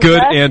has a good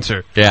less,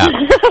 answer. Yeah.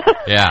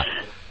 Yeah.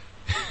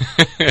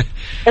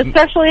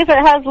 Especially if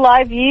it has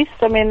live yeast.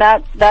 I mean,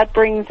 that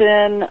brings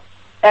in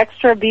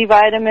extra B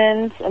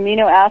vitamins,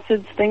 amino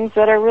acids, things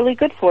that are really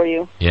good for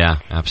you. Yeah,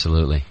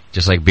 absolutely.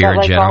 Just like beer in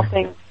like general. All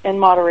things in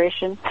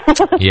moderation.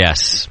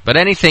 Yes. But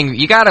anything,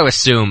 you got to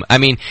assume, I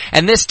mean,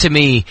 and this to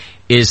me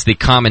is the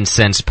common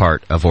sense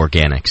part of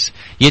organics.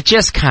 You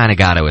just kind of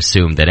got to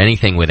assume that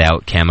anything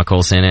without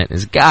chemicals in it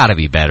has got to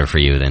be better for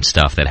you than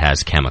stuff that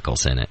has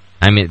chemicals in it.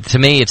 I mean, to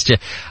me, it's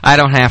just, I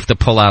don't have to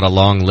pull out a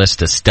long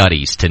list of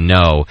studies to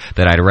know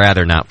that I'd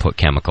rather not put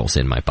chemicals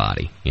in my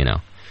body, you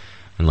know,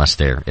 unless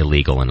they're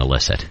illegal and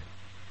illicit.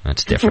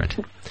 That's different.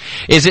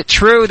 Is it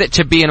true that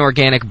to be an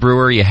organic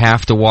brewer, you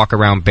have to walk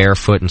around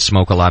barefoot and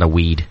smoke a lot of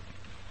weed?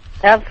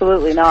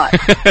 Absolutely not.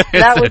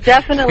 That would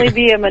definitely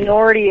be a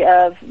minority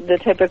of the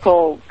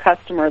typical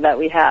customer that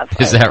we have.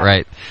 Is that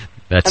right?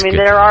 That's I mean,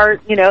 good. there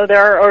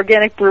are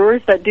organic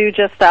brewers that do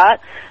just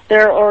that.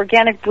 There are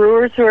organic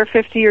brewers who are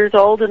 50 years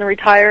old and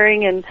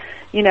retiring and,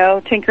 you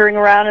know, tinkering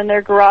around in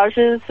their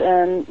garages,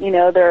 and, you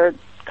know, there are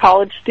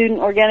college student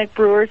organic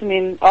brewers. I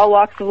mean, all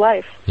walks of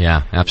life.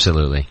 Yeah,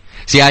 absolutely.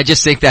 See, I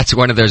just think that's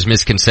one of those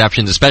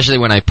misconceptions, especially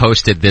when I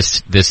posted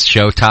this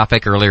show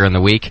topic earlier in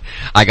the week.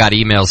 I got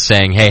emails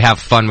saying, hey, have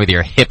fun with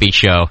your hippie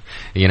show,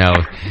 you know,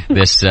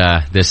 this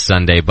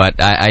Sunday. But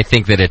I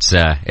think that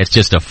it's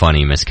just a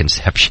funny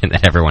misconception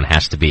that everyone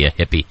has to be a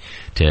hippie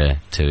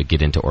to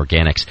get into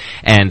organics.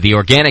 And the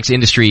organics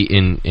industry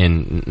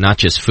in not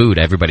just food,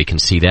 everybody can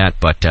see that,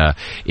 but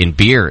in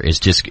beer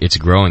it's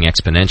growing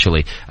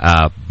exponentially.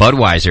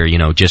 Budweiser, you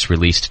know, just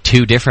released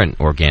 2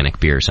 different organic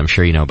beers. I'm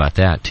sure you know about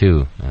that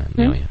too.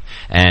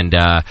 And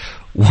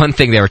one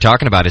thing they were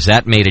talking about is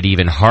that made it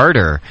even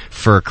harder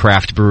for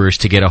craft brewers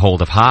to get a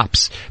hold of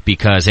hops,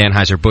 because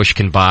Anheuser-Busch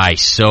can buy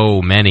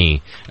so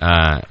many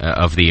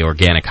of the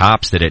organic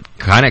hops that it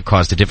kind of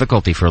caused a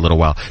difficulty for a little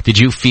while. Did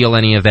you feel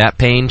any of that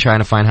pain trying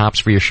to find hops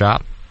for your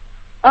shop?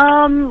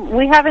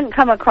 We haven't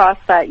come across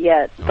that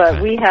yet,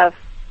 but we have,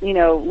 you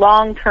know,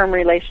 long-term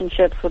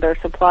relationships with our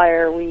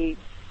suppliers.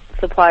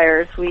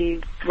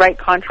 We write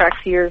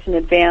contracts years in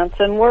advance,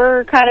 and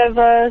we're kind of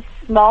a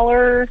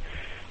smaller,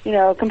 you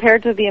know,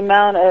 compared to the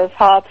amount of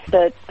hops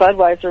that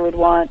Budweiser would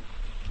want,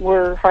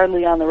 we're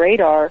hardly on the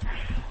radar,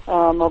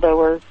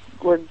 although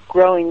we're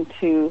growing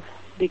to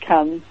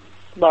become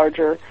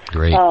larger.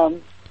 Great.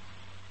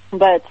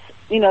 But,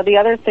 you know, the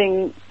other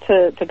thing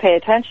to pay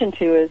attention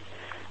to is,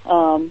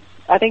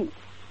 I think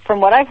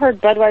from what I've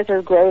heard,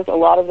 Budweiser grows a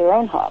lot of their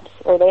own hops,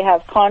 or they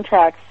have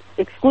contracts,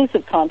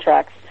 exclusive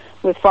contracts,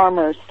 with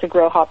farmers to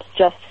grow hops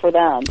just for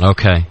them.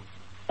 Okay.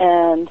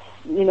 And,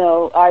 you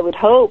know, I would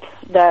hope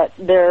that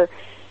they're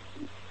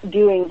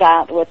doing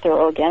that with their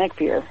organic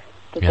beer,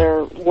 that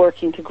they're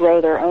working to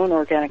grow their own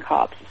organic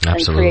hops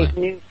and create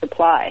new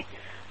supply.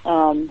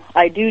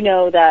 I do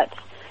know that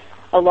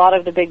a lot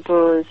of the big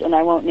brewers, and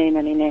I won't name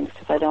any names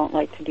because I don't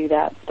like to do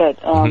that, but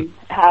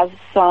have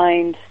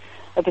signed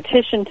a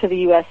petition to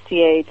the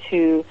USDA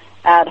to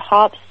add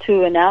hops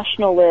to a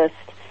national list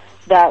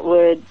that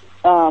would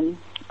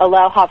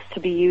allow hops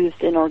to be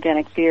used in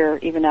organic beer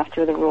even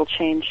after the rule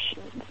change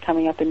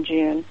coming up in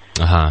June.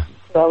 To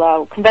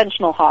allow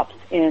conventional hops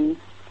in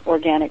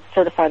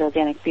certified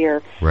organic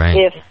beer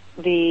if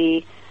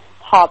the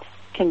hops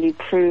can be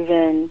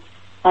proven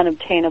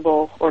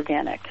unobtainable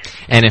organic.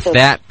 And if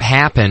that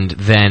happened,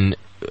 then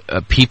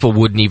people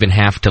wouldn't even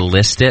have to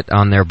list it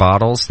on their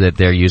bottles that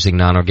they're using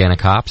non-organic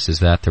hops? Is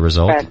that the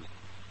result?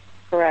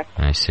 Correct.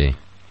 I see.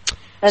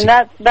 And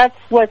that's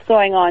what's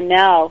going on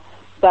now,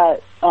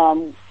 but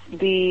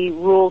the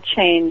rule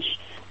change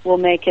will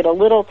make it a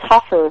little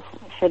tougher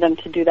for them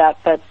to do that,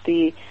 but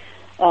the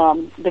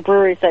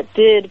breweries that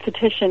did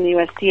petition the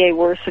USDA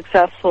were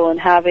successful in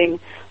having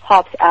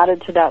hops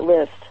added to that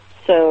list.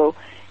 So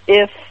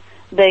if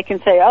they can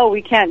say, oh,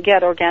 we can't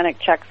get organic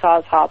Czech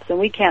Saaz hops, and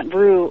we can't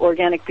brew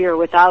organic beer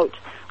without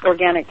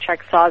organic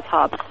Czech Saaz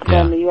hops,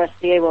 then the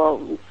USDA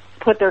will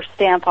put their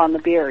stamp on the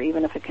beer,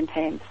 even if it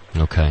contains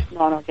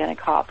non-organic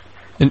hops.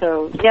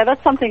 So, yeah,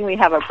 that's something we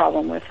have a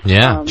problem with.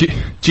 Yeah.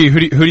 Gee, who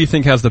do you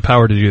think has the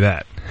power to do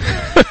that?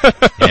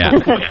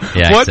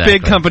 Yeah, what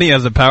big company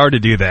has the power to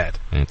do that?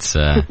 It's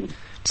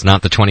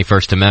not the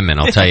 21st Amendment,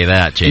 I'll tell you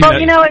that, JP. Well,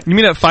 you know, you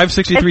mean at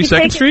 563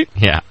 2nd Street?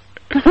 Yeah.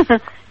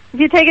 If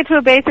you take it to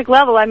a basic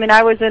level, I mean,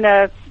 I was in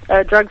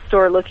a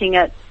drugstore looking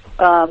at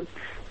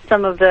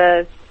some of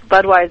the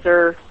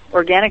Budweiser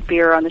organic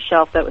beer on the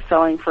shelf that was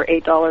selling for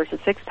 $8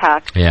 a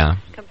six-pack. Yeah.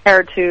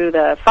 Compared to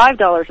the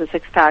 $5 a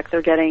six-pack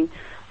they're getting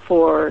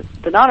for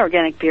the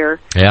non-organic beer.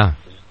 Yeah.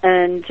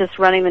 And just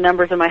running the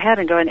numbers in my head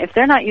and going, if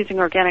they're not using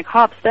organic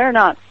hops, they're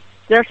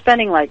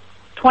spending like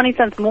 20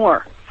 cents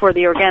more for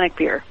the organic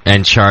beer.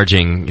 And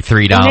charging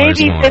 $3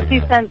 maybe more. Maybe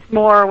 50 cents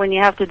more when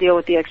you have to deal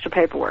with the extra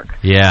paperwork.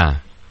 Yeah.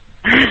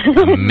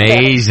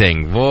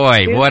 Amazing.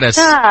 Boy, what a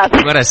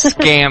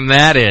scam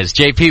that is.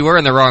 JP, we're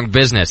in the wrong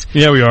business.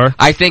 Yeah, we are.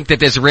 I think that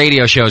this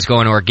radio show is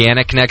going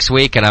organic next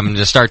week, and I'm going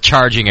to start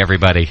charging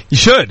everybody. You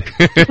should.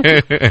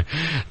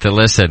 To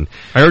listen.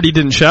 I already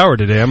didn't shower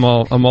today. I'm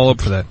all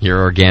up for that.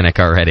 You're organic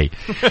already.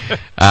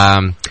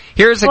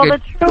 Here's a the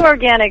true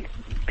organic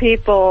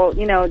people,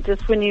 you know,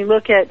 just when you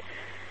look at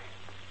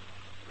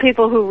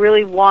people who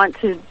really want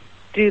to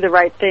do the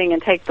right thing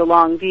and take the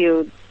long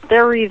view,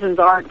 their reasons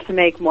aren't to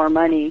make more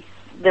money.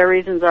 Their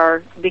reasons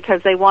are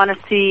because they want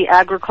to see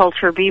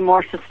agriculture be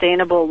more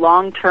sustainable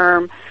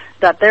long-term,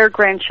 that their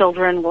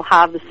grandchildren will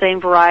have the same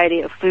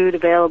variety of food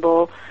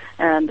available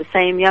and the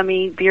same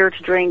yummy beer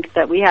to drink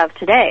that we have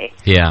today.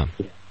 Yeah.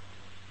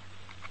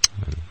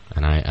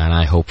 And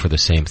I hope for the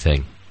same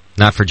thing.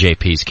 Not for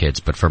JP's kids,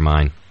 but for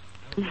mine.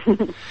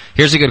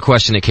 Here's a good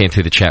question that came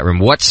through the chat room.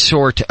 What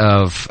sort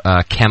of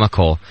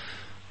chemical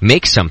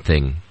makes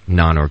something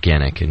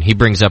non-organic? And he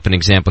brings up an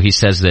example. He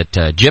says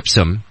that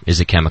gypsum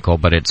is a chemical,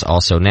 but it's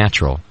also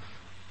natural.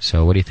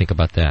 So what do you think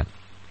about that?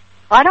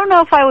 I don't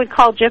know if I would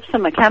call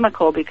gypsum a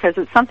chemical because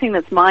it's something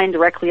that's mined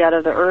directly out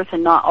of the earth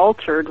and not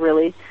altered,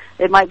 really.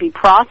 It might be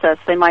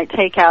processed. They might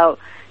take out,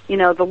 you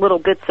know, the little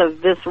bits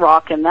of this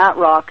rock and that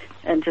rock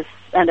and just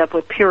end up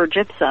with pure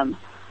gypsum.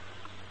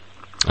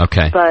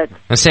 Okay. But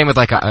the same with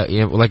like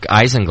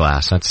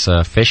isinglass.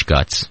 That's fish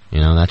guts. You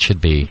know, that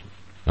should be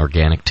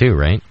organic too,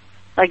 right?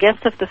 I guess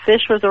if the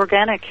fish was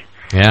organic.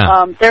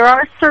 Yeah. There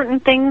are certain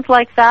things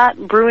like that,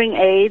 brewing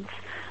aids,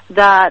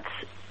 that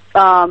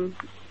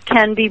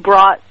can be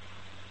brought.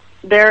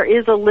 There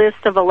is a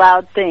list of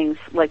allowed things,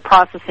 like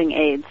processing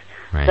aids,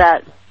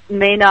 that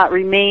may not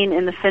remain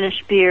in the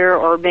finished beer,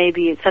 or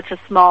maybe it's such a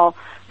small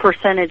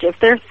percentage. If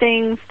they're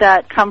things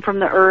that come from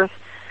the earth,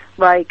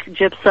 like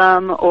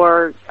gypsum,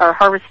 or are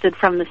harvested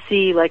from the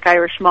sea, like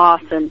Irish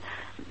moss, and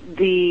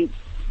the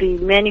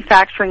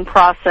manufacturing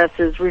process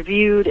is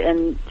reviewed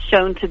and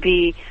shown to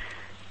be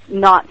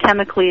not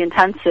chemically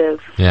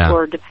intensive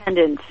or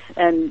dependent,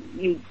 and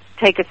you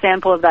take a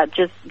sample of that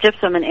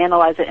gypsum and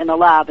analyze it in a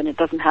lab, and it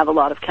doesn't have a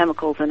lot of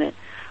chemicals in it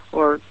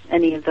or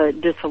any of the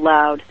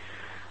disallowed,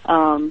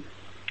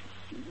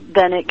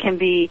 then it can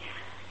be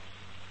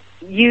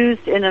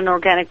used in an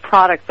organic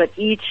product. But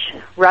each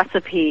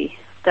recipe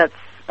that's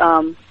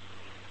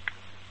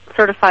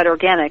certified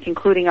organic,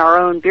 including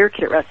our own beer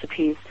kit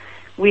recipes,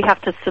 we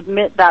have to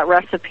submit that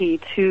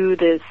recipe to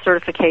the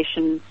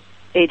certification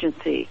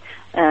agency,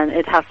 and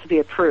it has to be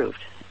approved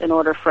in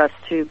order for us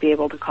to be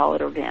able to call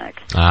it organic.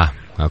 Ah,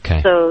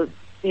 okay. So,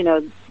 you know,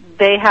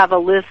 they have a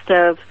list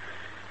of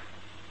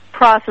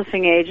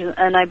processing agents,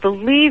 and I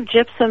believe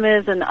gypsum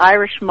is, and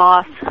Irish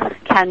moss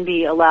can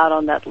be allowed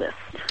on that list.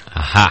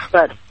 Aha.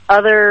 But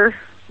other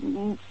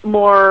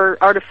more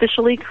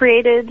artificially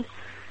created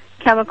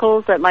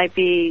chemicals that might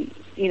be,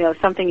 you know,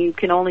 something you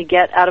can only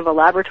get out of a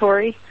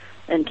laboratory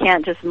and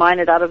can't just mine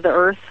it out of the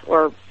earth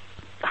or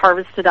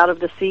harvest it out of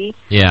the sea,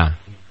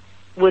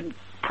 would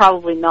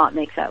probably not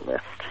make that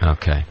list.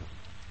 Okay.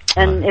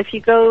 And if you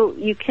go,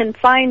 you can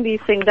find these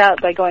things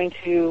out by going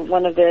to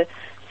one of the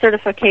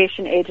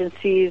certification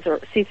agencies, or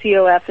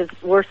CCOF.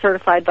 We're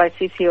certified by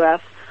CCOF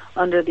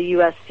under the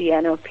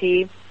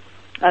USDA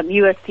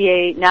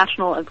USDA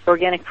National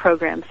Organic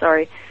Program,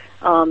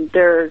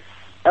 there's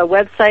a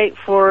website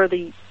for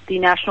the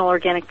National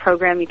Organic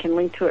Program. You can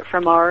link to it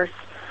from ours.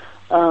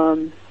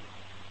 The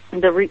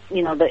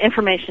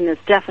information is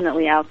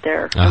definitely out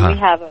there. And we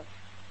have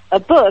a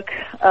book.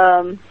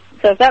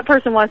 So if that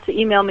person wants to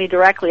email me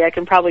directly, I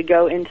can probably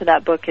go into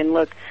that book and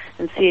look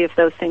and see if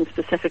those things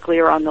specifically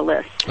are on the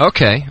list.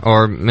 Okay,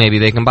 or maybe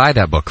they can buy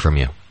that book from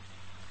you.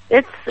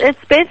 It's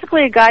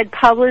basically a guide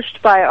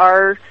published by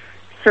our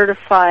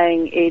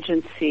certifying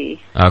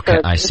agency. Okay,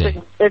 so I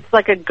see. It's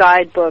like a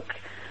guidebook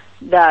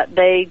that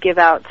they give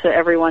out to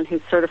everyone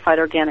who's certified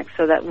organic,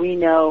 so that we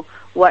know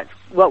what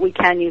we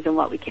can use and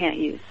what we can't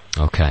use.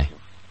 Okay.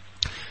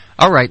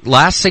 All right,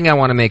 last thing I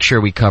want to make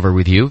sure we cover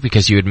with you,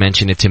 because you had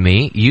mentioned it to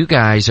me, you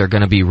guys are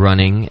going to be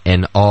running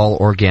an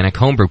all-organic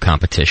homebrew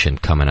competition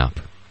coming up.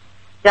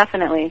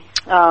 Definitely.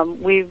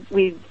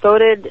 We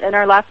voted in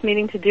our last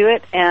meeting to do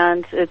it,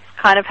 and it's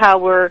kind of how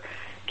we're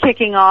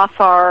kicking off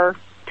our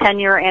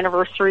 10-year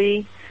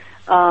anniversary.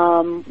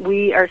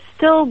 We are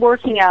still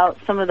working out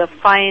some of the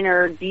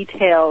finer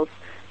details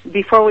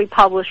before we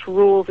publish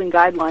rules and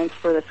guidelines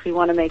for this. We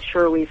want to make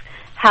sure we've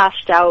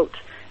hashed out,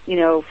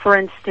 for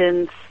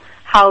instance,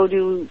 how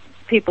do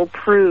people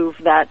prove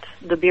that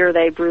the beer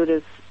they brewed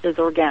is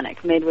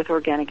organic, made with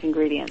organic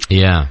ingredients?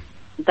 Yeah.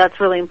 That's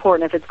really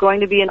important. If it's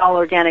going to be an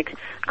all-organic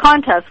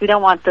contest, we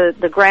don't want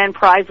the grand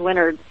prize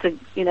winner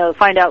to,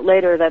 find out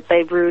later that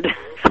they brewed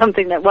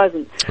something that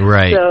wasn't.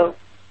 Right. So,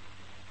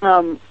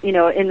 in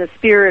the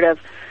spirit of,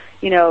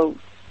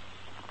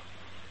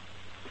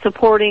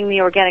 supporting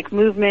the organic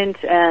movement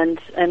and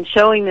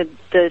showing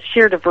the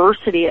sheer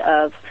diversity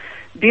of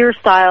beer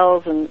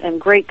styles and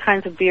great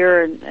kinds of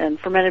beer and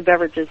fermented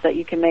beverages that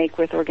you can make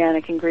with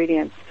organic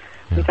ingredients.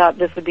 Yeah. We thought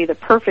this would be the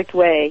perfect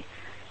way.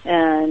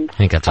 And I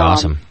think that's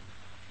awesome.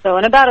 So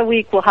in about a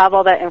week, we'll have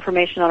all that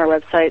information on our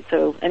website.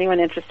 So anyone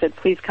interested,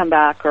 please come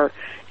back or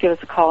give us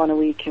a call in a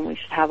week, and we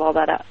should have all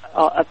that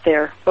up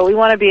there. But we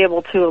want to be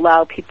able to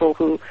allow people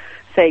who,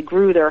 say,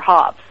 grew their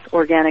hops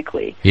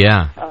organically.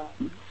 Yeah.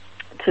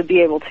 To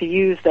be able to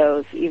use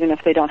those, even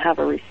if they don't have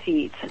a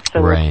receipt. So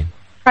right.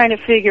 We're trying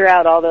to figure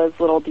out all those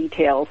little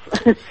details.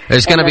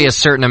 There's going to be a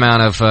certain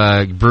amount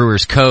of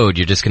brewer's code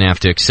you're just going to have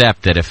to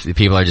accept, that if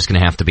people are just going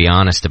to have to be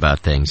honest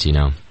about things,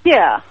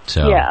 Yeah.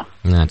 So yeah.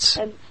 That's.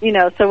 And,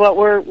 so what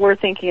we're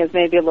thinking is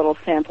maybe a little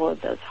sample of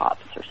those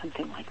hops or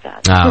something like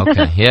that.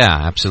 Okay. Yeah,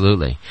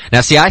 absolutely. Now,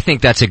 see, I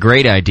think that's a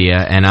great idea,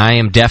 and I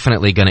am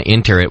definitely going to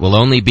enter. It will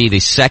only be the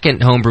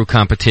second homebrew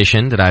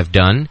competition that I've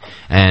done,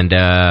 and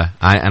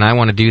I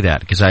want to do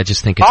that because I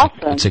just think it's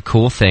awesome. It's a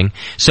cool thing.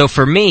 So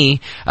for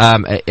me,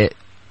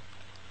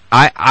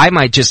 I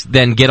might just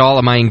then get all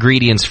of my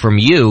ingredients from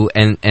you,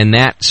 and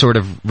that sort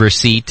of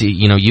receipt,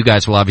 you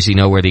guys will obviously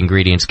know where the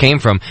ingredients came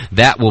from.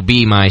 That will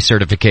be my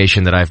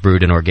certification that I've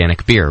brewed an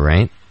organic beer,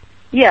 right?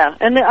 Yeah,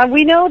 and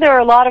we know there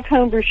are a lot of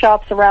homebrew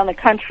shops around the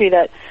country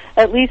that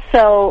at least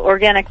sell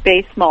organic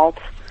base malt.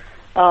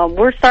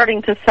 We're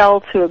starting to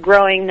sell to a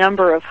growing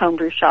number of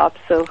homebrew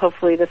shops, so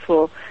hopefully this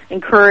will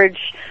encourage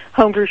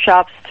homebrew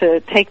shops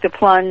to take the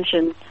plunge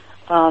and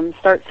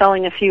start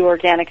selling a few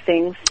organic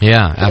things.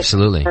 Yeah,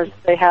 absolutely.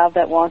 They have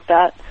that want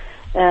that,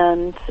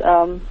 and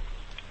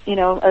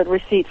a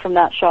receipt from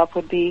that shop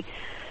would be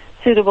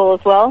suitable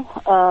as well.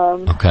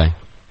 Okay.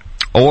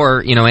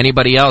 Or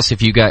anybody else,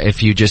 if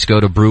you just go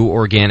to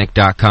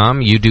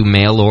breworganic.com, you do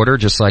mail order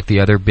just like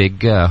the other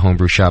big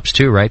homebrew shops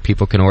too, right?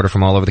 People can order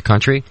from all over the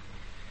country.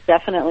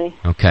 Definitely.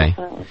 Okay.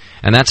 Definitely.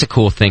 And that's a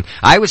cool thing.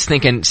 I was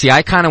thinking,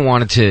 I kind of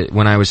wanted to,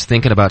 when I was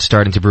thinking about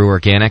starting to brew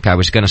organic, I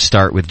was going to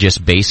start with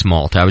just base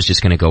malt. I was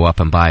just going to go up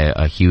and buy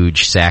a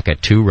huge sack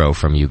of 2-row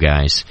from you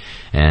guys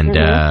and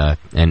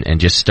and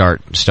just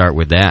start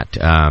with that.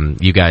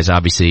 You guys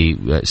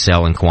obviously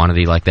sell in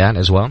quantity like that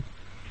as well?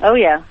 Oh,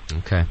 yeah.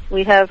 Okay.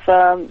 We have,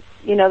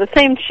 the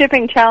same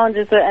shipping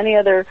challenges that any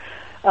other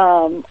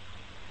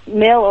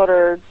mail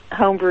order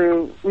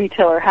homebrew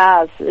retailer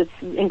has. It's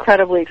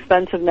incredibly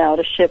expensive now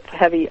to ship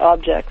heavy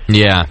objects.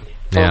 Yeah,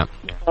 yeah.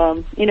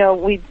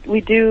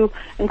 We do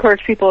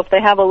encourage people, if they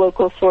have a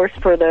local source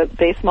for the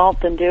base malt,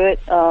 then do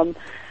it.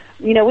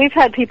 We've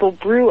had people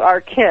brew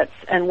our kits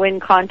and win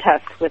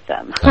contests with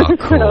them. Oh,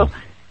 cool. So,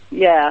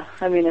 yeah,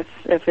 I mean,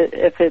 if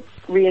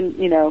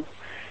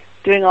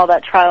doing all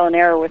that trial and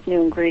error with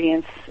new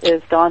ingredients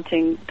is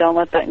daunting, don't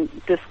let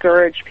that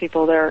discourage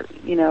people.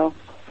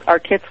 Our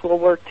kits will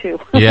work too.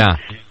 Yeah.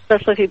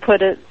 Especially if you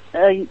put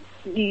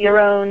your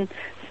own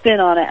spin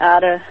on it,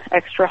 add a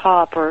extra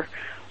hop or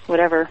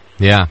whatever.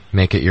 Yeah,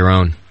 make it your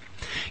own.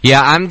 Yeah,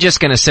 I'm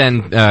just going to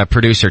send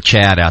producer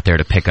Chad out there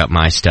to pick up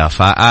my stuff.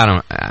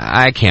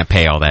 I can't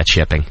pay all that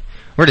shipping.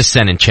 We're just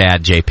sending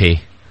Chad, JP.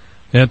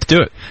 Yeah, let's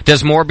do it.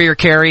 Does More Beer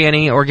carry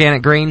any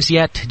organic grains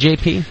yet,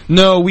 JP?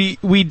 No,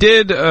 we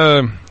did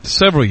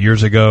several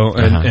years ago,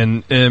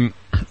 and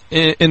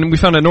we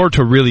found in order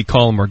to really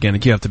call them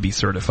organic, you have to be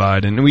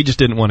certified, and we just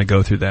didn't want to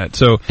go through that.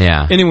 So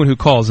anyone who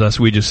calls us,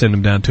 we just send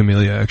them down to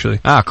Amelia,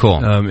 actually. Ah,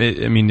 cool.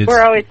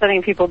 We're always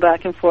sending people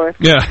back and forth.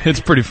 Yeah, it's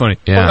pretty funny.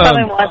 Yeah. We'll come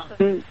and watch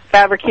some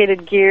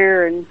fabricated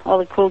gear and all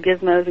the cool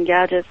gizmos and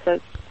gadgets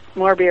that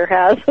More Beer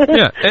has.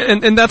 Yeah,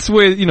 and that's the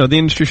way the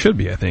industry should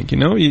be. I think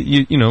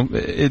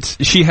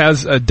she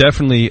has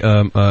definitely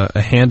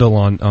a handle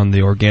on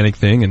the organic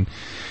thing,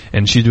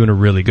 and she's doing a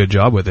really good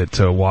job with it.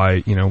 So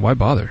why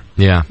bother?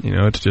 Yeah,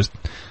 it's just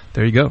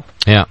there you go.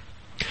 Yeah.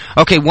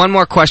 Okay, one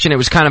more question. It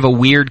was kind of a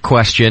weird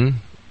question,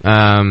 but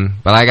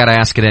I got to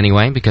ask it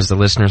anyway because the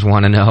listeners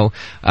want to know: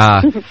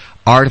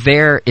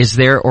 is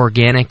there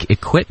organic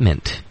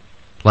equipment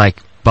like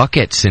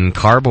buckets and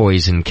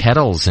carboys and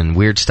kettles and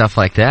weird stuff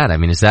like that? I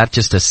mean, is that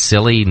just a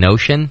silly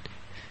notion?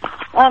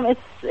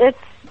 It's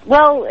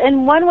well,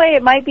 in one way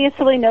it might be a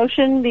silly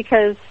notion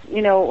because,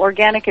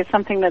 organic is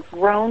something that's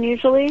grown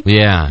usually.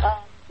 Yeah.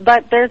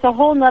 But there's a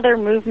whole nother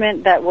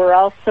movement that we're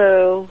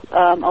also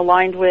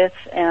aligned with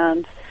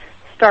and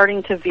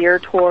starting to veer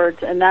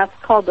towards, and that's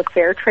called the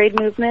fair trade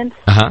movement.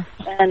 Uh-huh.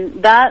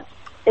 And that,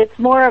 it's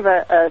more of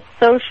a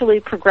socially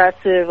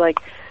progressive, like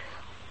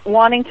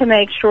wanting to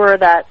make sure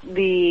that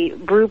the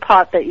brew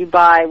pot that you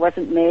buy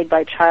wasn't made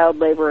by child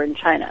labor in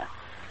China.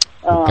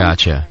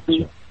 Gotcha.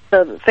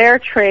 So the fair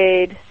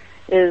trade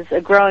is a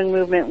growing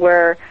movement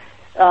where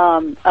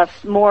a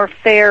more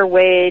fair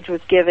wage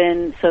was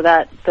given so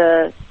that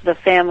the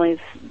families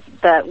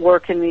that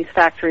work in these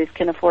factories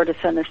can afford to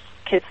send their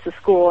kids to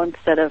school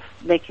instead of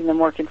making them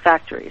work in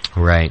factories.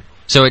 Right.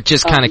 So it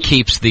just kind of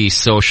keeps the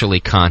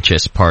socially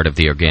conscious part of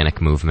the organic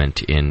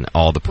movement in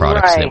all the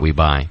products that we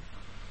buy.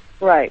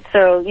 Right.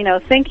 So,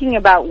 thinking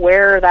about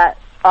where that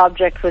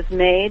object was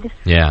made,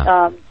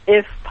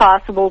 if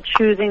possible,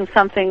 choosing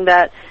something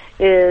that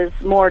is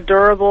more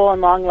durable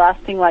and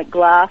long-lasting like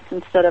glass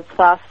instead of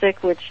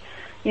plastic, which,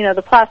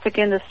 the plastic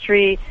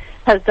industry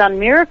has done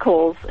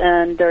miracles,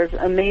 and there's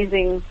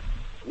amazing,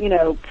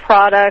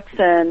 products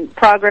and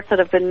progress that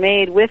have been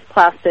made with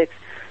plastics,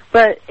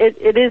 but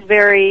it is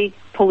very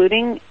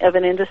polluting of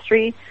an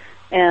industry,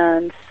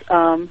 and,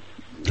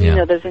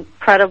 there's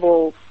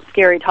incredible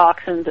scary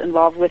toxins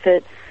involved with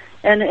it.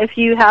 And if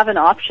you have an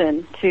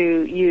option to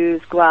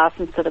use glass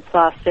instead of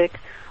plastic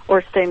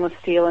or stainless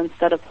steel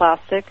instead of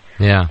plastic,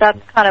 that's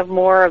kind of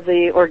more of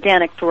the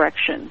organic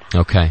direction.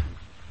 Okay.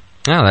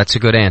 Oh, that's a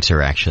good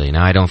answer, actually.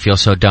 Now I don't feel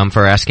so dumb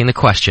for asking the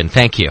question.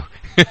 Thank you.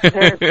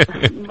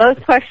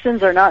 Most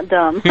questions are not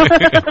dumb.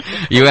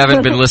 You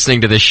haven't been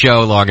listening to the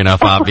show long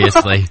enough,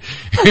 obviously.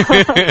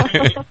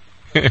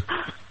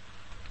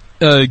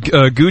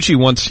 Gucci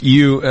wants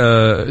you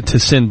to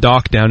send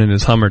Doc down in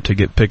his Hummer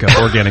to pick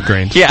up organic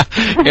grains. Yeah,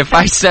 if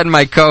I send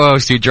my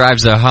co-host who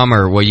drives a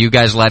Hummer, will you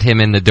guys let him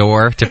in the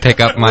door to pick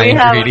up my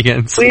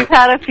ingredients? We've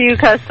had a few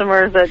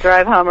customers that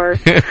drive Hummers.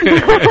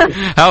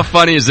 How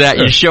funny is that?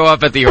 You show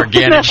up at the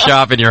organic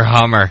shop in your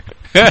Hummer.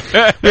 We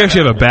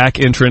actually have a back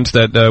entrance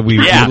that we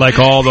like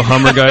all the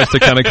Hummer guys to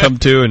kind of come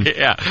to, and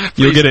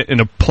you'll get it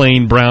in a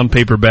plain brown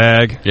paper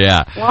bag.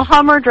 Yeah. Well,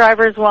 Hummer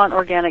drivers want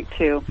organic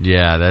too.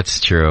 Yeah, that's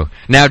true.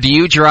 Now, do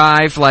you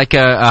drive like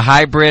a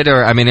hybrid,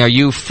 or are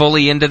you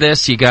fully into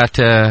this? You got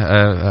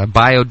a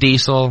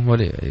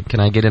biodiesel? Can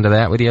I get into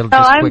that with you? No,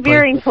 I'm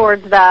veering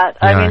towards that.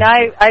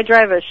 I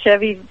drive a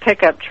Chevy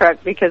pickup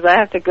truck because I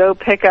have to go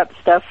pick up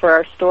stuff for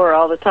our store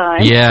all the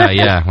time.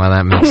 Yeah. Well,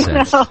 that makes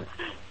sense.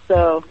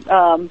 So,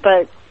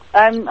 but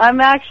I'm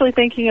actually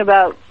thinking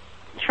about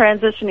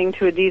transitioning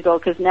to a diesel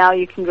because now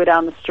you can go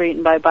down the street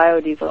and buy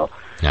biodiesel.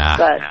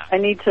 But I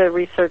need to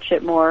research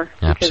it more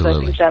because I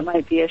think that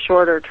might be a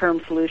shorter term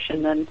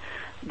solution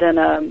than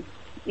an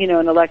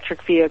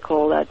electric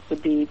vehicle that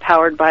would be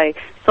powered by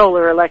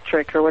solar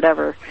electric or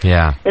whatever.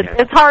 Yeah.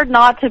 It's hard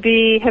not to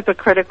be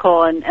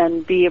hypocritical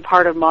and be a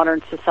part of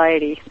modern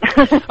society.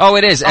 Oh,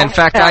 it is. In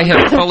fact, I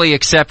have fully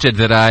accepted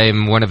that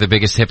I'm one of the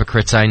biggest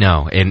hypocrites I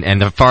know. And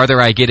the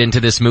farther I get into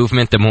this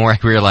movement, the more I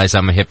realize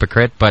I'm a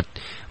hypocrite.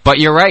 But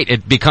you're right.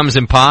 It becomes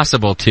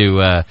impossible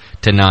to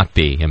not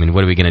be.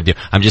 What are we going to do?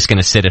 I'm just going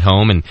to sit at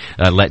home and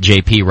let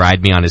JP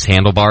ride me on his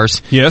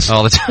handlebars. Yes.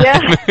 All the time.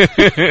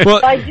 Yeah. Well,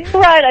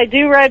 I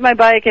do ride my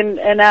bike,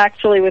 and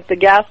actually with the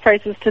gas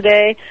prices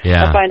today,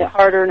 I find it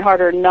harder and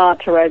harder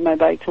not to ride my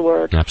bike to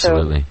work.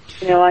 Absolutely.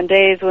 So, on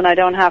days when I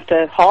don't have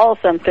to haul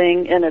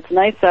something and it's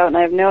nice out and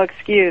I have no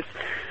excuse,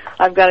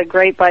 I've got a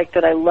great bike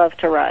that I love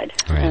to ride.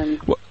 Right.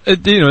 Well,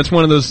 it's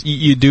one of those,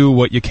 you do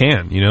what you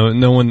can,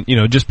 no one,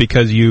 just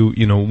because you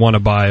want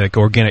to buy like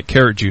organic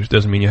carrot juice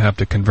doesn't mean you have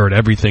to convert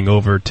everything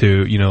over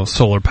to,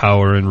 solar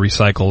power and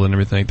recycle and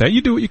everything like that.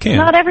 You do what you can.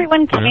 Not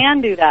everyone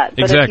can do that,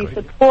 but exactly. If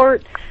you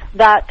support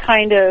that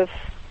kind of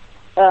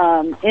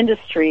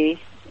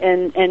industry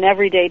and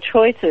everyday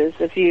choices,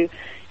 if you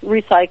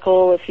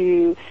recycle, if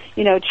you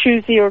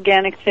choose the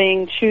organic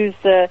thing, choose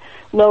the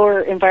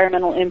lower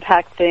environmental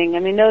impact thing.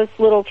 Those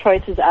little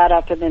choices add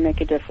up and they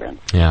make a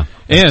difference. Yeah.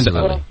 And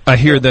absolutely. I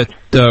hear that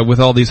with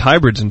all these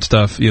hybrids and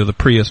stuff, the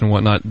Prius and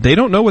whatnot, they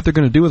don't know what they're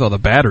going to do with all the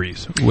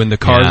batteries when the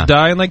cars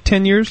die in like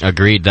 10 years.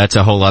 Agreed. That's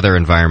a whole other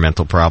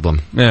environmental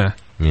problem. Yeah.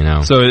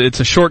 So it's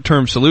a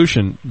short-term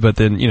solution, but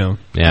then,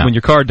 when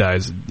your car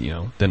dies,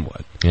 then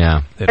what?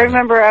 Yeah. I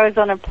remember I was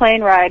on a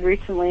plane ride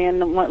recently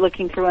and went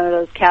looking through one of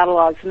those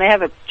catalogs, and they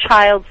have a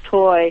child's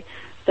toy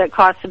that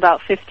costs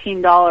about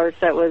 $15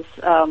 that was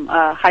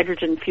a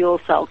hydrogen fuel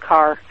cell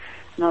car.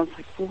 And I was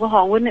like,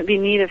 wow, wouldn't it be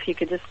neat if you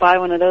could just buy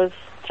one of those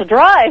to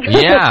drive?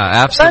 Yeah,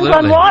 absolutely.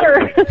 Runs on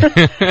water.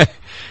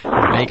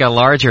 Make a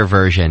larger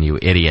version, you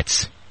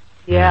idiots.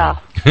 Yeah.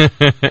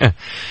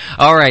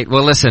 All right.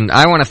 Well, listen,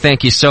 I want to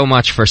thank you so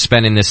much for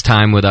spending this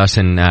time with us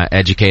and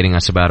educating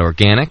us about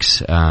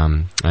organics.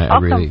 I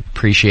really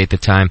appreciate the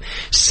time.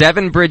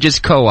 Seven Bridges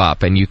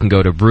Co-op, and you can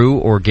go to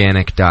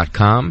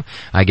breworganic.com.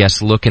 I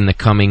guess look in the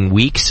coming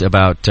weeks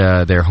about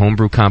their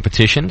homebrew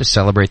competition to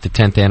celebrate the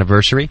 10th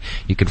anniversary.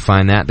 You can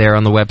find that there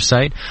on the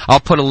website. I'll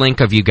put a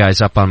link of you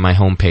guys up on my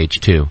homepage,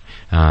 too,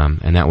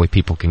 and that way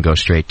people can go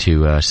straight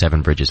to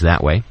Seven Bridges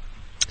that way.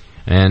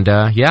 And,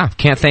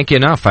 can't thank you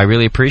enough. I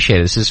really appreciate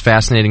it. This is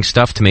fascinating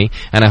stuff to me,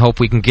 and I hope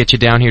we can get you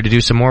down here to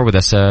do some more with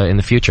us in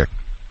the future.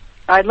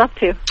 I'd love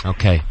to.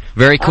 Okay.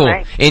 Very cool. All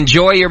right.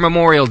 Enjoy your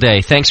Memorial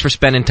Day. Thanks for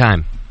spending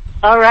time.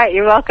 All right.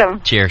 You're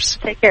welcome. Cheers.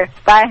 Take care.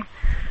 Bye.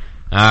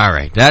 All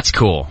right. That's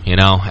cool, and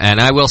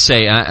I will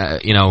say,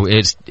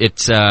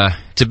 it's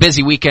a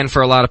busy weekend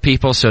for a lot of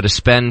people, so to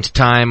spend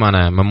time on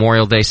a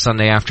Memorial Day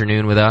Sunday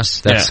afternoon with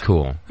us, that's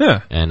cool.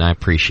 Yeah. And I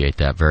appreciate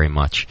that very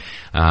much.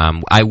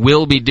 I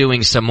will be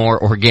doing some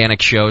more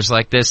organic shows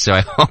like this, so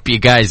I hope you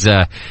guys,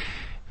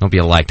 hope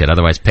you liked it.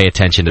 Otherwise, pay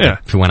attention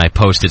to when I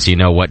post it so you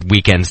know what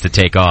weekends to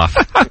take off.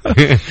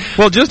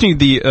 Well, judging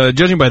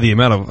by the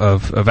amount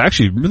of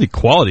actually really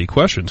quality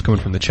questions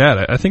coming from the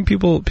chat, I think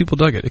people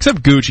dug it.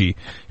 Except Gucci,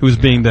 who was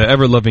being the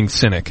ever-loving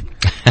cynic.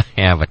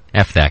 Yeah, but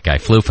F that guy.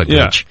 Floofa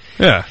Gooch.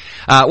 Yeah.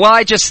 Well,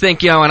 I just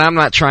think, and I'm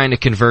not trying to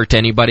convert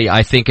anybody.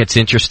 I think it's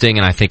interesting,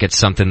 and I think it's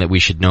something that we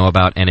should know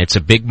about, and it's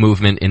a big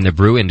movement in the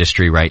brew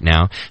industry right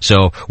now.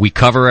 So we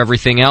cover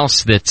everything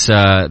else that's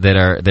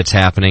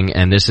happening,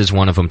 and this is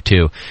one of them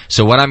too.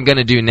 So what I'm going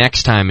to do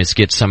next time is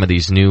get some of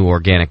these new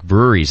organic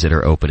breweries that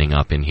are opening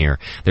up in here.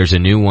 There's a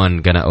new one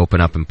going to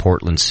open up in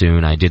Portland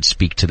soon. I did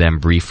speak to them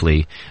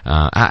briefly.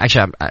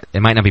 Actually,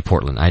 it might not be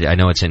Portland. I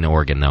know it's in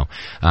Oregon, though.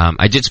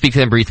 I did speak to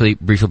them briefly,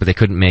 but they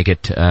couldn't make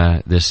it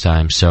this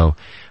time. So,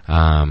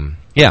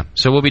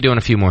 so we'll be doing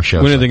a few more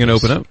shows. When are they going to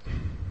open up?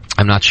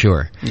 I'm not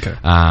sure. Okay.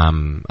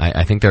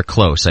 I think they're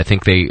close. I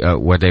think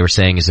what they were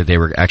saying is that they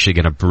were actually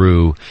going to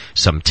brew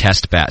some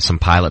some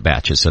pilot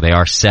batches. So they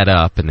are set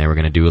up, and they were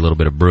going to do a little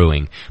bit of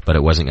brewing, but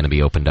it wasn't going to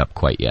be opened up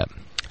quite yet.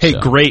 Hey,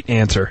 great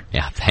answer.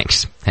 Yeah,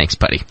 thanks. Thanks,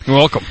 buddy. You're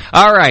welcome.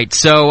 All right,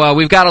 so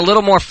we've got a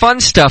little more fun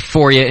stuff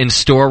for you in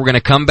store. We're going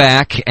to come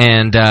back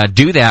and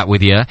do that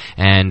with you.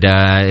 And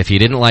if you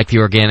didn't like the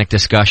organic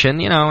discussion,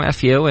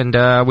 F you, and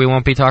we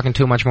won't be talking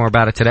too much more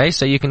about it today,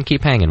 so you can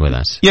keep hanging with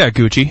us. Yeah,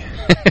 Gucci.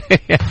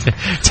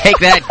 Take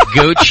that,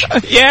 Gooch.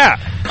 Yeah.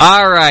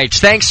 All right,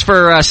 thanks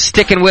for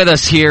sticking with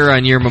us here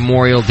on your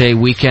Memorial Day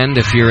weekend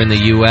if you're in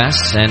the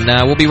U.S., and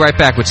we'll be right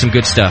back with some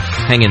good stuff.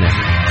 Hang in there.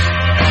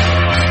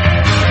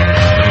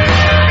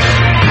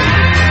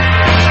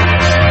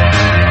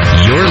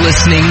 You're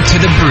listening to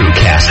the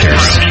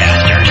Brewcasters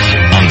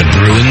on the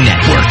Brewing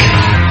Network.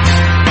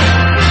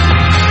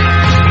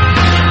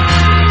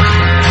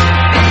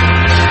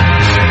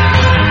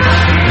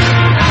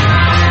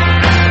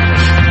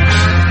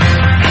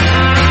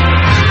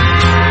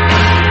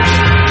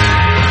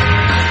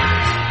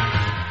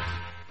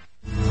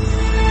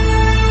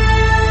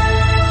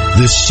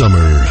 This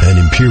summer, an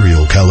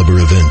Imperial Caliber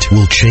event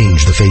will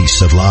change the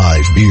face of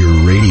live beer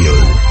radio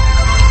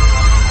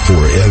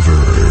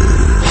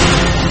forever.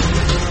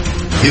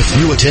 If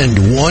you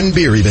attend one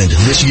beer event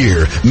this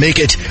year, make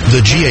it the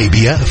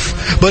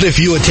GABF. But if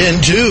you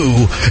attend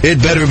two,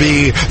 it better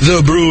be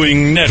the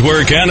Brewing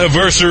Network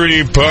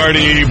Anniversary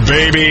Party,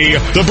 baby.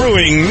 The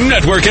Brewing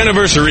Network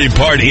Anniversary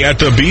Party at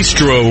the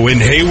Bistro in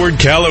Hayward,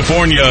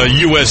 California,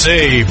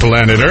 USA,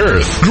 planet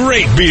Earth.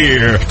 Great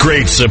beer,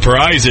 great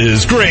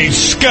surprises, great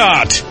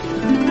Scott.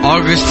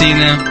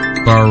 Augustina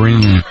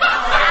Barini.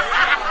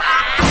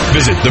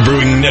 Visit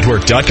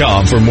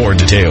thebrewingnetwork.com for more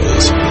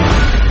details.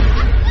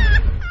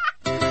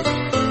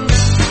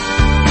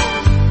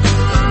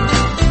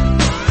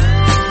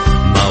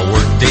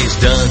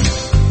 Done.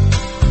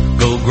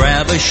 Go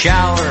grab a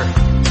shower.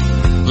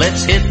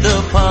 Let's hit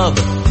the pub.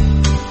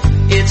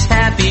 It's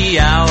happy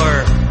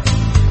hour.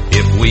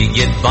 If we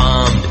get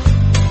bombed,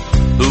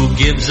 who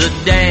gives a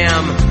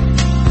damn?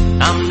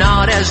 I'm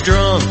not as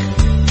drunk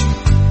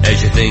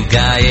as you think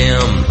I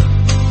am.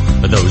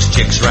 Those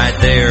chicks right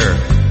there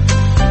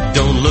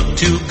don't look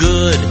too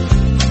good,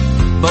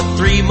 but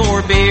 3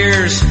 more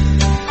beers,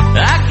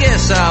 I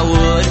guess I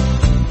would.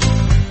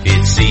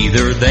 It's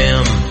either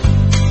them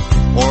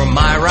or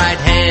my right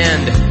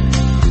hand.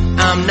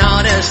 I'm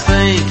not as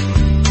think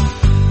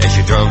as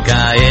you drunk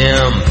I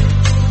am.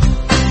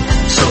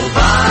 So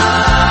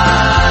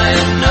buy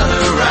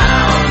another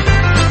round.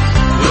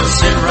 We'll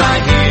sit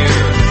right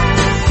here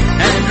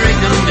and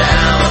drink them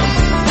down.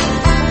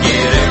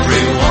 Get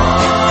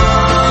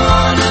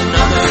everyone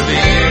another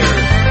beer.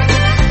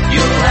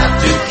 You'll have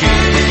to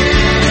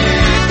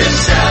kick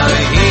us out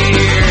of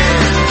here.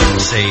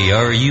 Say,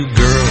 are you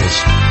girls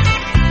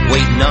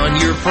waiting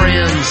on your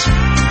friends?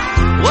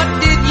 What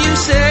did you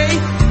say?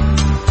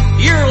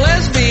 You're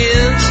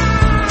lesbians.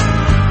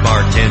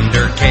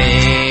 Bartender,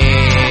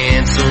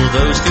 cancel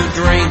those 2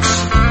 drinks.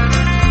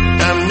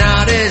 I'm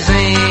not as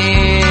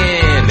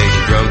in as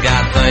you drunk,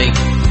 I think.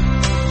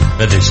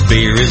 This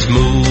beer is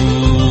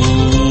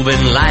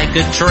moving like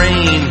a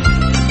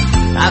train.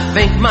 I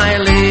think my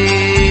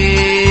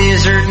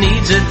lizard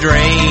needs a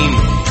drain,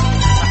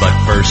 but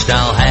first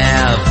I'll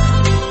have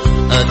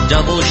a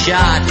double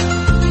shot.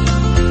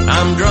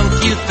 I'm drunk,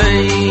 you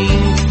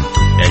think,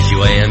 as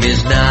you am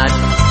is not.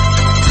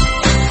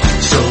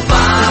 So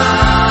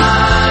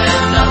buy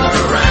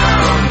another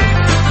round.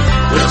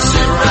 We'll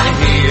sit right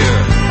here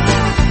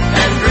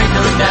and drink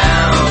them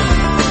down.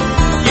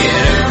 Get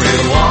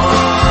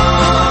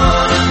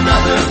everyone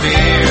another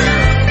beer.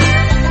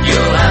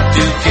 You'll have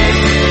to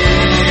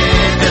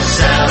kick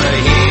us out of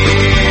here.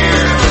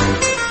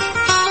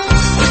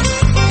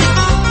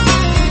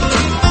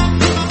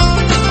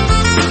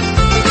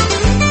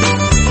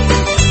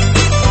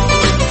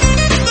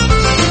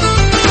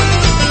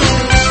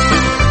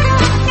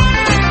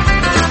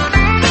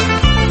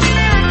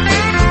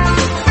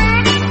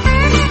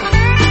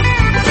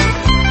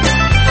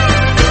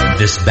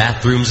 This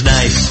bathroom's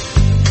nice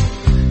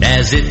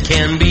as it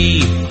can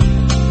be.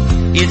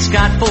 It's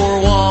got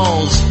 4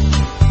 walls,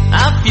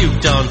 I've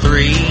puked on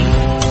 3.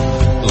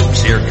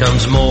 Oops, here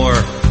comes more.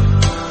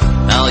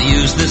 I'll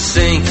use the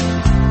sink.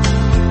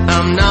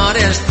 I'm not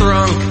as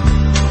thrunk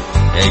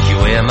as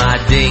you am, I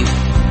dink.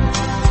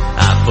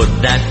 I put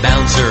that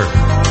bouncer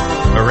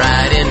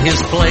right in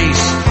his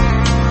place.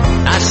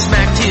 I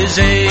smacked his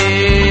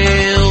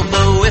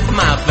elbow with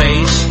my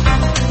face.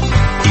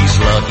 He's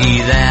lucky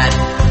that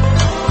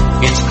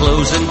it's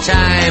closing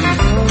time.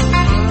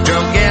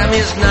 Drunk am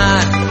is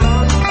not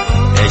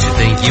as you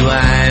think you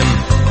I'm.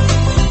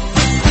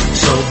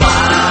 So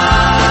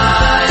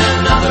buy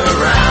another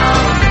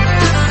round.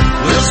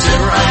 We'll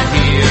sit right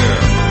here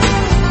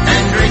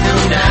and drink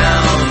them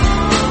down.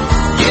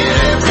 Get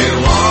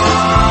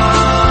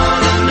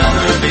everyone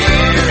another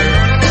beer.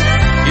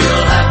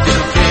 You'll have to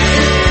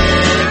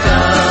kick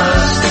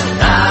us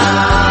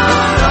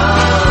out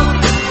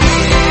of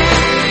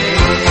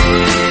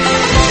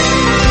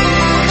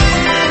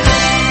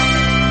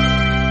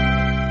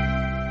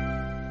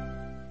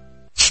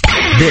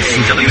This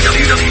is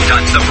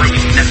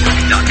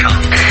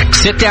www.thebrewingnetwork.com.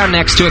 Sit down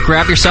next to it,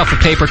 grab yourself a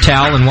paper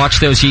towel, and watch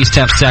those yeast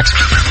have sex.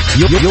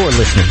 You're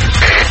listening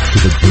to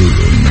the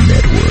Brewing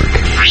Network.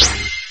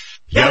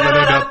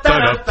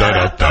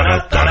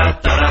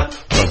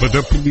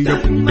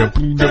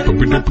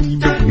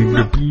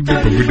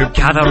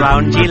 Gather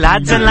round, ye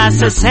lads and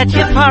lasses, set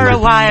ye for a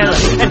while,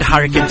 and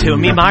hearken to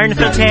me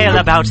mournful tale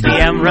about the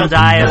Emerald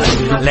Isle.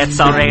 Let's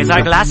all raise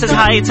our glasses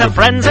high to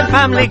friends and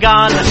family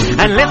gone,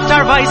 and lift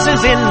our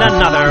voices in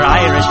another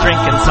Irish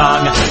drinking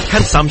song.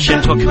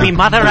 Consumption took me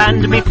mother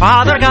and me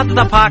father got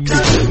the pox.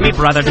 Me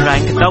brother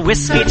drank the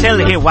whiskey till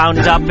he wound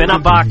up in a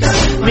box.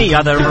 Me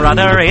other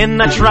brother in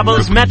the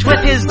troubles met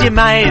with his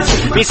demise.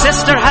 Me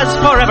sister has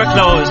forever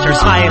closed her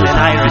smiling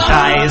Irish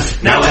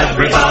eyes. Now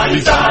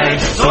everybody's died,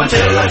 so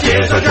until our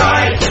tears are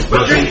dried,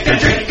 we'll drink and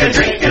drink and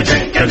drink and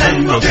drink, and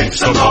then we'll drink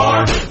some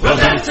more. We'll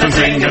dance and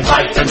sing and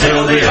fight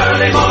until the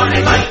early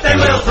morning light, then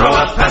we'll throw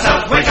up, pass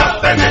out, wake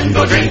up, and then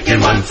go drinking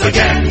once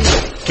again.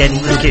 Ken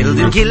was killed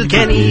in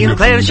Kilkenny, and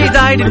Clare she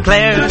died in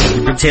Clare.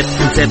 Tip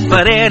and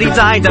Tipperary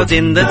died out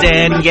in the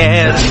dead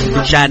year.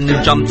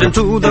 Shannon jumped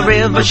into the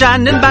river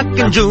Shannon back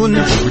in June.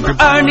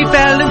 Ernie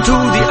fell into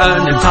the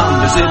urn and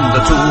Tom is in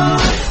the tomb.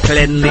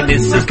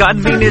 Cleanliness is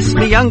godliness,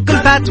 me Uncle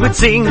Pat would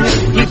sing.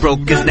 He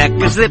broke his neck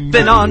a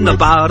slipping on a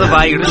bar of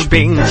Irish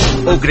Bing.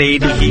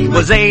 O'Grady, he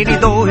was 80,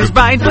 though his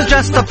bride was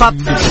just a pup.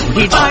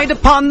 He died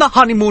upon the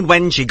honeymoon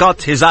when she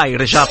got his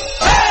Irish up.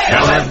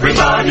 Now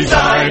everybody's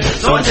died,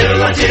 so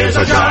until our tears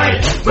are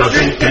dried, we'll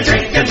drink and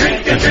drink and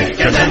drink and drink,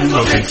 and then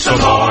we'll drink some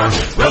more.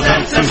 We'll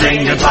dance and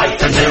sing and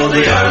fight until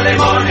the early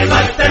morning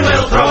light, then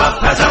we'll throw up,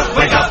 pass out,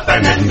 wake up,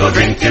 and then go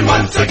drinking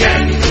once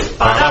again.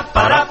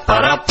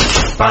 Ba-da-ba-da-ba-da,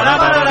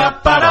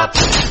 ba-da-ba-da-da-ba-da,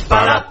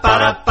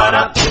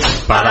 ba-da-ba-da-ba-da,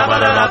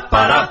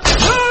 ba-da-ba-da-da-ba-da.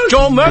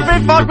 Joe Murphy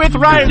fought with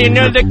Riley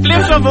near the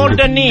cliffs of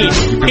Alderney.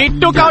 He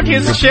took out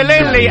his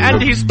shillelagh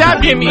and he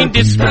stabbed him in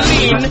the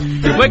spleen.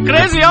 My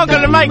crazy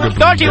Uncle Mike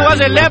thought he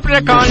was a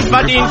leprechaun,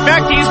 but in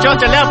fact he's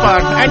just a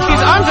leopard, and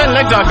his arms and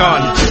legs are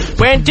gone.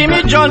 When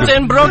Timmy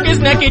Johnson broke his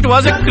neck, it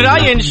was a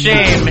crying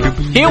shame.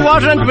 He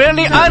wasn't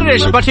really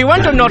Irish, but he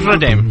went to Notre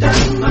Dame.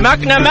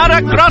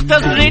 McNamara crossed the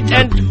street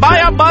and by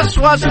a bus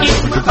was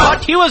hit,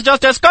 but he was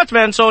just a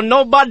Scotsman, so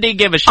nobody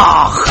gave a shit.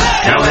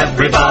 Now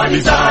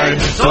everybody's died,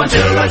 so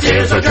until our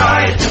tears are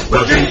dried,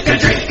 we'll drink and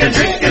drink and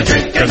drink and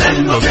drink, and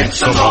then we'll drink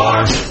some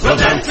more. We'll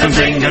dance and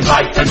sing and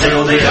fight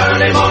until the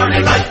early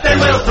morning light, then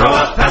we'll throw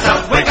up, pass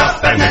out, wake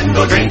up, and then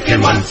go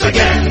drinking once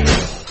again.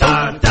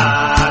 Da,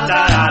 da,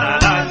 da, da,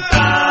 da,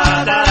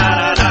 da, da,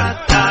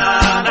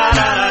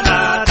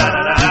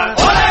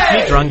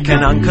 Me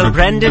drunken Uncle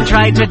Brendan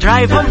tried to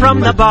drive home from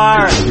the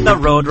bar. The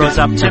road rose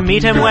up to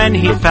meet him when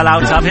he fell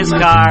out of his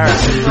car.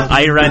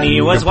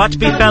 Irony was what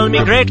befell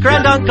me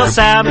great-grand-uncle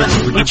Sam.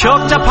 He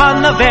choked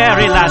upon the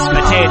very last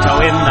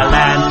potato in the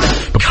land.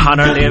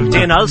 Connor lived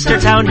in Ulster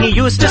Town, he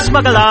used to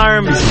smuggle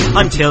arms,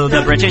 until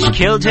the British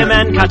killed him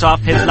and cut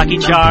off his lucky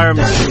charms.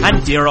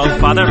 And dear old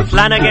Father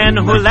Flanagan,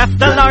 who left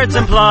the Lord's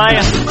employ,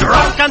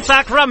 drunk on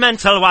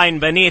sacramental wine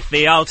beneath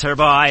the altar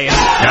boy.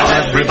 Now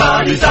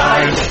everybody's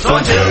died, so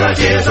until our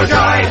tears are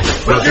dried,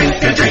 we'll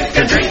drink and drink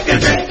and drink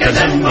and drink, and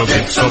then we'll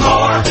drink some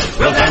more.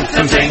 We'll dance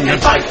and sing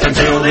and fight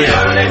until the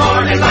early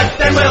morning light,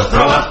 then we'll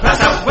throw up, pass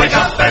out, wake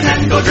up, and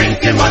then go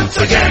drinking once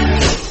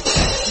again.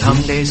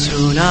 Someday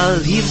soon I'll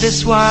leave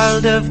this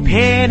world of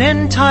pain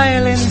and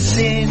toil and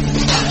sin.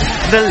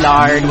 The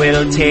Lord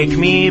will take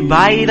me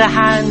by the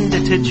hand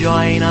to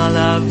join all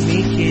of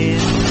me kin.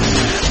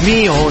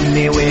 Me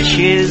only wish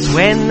is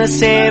when the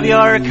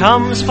Saviour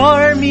comes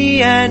for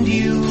me and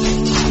you.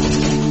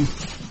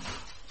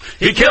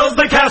 He kills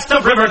the cast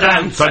of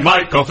Riverdance and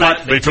Michael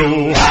Flatley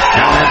too.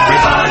 Now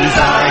everybody's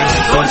died,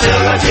 so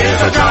until our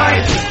tears are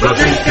dried, we'll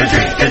drink and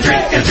drink and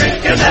drink and drink,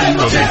 and then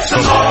we'll drink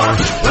some more.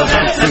 We'll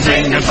dance and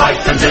sing and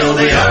fight until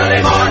the early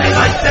morning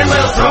light, then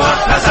we'll throw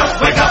up, pass out,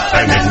 wake up,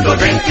 and then go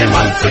drinking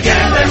once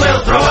again. Then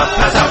we'll throw up,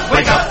 pass out,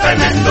 wake up, and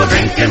then go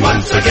drinking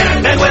once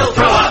again. Then we'll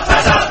throw up,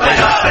 pass out,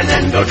 wake up, and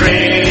then go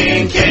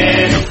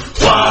drinking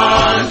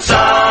once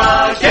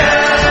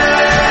again.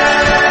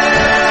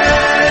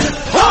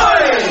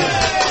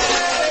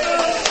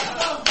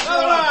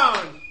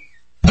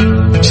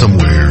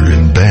 Somewhere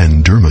in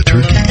Bandurma,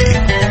 Turkey.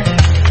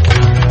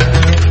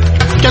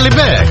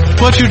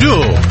 Calibek, what you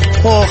do?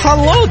 Oh,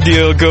 hello,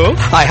 Diogo.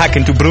 I hack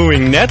into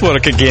Brewing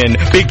Network again.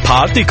 Big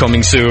party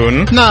coming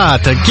soon.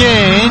 Not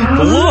again.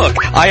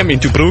 Look, I am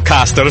into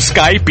Brewcaster's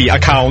Skype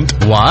account.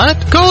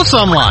 What? Call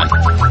someone.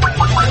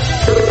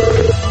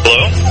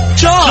 Hello?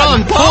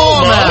 John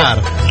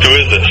Palmer. Who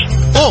is this?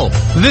 Oh,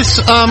 this,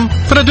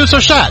 producer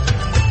Shat.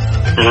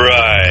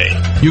 Right.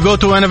 You go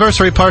to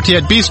anniversary party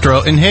at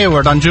Bistro in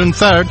Hayward on June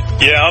 3rd?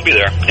 Yeah, I'll be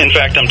there. In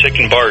fact, I'm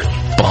taking Bart.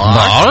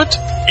 Bart?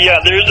 Yeah,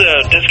 there's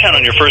a discount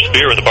on your first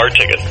beer with a Bart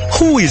ticket.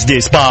 Who is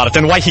this Bart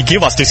and why he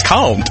give us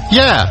discount?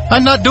 Yeah,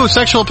 I'm not do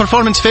sexual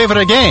performance favor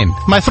again.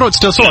 My throat's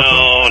still sore. No.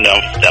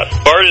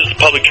 Bart is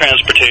public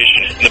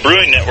transportation. The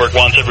Brewing Network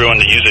wants everyone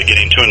to use it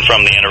getting to and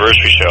from the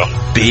anniversary show.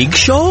 Big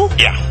show?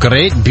 Yeah.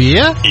 Great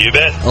beer? You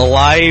bet.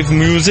 Live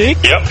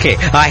music? Yep. Okay,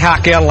 I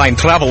hack airline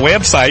travel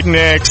website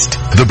next.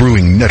 The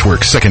Brewing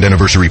Network 2nd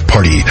Anniversary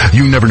Party.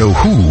 You never know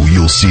who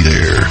you'll see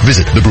there.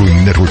 Visit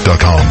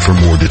thebrewingnetwork.com for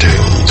more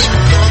details.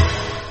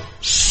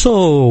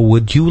 So,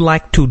 would you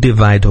like to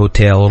divide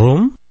hotel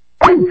room?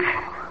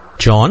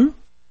 John?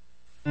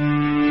 And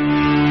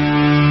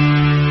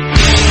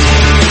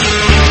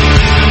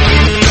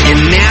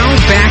now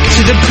back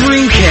to the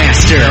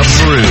Brewcasters. The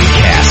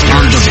Brewcasters.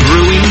 On the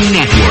Brewing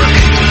Network.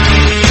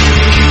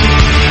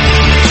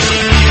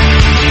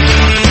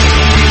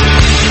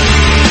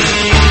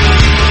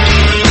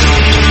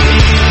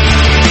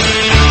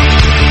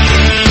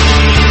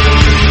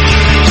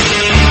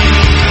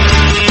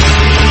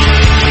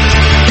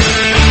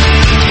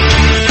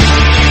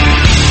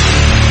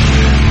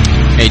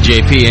 Hey,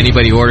 JP,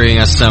 anybody ordering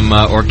us some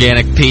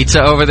organic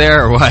pizza over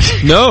there, or what?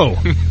 No.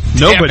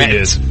 Nobody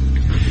is.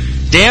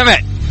 Damn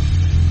it!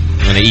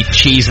 I'm gonna eat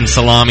cheese and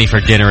salami for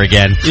dinner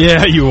again.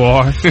 Yeah, you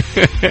are.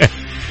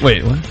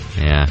 Wait, what?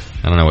 Yeah,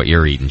 I don't know what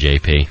you're eating,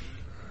 JP.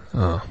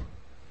 Oh.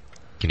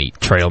 You can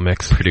eat trail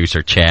mix.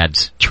 Producer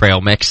Chad's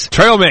trail mix.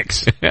 Trail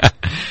mix!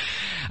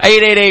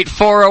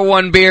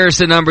 888-401-BEER is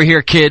the number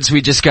here, kids.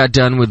 We just got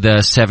done with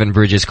the Seven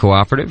Bridges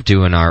Cooperative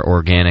doing our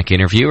organic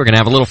interview. We're going to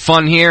have a little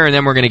fun here, and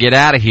then we're going to get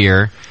out of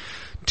here.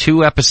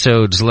 2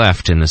 episodes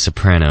left in The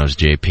Sopranos,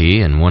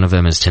 JP, and one of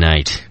them is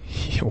tonight.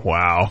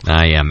 Wow.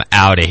 I am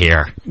out of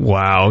here.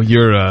 Wow,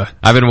 you're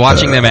I've been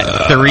watching them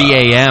at 3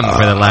 a.m.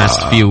 for the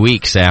last few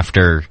weeks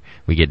after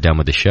we get done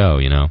with the show,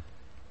 you know.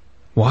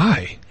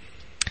 Why?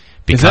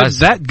 Because is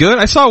that good?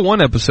 I saw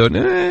one episode.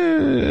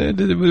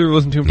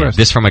 Wasn't too impressed.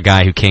 This from a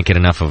guy who can't get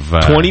enough of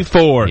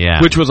 24,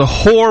 yeah. Which was a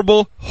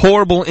horrible,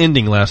 horrible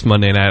ending last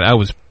Monday night. I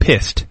was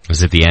pissed.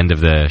 Was it the end of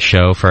the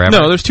show forever?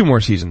 No, there's 2 more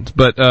seasons,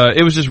 but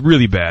it was just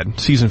really bad.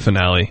 Season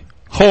finale.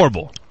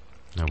 Horrible.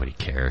 Nobody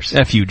cares.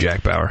 F you,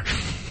 Jack Bauer.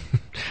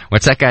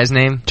 What's that guy's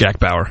name? Jack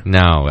Bauer.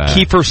 No.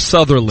 Kiefer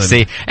Sutherland.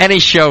 See, any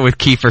show with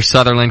Kiefer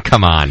Sutherland,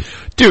 come on.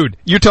 Dude,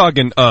 you're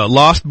talking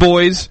Lost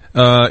Boys.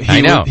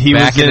 I know, he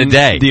back was in the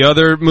day. The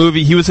other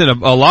movie, he was in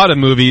a lot of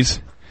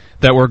movies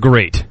that were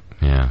great.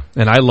 Yeah.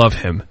 And I love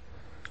him.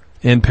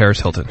 And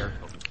Paris Hilton.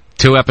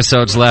 2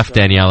 episodes left,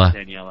 Daniela.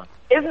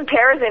 Isn't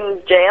Paris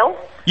in jail?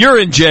 You're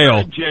in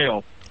jail.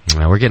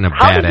 Well, we're getting a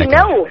How bad did you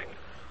echo. know?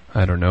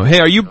 I don't know. Hey,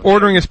 are you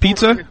ordering us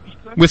pizza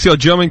with your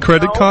German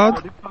credit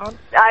card?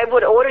 I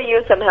would order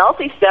you some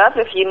healthy stuff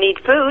if you need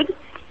food.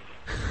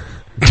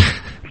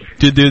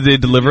 Did they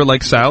deliver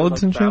like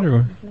salads and shit?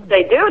 Or?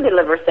 They do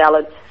deliver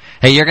salads.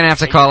 Hey, you're going to have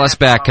to call us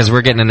back because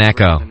we're getting an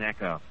echo.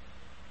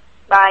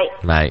 Bye.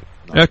 Bye.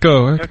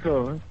 Echo.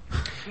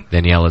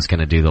 Daniela's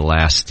going to do the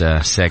last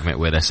segment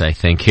with us, I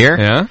think, here.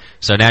 Yeah?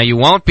 So now you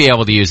won't be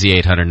able to use the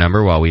 800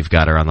 number while we've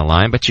got her on the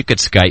line, but you could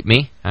Skype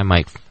me. I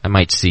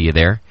might see you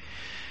there.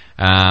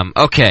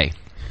 Okay.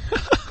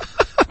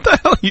 What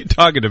the hell are you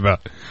talking about?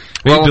 Are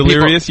Well, you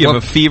delirious? people- You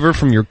have a fever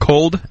from your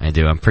cold? I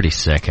do. I'm pretty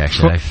sick,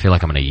 actually. I feel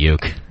like I'm going to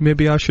uke.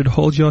 Maybe I should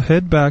hold your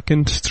head back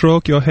and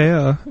stroke your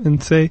hair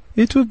and say,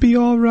 it will be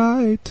all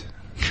right.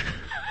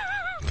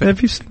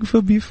 Everything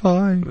will be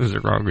fine. What is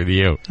wrong with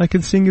you? I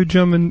can sing you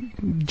German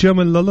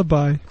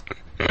lullaby.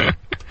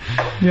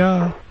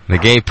 Yeah. The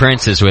gay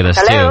prince is with us,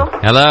 Hello? too.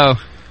 Hello.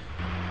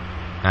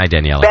 Hi,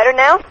 Daniela. Better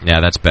now? Yeah,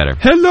 that's better.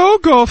 Hello,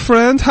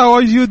 girlfriend. How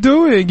are you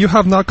doing? You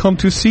have not come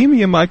to see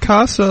me in my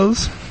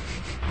castles.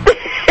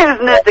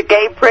 Isn't it the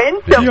gay prince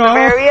of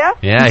Bavaria?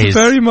 Yeah, It's he's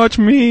very much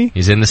me.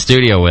 He's in the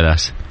studio with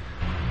us.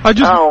 I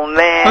just, oh,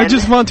 man. I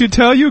just want to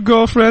tell you,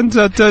 girlfriend,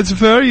 that it's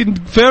very,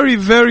 very,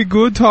 very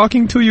good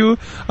talking to you.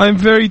 I'm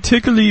very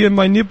tickly in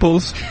my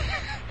nipples.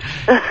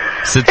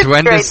 Since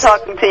when Great does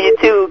talking to you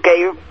too,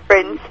 gay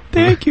prince.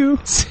 Thank you.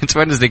 Since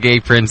when does the gay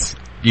prince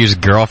use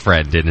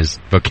girlfriend in his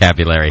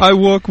vocabulary? I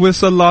work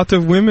with a lot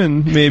of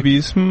women,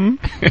 maybes.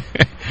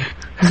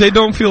 They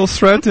don't feel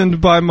threatened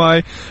by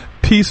my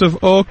piece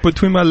of oak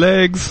between my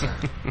legs.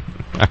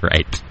 All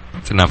right.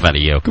 That's enough out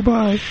of you.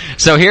 Goodbye.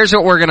 So here's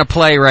what we're going to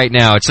play right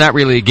now. It's not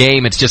really a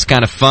game. It's just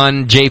kind of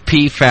fun.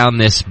 JP found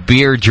this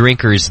beer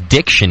drinker's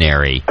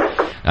dictionary.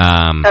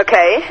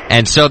 Okay.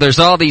 And so there's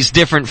all these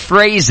different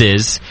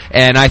phrases,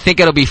 and I think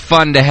it'll be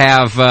fun to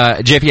have,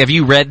 JP, have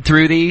you read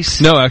through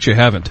these? No, actually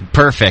I haven't.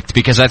 Perfect,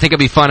 because I think it'll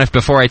be fun if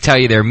before I tell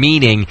you their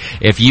meaning,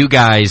 if you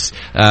guys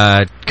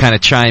kind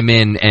of chime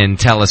in and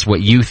tell us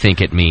what you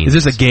think it means.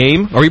 Is this a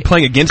game? Are we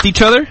playing against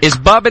each other? Is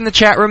Bub in the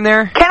chat room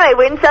there? Can I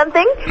win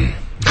something?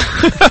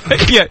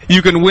 Yeah,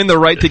 you can win the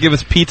right to give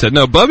us pizza.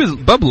 No, Bub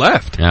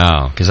left.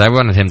 Oh, because I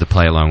wanted him to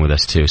play along with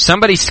us too.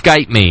 Somebody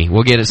Skype me.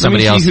 We'll get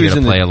somebody else here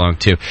to play along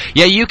too.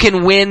 Yeah, you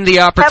can win the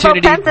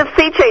opportunity. Have offensive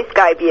CJ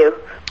Skype you.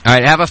 All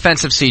right, have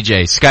offensive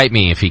CJ. Skype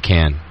me if he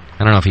can.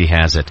 I don't know if he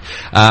has it.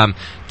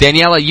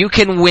 Daniela, you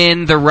can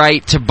win the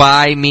right to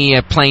buy me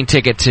a plane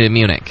ticket to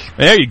Munich.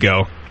 There you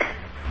go.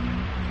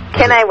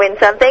 Can I win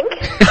something?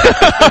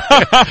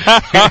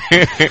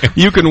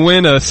 You can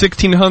win a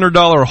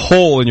 $1,600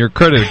 hole in your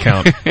credit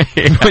account.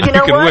 You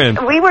know can what? win.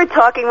 We were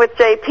talking with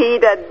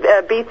JP that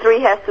B3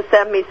 has to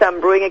send me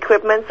some brewing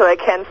equipment so I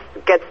can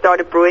get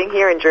started brewing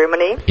here in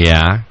Germany.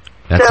 Yeah.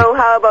 So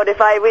how about if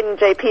I win,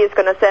 JP is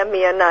going to send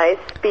me a nice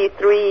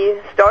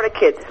B3 starter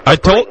kit. I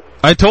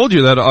told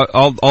you that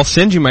I'll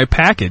send you my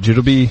package.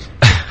 It'll be.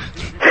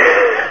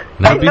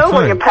 I know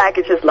what your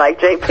package is like,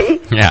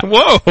 JP. Yeah.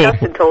 Whoa.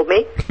 Justin told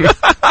me.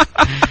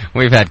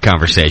 We've had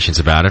conversations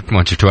about it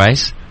once or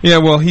twice. Yeah,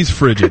 well, he's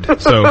frigid,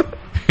 so.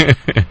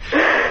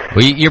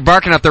 Well, you're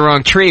barking up the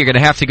wrong tree. You're going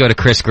to have to go to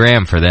Chris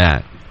Graham for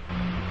that.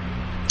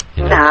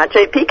 You know? Nah,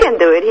 JP can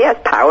do it. He has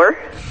power.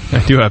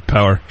 I do have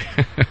power.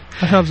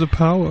 I have the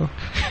power.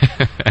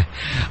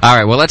 All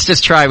right, well, let's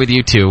just try with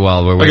you two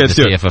while we're waiting to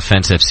see it. if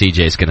offensive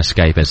CJ's going to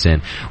Skype us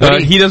in.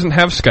 He doesn't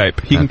have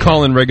Skype. He can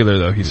call in regular,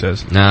 though, he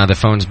says. Nah, the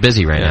phone's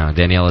busy right now.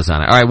 Daniela's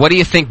on it. All right, what do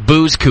you think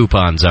booze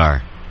coupons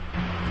are?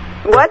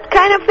 What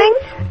kind of thing?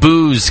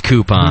 Booze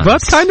coupons.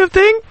 What kind of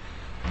thing?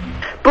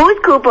 Booze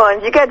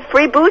coupons. You get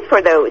free booze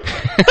for those.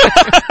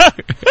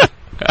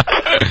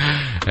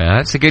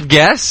 That's a good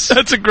guess.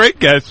 That's a great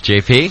guess.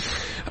 JP?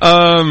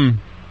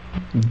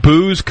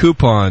 Booze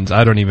coupons.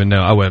 I don't even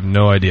know. I have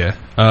no idea.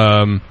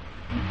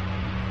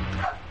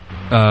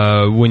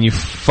 When you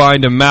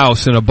find a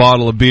mouse in a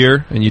bottle of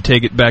beer and you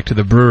take it back to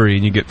the brewery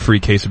and you get free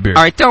case of beer.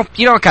 All right,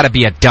 you don't got to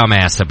be a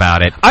dumbass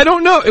about it. I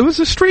don't know. It was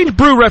a strange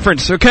brew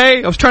reference,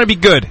 okay? I was trying to be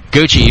good.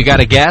 Gucci, you got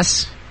a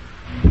guess?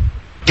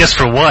 Guess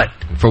for what?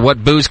 For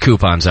what booze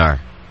coupons are?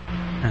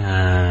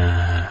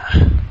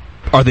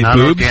 Are they boobs?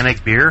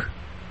 Non-organic beer?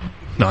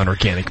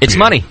 Non-organic It's beer.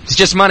 money. It's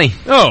just money.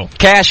 Oh.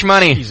 Cash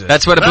money. Jesus.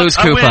 That's what a booze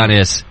I coupon win.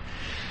 is.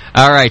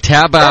 All right,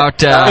 how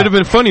about... It'd have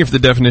been funny if the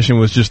definition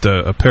was just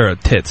a pair of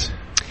tits.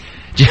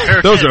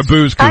 Those are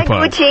booze Hi,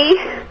 coupons.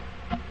 Gucci.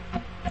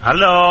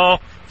 Hallo,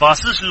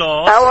 was ist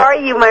los? How are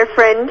you, my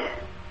friend?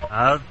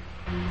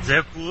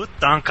 Sehr gut,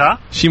 danke.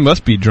 She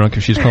must be drunk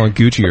if she's calling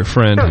Gucci her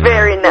friend.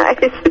 Very nice.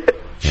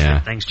 Yeah.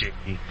 Thanks,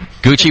 JP.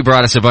 Gucci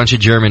brought us a bunch of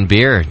German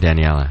beer,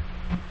 Daniela.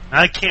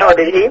 I can't. Oh,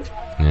 did he?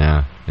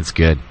 Yeah, it's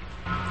good.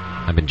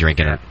 I've been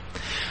drinking it.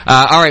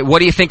 All right, what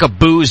do you think a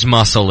booze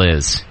muscle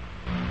is?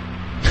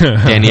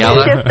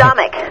 Daniela? It's your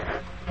stomach.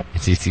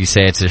 You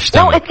say it's your No,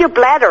 stomach. it's your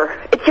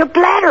bladder. It's your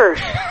bladder.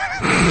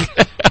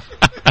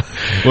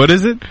 What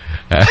is it?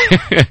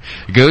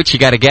 Gooch, you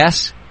got a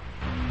guess?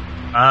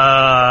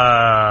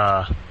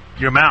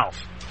 Your mouth.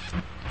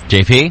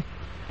 JP?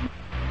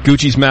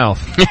 Gucci's mouth.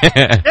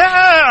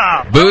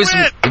 Yeah!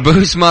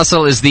 Booze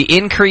muscle is the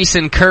increase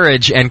in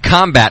courage and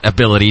combat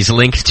abilities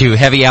linked to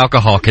heavy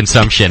alcohol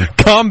consumption.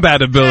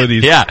 Combat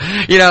abilities. Yeah.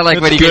 You know, like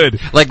That's when you good.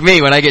 like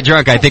me, when I get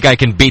drunk, I think I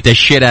can beat the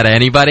shit out of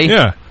anybody.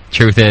 Yeah.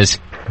 Truth is,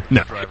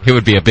 no. It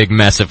would be a big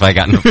mess if I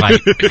got in a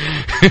fight.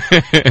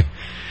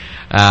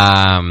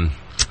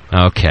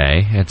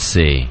 Okay, let's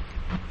see.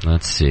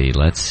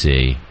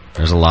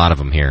 There's a lot of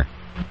them here.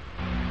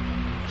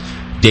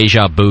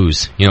 Deja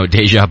booze. You know what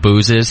deja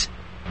booze is?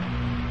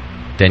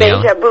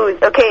 Danielle? Deja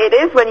booze. Okay, it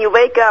is when you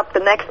wake up the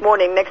next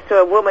morning next to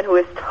a woman who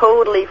is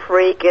totally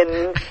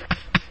freaking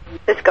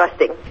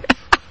disgusting.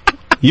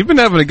 You've been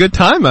having a good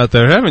time out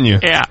there, haven't you?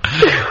 Yeah.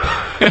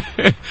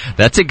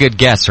 That's a good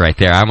guess right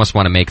there. I almost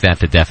want to make that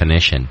the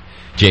definition.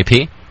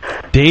 JP?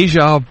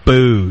 Deja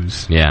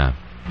booze. Yeah.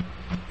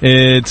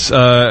 It's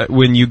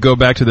when you go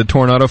back to the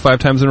Tornado 5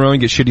 times in a row and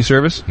get shitty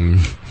service?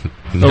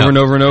 No. Over and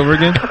over and over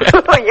again?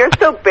 You're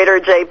so bitter,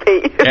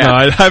 JP. Yeah. No,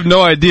 I have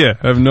no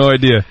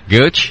idea.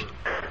 Gooch?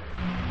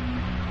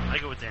 I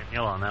go with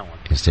Daniela on that one.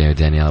 You stay with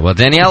Daniela. Well,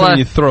 Daniela... When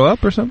you throw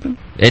up or something?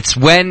 It's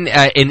when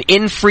an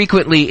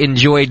infrequently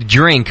enjoyed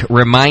drink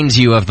reminds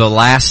you of the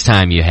last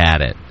time you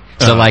had it.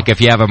 So, like, if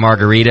you have a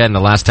margarita and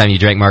the last time you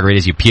drank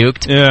margaritas you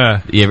puked,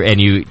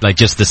 and you, like,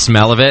 just the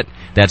smell of it,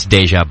 that's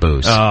deja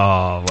booze. Oh,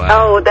 wow.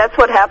 Oh, that's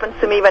what happens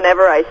to me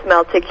whenever I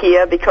smell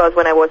tequila, because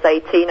when I was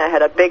 18, I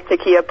had a big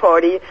tequila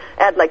party.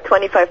 I had, like,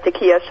 25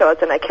 tequila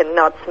shots, and I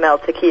cannot smell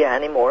tequila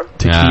anymore.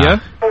 Tequila?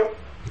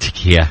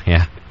 Tequila,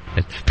 yeah.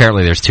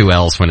 Apparently there's 2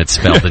 L's when it's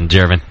spelled in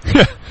German.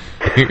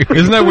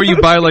 Isn't that where you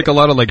buy, like, a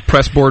lot of, like,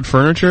 pressboard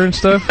furniture and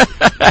stuff?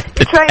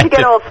 You're trying to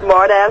get all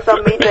smart-ass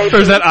on me, JP. Or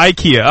is that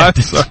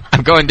IKEA?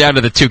 I'm going down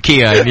to the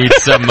Tukia. I need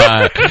some,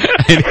 I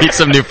need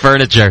some new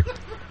furniture.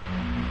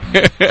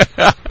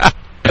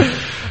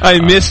 I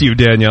miss you,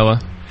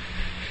 Daniela.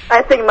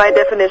 I think my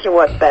definition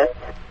was best.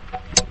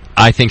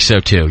 I think so,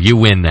 too. You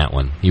win that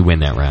one. You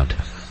win that round.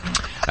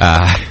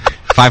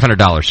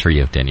 $500 for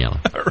you, Daniela.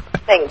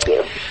 Thank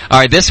you. All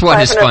right, this one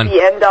is fun.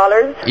 $500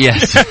 dollars?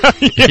 Yes.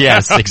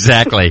 Yes,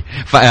 exactly.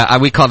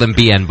 We call them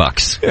BN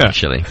bucks,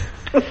 actually.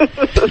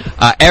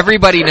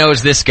 Everybody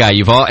knows this guy.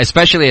 You've all,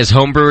 especially as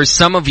homebrewers,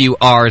 some of you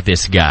are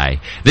this guy.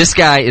 This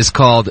guy is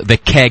called the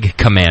Keg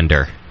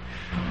Commander.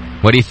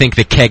 What do you think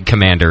the Keg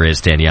Commander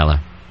is, Daniela?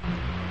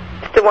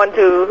 It's the one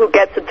who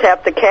gets to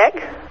tap the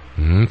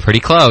keg? Pretty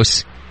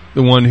close.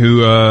 The one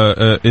who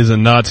is a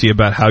Nazi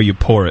about how you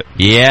pour it.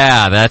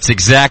 Yeah, that's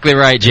exactly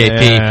right,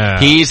 JP. Yeah.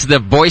 He's the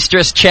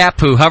boisterous chap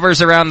who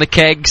hovers around the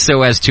keg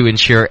so as to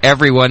ensure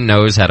everyone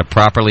knows how to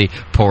properly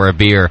pour a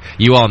beer.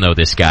 You all know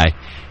this guy.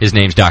 His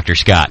name's Dr.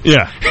 Scott.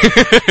 Yeah.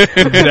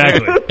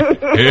 Exactly.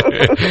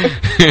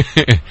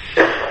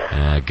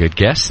 Good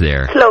guess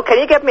there. Flo, can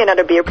you get me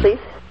another beer, please?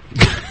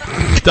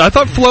 I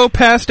thought Flo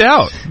passed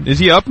out. Is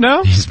he up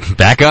now? He's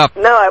back up.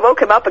 No, I woke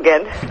him up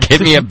again.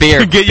 Give me a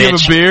beer, Get you a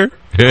beer?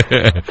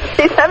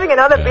 He's having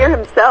another beer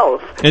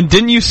himself. And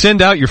didn't you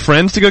send out your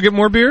friends to go get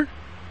more beer?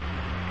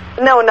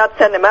 No, not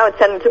send him out.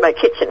 Send him to my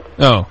kitchen.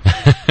 Oh.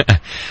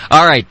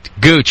 All right,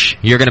 Gooch,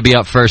 you're going to be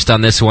up first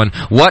on this one.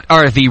 What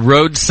are the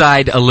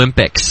Roadside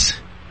Olympics?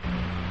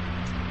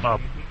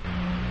 Bub.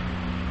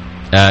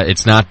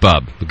 It's not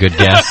Bub. Good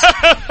guess.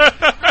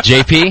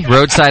 JP,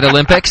 Roadside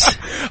Olympics?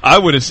 I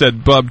would have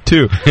said Bub,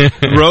 too.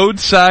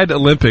 Roadside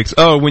Olympics.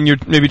 Oh, when you're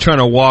maybe trying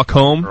to walk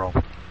home?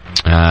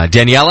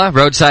 Daniela,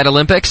 Roadside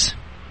Olympics?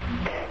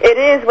 It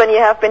is when you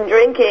have been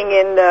drinking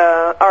in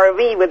the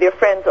RV with your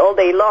friends all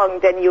day long,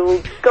 then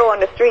you go on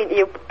the street,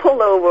 you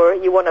pull over,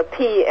 you want to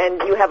pee,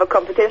 and you have a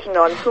competition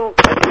on who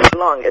can pee the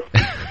longest.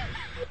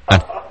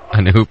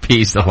 On who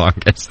pees the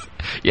longest.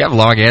 You have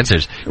long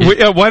answers.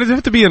 Why does it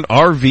have to be an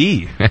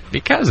RV?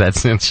 Because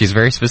she's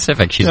very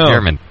specific. She's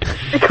German.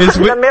 Because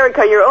in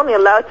America, you're only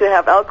allowed to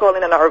have alcohol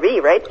in an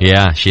RV, right?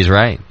 Yeah, she's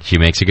right. She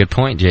makes a good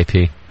point,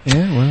 JP.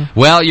 Yeah,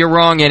 well, you're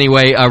wrong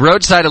anyway.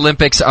 Roadside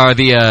Olympics are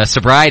the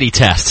sobriety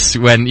tests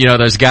when, you know,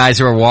 those guys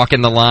who are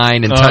walking the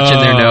line and touching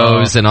their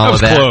nose and all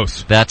of that.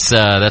 Close. That's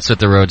what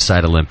the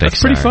Roadside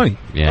Olympics That's pretty are. funny.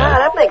 Yeah.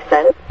 That makes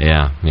sense.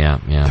 Yeah.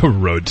 The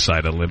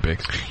Roadside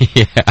Olympics.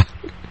 Yeah.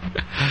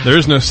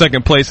 There's no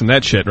second place in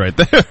that shit right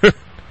there.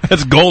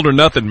 That's gold or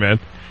nothing, man.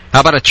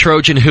 How about a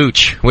Trojan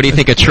hooch? What do you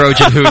think a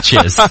Trojan hooch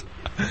is? I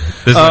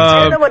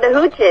don't know what a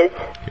hooch is.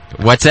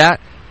 What's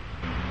that?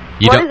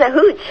 What is a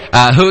hooch?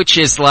 Hooch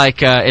is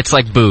like, it's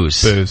like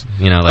booze. Booze.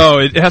 You know,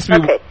 like it has to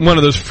be one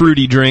of those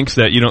fruity drinks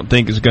that you don't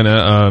think is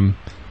gonna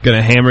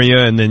hammer you,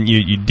 and then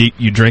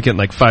you drink it, and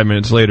like 5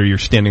 minutes later you're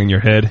standing on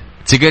your head.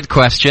 It's a good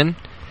question.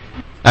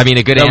 I mean,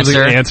 a good answer.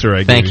 That was an answer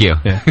I gave Thank you.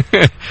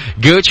 Yeah.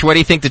 Gooch, what do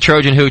you think the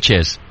Trojan hooch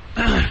is?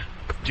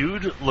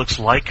 Dude looks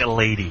like a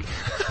lady.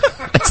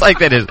 It's like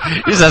that is.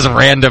 He just has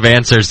random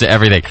answers to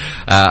everything.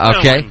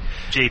 Okay.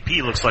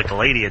 JP looks like a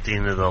lady at the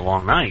end of the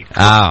long night.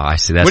 Oh, I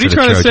see. That's what are you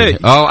trying to say?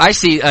 Oh, I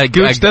see. A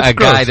guy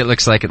that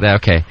looks like it.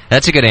 Okay,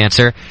 that's a good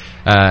answer.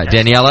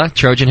 Daniela,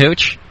 Trojan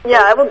hooch?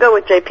 Yeah, I will go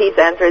with JP's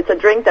answer. It's a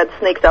drink that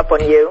sneaks up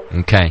on you.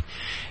 Okay.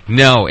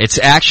 No, it's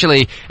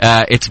actually,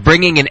 it's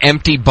bringing an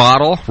empty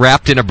bottle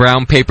wrapped in a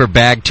brown paper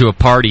bag to a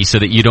party so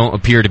that you don't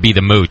appear to be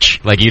the mooch.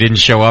 Like you didn't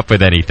show up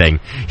with anything.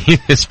 You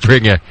just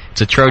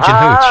it's a Trojan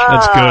hooch.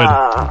 That's good.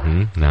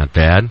 Mm-hmm, not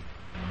bad.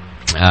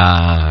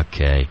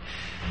 Okay.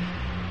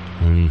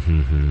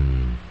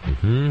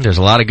 There's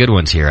a lot of good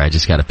ones here. I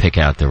just got to pick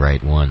out the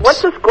right ones.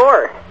 What's the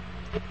score?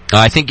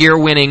 I think you're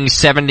winning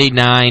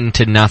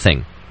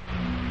 79-0.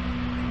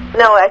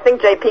 No, I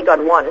think JP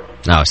got 1.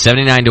 Oh,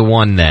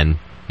 79-1 then.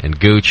 And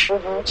Gooch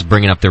is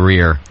bringing up the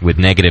rear with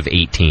negative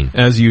 18.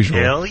 As usual.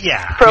 Hell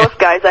yeah. Prost,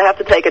 guys, I have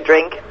to take a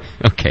drink.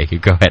 Okay, you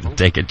go ahead and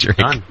take a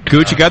drink.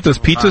 Gooch, you got those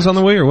pizzas on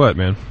the way or what,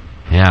 man?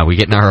 Yeah, we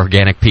getting our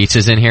organic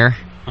pizzas in here?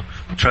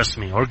 Trust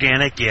me,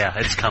 organic, yeah,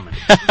 it's coming.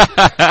 No,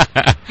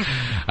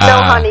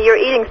 honey, you're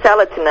eating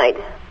salad tonight.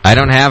 I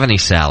don't have any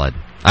salad.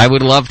 I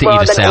would love to eat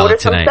a then salad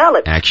order some tonight,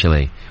 salad.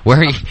 actually.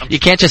 Where you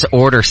can't just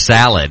order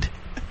salad.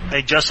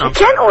 Hey, Justin, You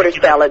can't order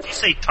salad. Did you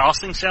say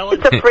tossing salad?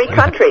 It's a free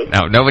country.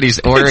 No, nobody's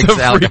ordering It's a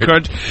salad. free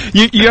crunch.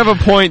 You have a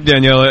point,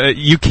 Daniela.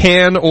 You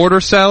can order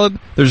salad.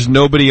 There's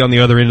nobody on the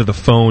other end of the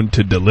phone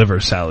to deliver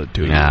salad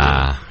to you.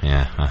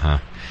 Yeah, uh-huh.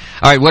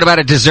 All right, what about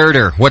a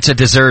deserter? What's a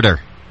deserter?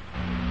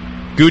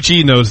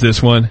 Gucci knows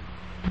this one.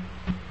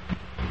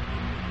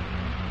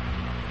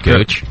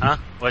 Gooch? Huh?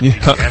 What, did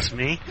you ask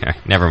me?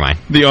 Never mind.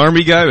 The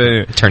army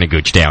guy? Turn a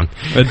Gooch down.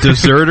 A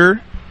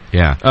deserter?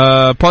 Yeah.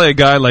 Probably a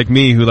guy like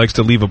me who likes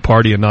to leave a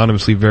party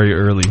anonymously very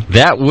early.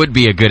 That would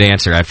be a good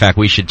answer. In fact,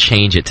 we should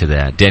change it to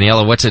that.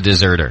 Daniela, what's a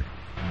deserter?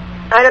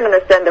 I don't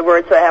understand the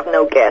word, so I have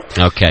no guess.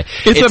 Okay.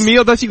 It's a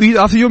meal that you eat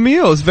after your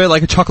meal. It's very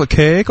like a chocolate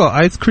cake or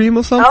ice cream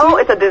or something. Oh,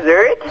 it's a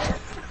dessert?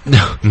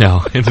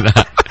 No, it's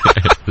not.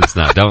 It's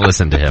not. Don't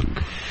listen to him.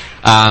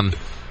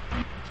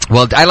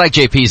 Well, I like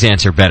JP's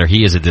answer better.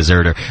 He is a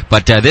deserter.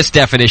 But this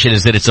definition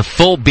is that it's a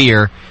full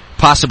beer,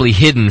 possibly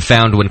hidden,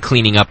 found when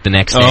cleaning up the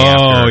next day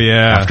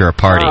after a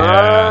party.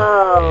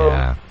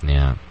 Oh.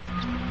 Yeah.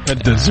 A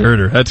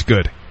deserter. That's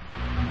good.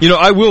 You know,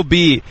 I will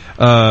be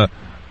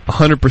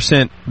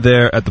 100%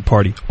 there at the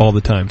party all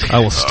the time. I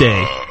will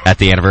stay. At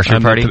the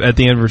anniversary party? At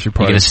the anniversary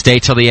party. You're going to stay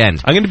till the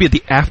end? I'm going to be at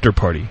the after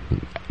party.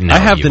 No, I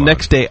have you the won't.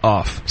 next day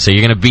off. So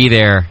you're going to be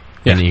there,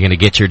 and you're going to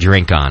get your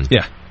drink on.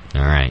 Yeah.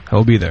 All right.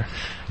 I'll be there.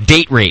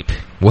 Date rape.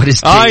 What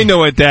is date? I know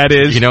what that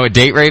is. You know what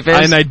date rape is?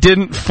 And I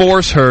didn't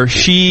force her.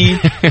 She...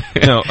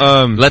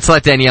 Let's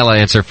let Daniela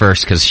answer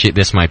first, because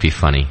this might be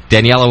funny.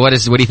 Daniela, what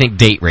do you think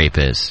date rape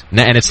is?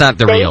 And it's not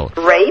the real...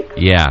 Date rape?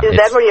 Yeah. Is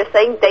that what you're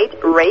saying, date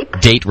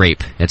rape? Date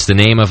rape. It's the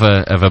name of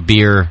a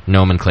beer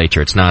nomenclature.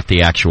 It's not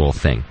the actual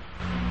thing.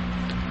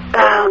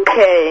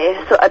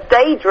 Okay, so a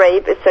date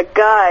rape is a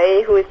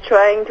guy who is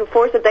trying to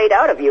force a date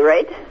out of you,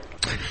 right?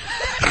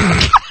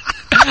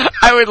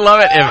 I would love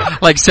it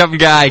if, like, some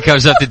guy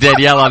comes up to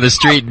Danielle on the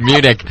street in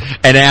Munich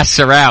and asks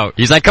her out.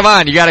 He's like, come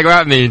on, you gotta go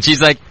out with me. And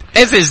she's like,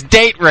 this is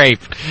date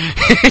rape. Totally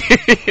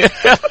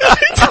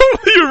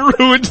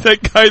ruins that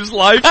guy's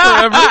life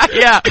forever.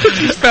 Yeah.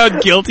 He's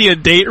found guilty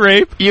of date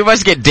rape. You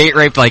must get date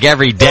raped, like,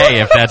 every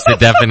day if that's the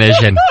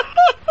definition.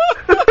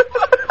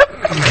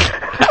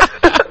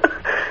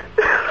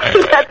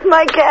 That's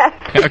my guess.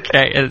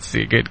 Okay, that's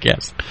a good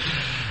guess.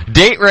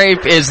 Date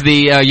rape is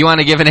the, you want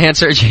to give an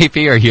answer,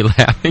 JP, or are you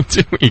laughing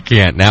too? You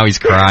can't. Now he's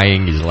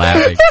crying, he's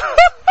laughing.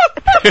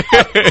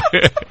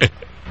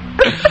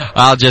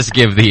 I'll just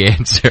give the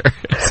answer.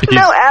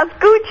 No, ask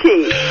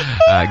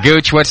Gucci.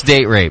 Gooch, what's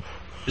date rape?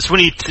 It's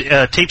when you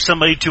tape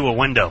somebody to a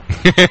window.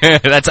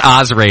 That's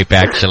Oz rape,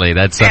 actually.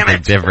 That's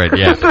something different,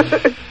 yeah.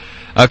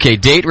 Okay,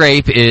 date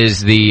rape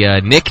is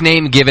the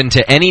nickname given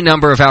to any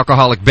number of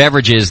alcoholic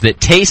beverages that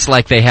taste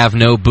like they have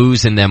no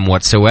booze in them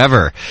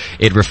whatsoever.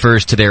 It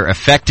refers to their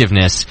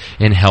effectiveness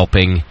in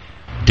helping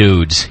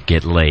dudes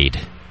get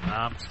laid.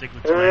 Stick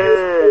with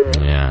the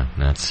Yeah,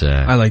 that's...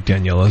 I like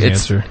Daniela's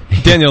answer.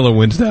 Daniela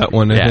wins that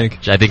one, I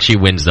think. I think she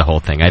wins the whole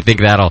thing. I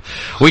think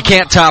we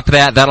can't top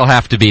that. That'll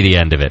have to be the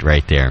end of it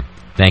right there.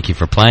 Thank you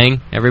for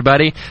playing,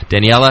 everybody.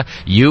 Daniela,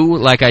 you,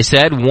 like I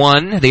said,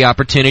 won the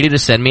opportunity to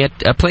send me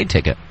a plane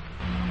ticket.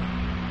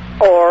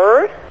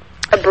 Or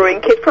a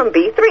brewing kit from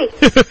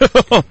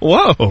B3.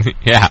 Whoa.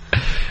 Yeah.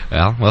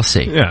 Well, we'll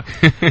see. Yeah.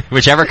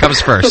 Whichever comes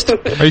first.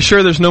 Are you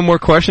sure there's no more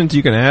questions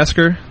you can ask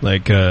her?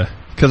 Like,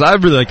 because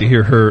I'd really like to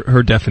hear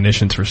her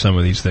definitions for some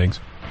of these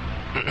things.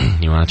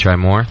 You want to try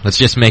more? Let's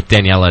just make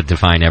Daniela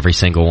define every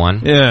single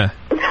one. Yeah.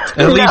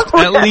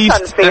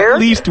 At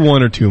least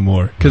one or two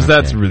more, because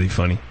that's really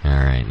funny. All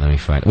right, let me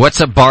find it.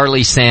 What's a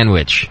barley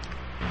sandwich,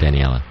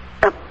 Daniela?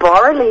 A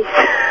barley?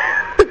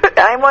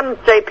 I want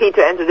JP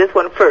to answer this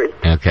one first.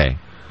 Okay.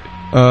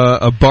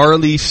 A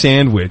barley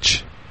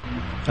sandwich.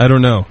 I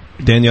don't know.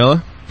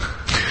 Daniela?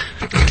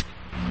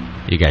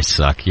 You guys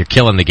suck. You're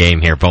killing the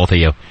game here, both of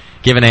you.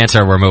 Give an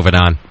answer, we're moving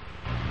on.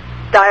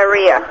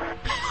 Diarrhea.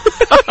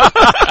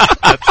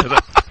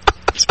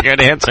 That's a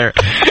good answer.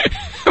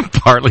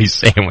 Barley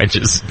sandwich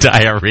is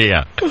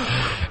diarrhea.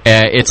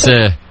 It's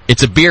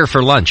a beer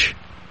for lunch.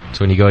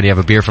 So when you go and you have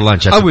a beer for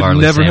lunch, that's a barley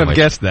sandwich. I would never have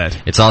guessed that.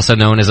 It's also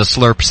known as a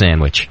slurp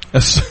sandwich. A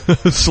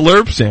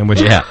slurp sandwich?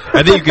 Yeah.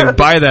 I think you can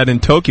buy that in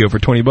Tokyo for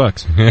 $20.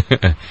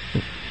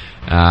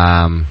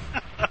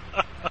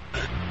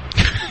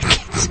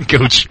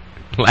 Gooch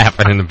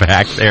laughing in the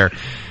back there.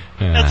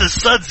 That's a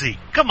sudsy.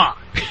 Come on.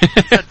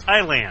 That's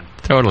Thailand.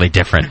 Totally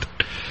different.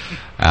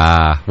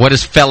 What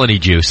is felony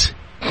juice?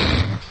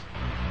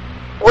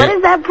 What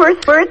is that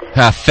first word?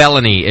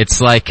 Felony. It's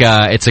like,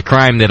 it's a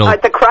crime that'll...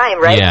 it's a crime,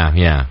 right? Yeah.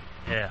 Yeah.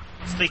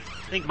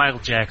 Think Michael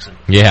Jackson.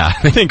 Yeah.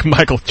 Think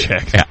Michael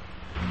Jackson. Yeah.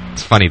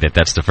 It's funny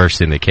that's the first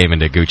thing that came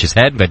into Gooch's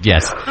head, but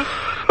yes.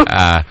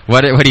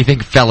 What do you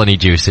think felony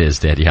juice is,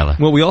 Daniela?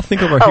 Well, we all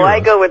think of our Oh, heroes. I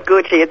go with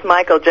Gucci. It's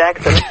Michael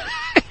Jackson.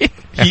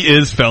 He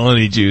is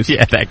felony juice.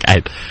 Yeah, that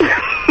guy.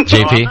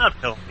 JP? No, I'm not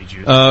felony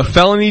juice.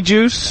 Felony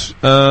juice.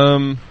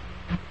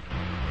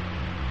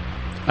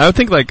 I would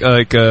think like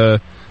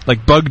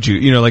bug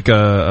juice. You know,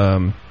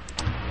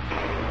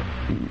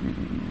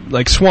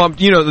 like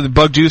swamp. You know, the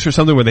bug juice or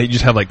something where they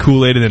just have like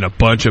Kool-Aid and then a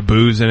bunch of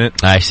booze in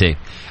it. I see.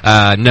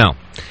 No,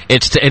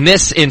 in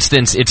this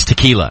instance it's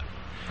tequila,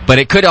 but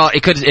it could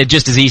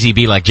just as easy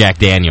be like Jack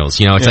Daniels.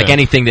 You know, it's like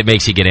anything that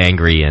makes you get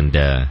angry and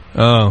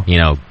you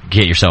know,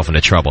 get yourself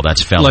into trouble.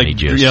 That's felony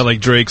juice. Yeah, like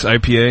Drake's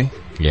IPA.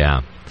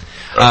 Yeah.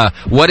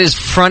 What is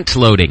front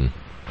loading,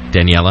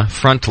 Daniela?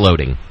 Front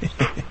loading.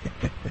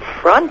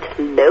 Front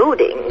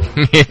loading?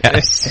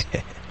 Yes.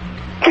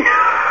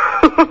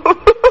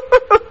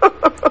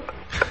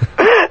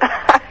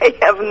 I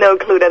have no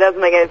clue. That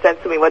doesn't make any sense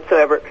to me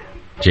whatsoever.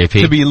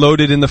 JP? To be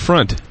loaded in the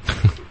front.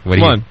 What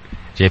do you,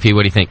 JP,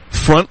 what do you think?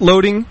 Front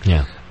loading?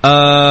 Yeah.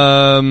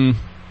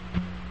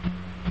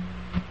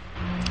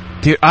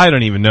 Dude, I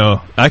don't even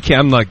know.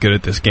 I'm not good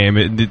at this game.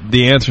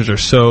 The answers are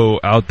so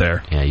out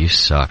there. Yeah, you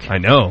suck. I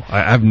know.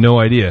 I have no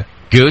idea.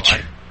 Gooch?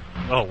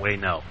 Oh, wait,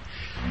 no.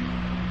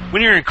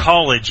 When you're in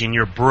college and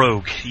you're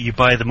broke, you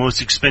buy the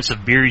most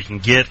expensive beer you can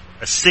get,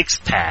 a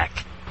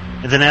six-pack,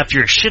 and then after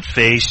you're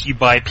shit-faced, you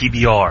buy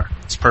PBR.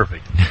 It's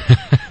perfect.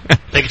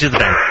 Take it to the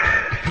bank.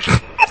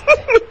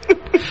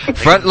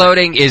 Front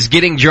loading is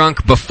getting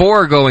drunk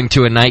before going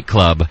to a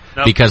nightclub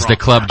because the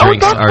club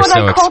drinks are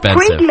so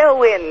expensive.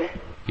 Pre-glowing.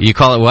 You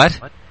call it what?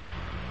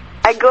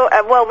 I go.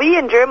 Well, we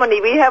in Germany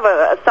we have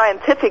a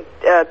scientific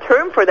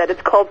term for that.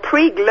 It's called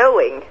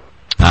pre-glowing.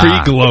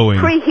 Pre-glowing.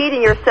 It's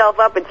preheating yourself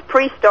up. It's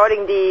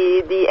pre-starting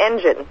the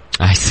engine.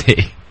 I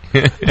see.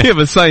 You have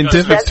a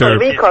scientific term. That's what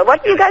we call it.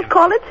 What do you guys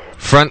call it?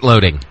 Front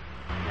loading.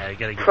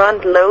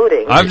 Front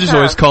loading. I've just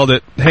always called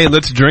it, hey,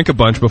 let's drink a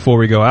bunch before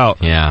we go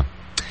out. Yeah.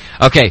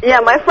 Okay. Yeah,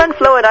 my friend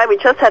Flo and I, we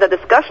just had a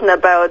discussion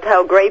about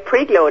how great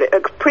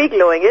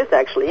pre-glowing is,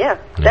 actually. Yeah,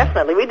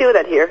 definitely. We do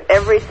that here.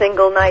 Every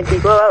single night we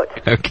go out.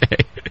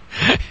 Okay.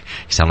 You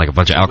sound like a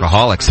bunch of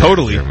alcoholics.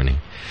 Totally. In Germany.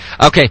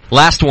 Okay,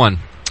 last one.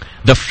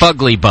 The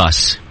fugly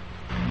bus.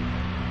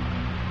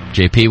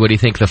 JP, what do you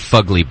think the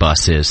fugly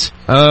bus is?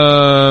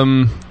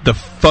 The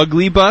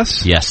fugly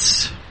bus?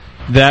 Yes.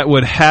 That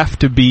would have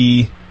to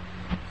be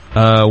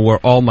where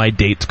all my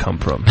dates come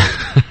from.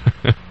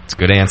 That's a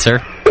good answer.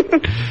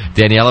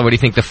 Daniela, what do you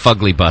think the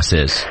fugly bus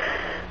is?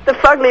 The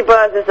fugly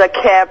bus is a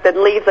cab that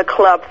leaves a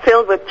club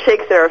filled with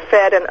chicks that are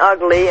fat and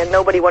ugly, and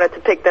nobody wanted to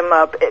pick them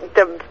up.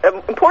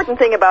 The important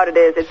thing about it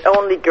is it's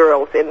only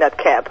girls in that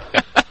cab.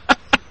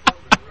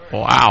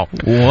 Wow.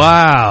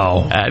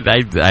 Wow.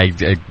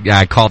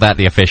 I call that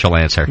the official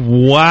answer.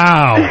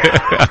 Wow.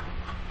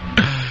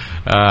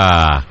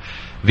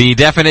 The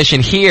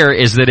definition here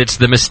is that it's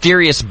the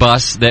mysterious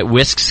bus that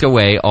whisks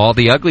away all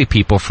the ugly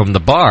people from the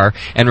bar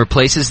and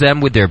replaces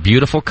them with their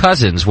beautiful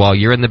cousins while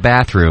you're in the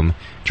bathroom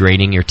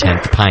draining your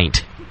 10th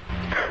pint.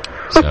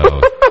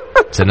 So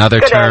it's another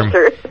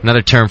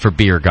term for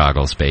beer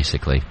goggles,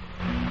 basically.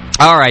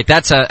 All right,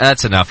 that's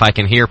enough. I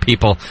can hear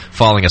people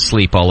falling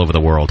asleep all over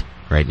the world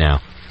right now.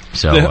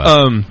 So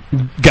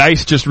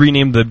Geist just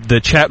renamed the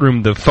chat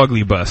room the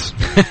Fugly Bus.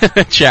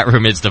 Chat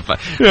room is the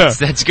yeah.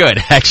 That's good,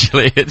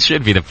 actually. It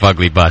should be the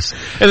Fugly Bus.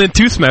 And then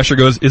Tooth Smasher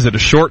goes, is it a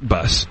short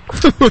bus?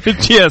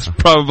 Which, yes,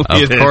 probably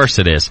it is. Of course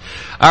it is.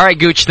 All right,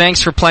 Gooch,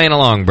 thanks for playing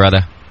along,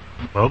 brother.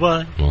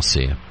 Bye-bye. We'll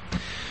see you.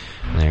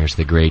 There's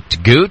the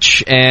great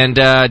Gooch. And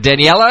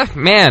Daniela,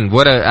 man,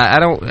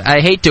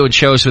 I hate doing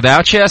shows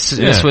without you.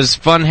 This was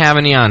fun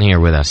having you on here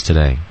with us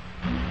today.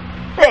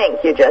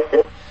 Thank you,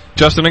 Justin.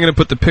 Justin, I'm going to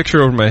put the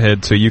picture over my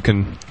head so you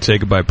can say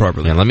goodbye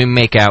properly. Yeah, let me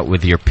make out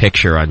with your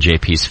picture on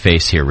JP's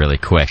face here really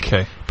quick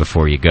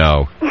before you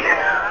go.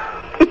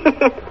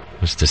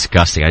 It's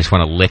disgusting. I just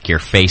want to lick your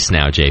face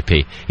now,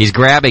 JP. He's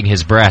grabbing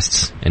his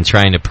breasts and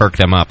trying to perk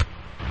them up.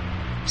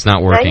 It's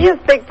not working. He has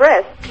big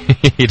breasts.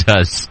 He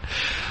does.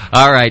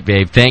 All right,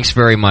 babe. Thanks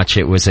very much.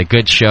 It was a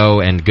good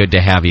show and good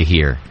to have you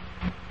here.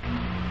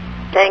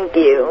 Thank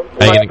you. It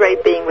was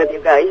great being with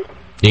you guys.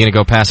 You going to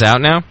go pass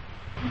out now?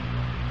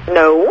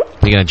 No.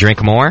 You going to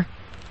drink more?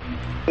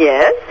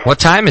 Yes. What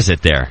time is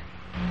it there?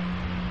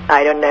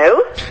 I don't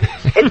know.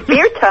 It's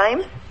beer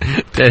time.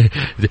 The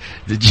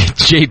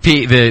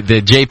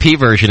JP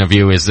version of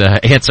you is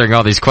answering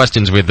all these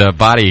questions with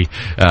body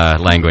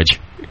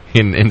language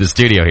in the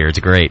studio here. It's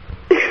great.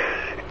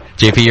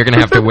 JP, you're going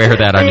to have to wear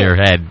that on your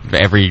head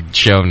every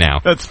show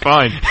now. That's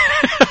fine.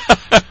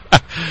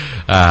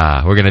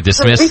 We're going to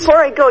dismiss. Before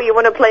I go, you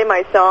want to play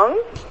my song?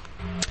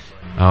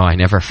 Oh, I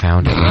never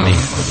found it.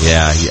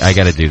 I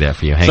got to do that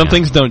for you. Hang Some on.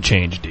 things don't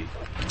change, D.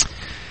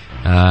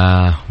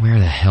 Where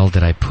the hell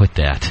did I put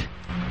that?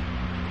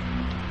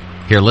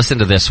 Here, listen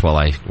to this while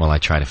I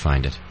try to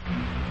find it.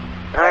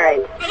 All right.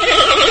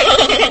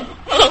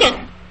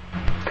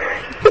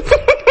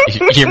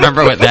 You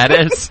remember what that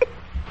is?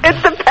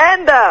 It's the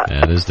panda.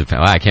 Yeah, this is the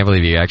panda. Wow, I can't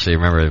believe you actually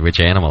remember which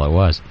animal it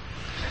was.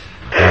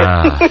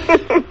 God,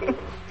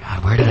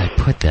 where did I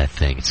put that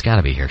thing? It's got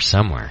to be here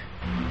somewhere.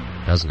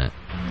 doesn't it?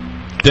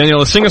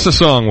 Daniela, sing us a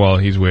song while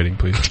he's waiting,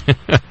 please.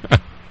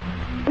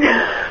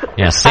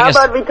 Yeah, sing How us.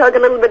 about we talk a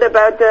little bit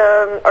about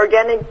the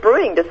organic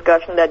brewing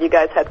discussion that you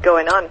guys had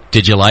going on?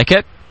 Did you like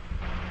it?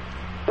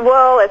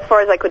 Well, as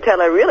far as I could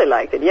tell, I really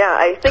liked it. Yeah,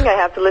 I think I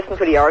have to listen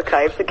to the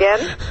archives again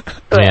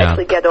to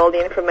actually get all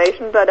the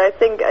information, but I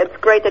think it's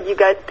great that you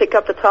guys pick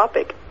up the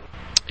topic.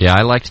 Yeah,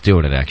 I liked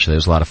doing it, actually. It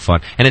was a lot of fun.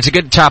 And it's a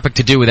good topic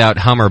to do without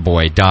Hummer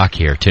Boy Doc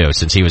here, too.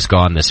 Since he was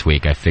gone this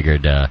week, I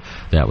figured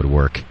that would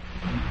work.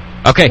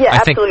 Okay, yeah, I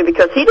think... absolutely,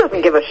 because he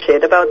doesn't give a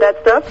shit about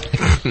that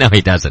stuff. No,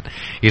 he doesn't.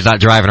 He's not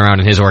driving around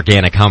in his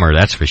organic Hummer,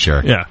 that's for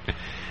sure. Yeah.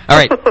 All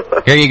right,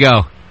 here you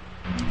go.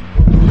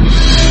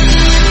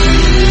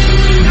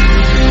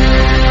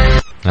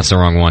 That's the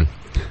wrong one.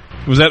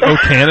 Was that O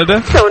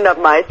Canada? So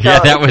not my song. Yeah,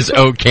 that was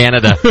O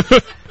Canada.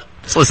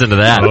 Let's listen to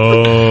that.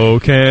 Oh,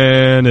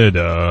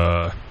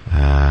 Canada,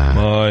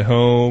 my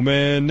home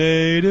and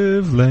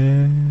native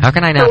land. How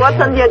can I not? So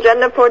what's on the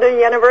agenda for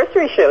the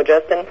anniversary show,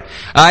 Justin?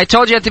 I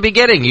told you at the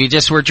beginning. You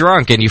just were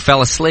drunk and you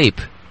fell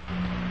asleep.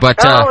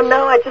 But oh,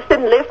 no, I just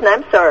didn't listen.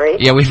 I'm sorry.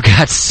 Yeah, we've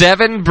got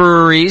 7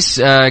 breweries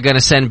going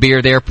to send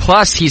beer there.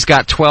 Plus, he's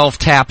got 12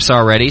 taps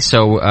already,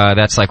 so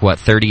that's like,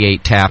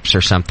 38 taps or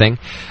something.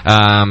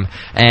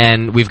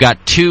 And we've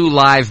got 2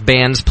 live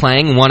bands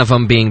playing, one of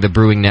them being the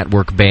Brewing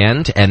Network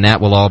Band, and that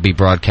will all be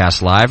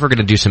broadcast live. We're going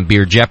to do some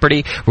Beer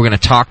Jeopardy. We're going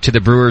to talk to the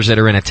brewers that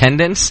are in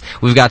attendance.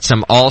 We've got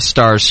some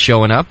all-stars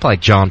showing up,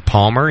 like John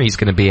Palmer. He's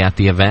going to be at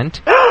the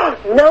event.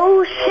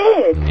 No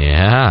shit.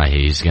 Yeah,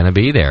 he's going to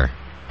be there.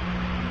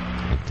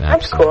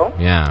 That's cool.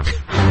 Yeah.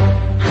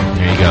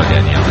 There you go,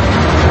 Danielle.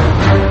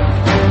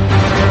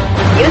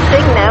 You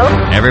sing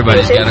now?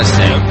 Everybody's gonna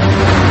sing.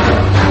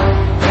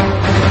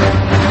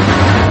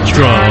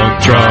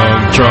 Drunk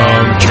of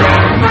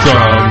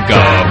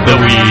the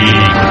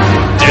week.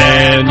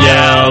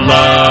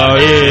 Daniela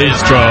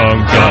is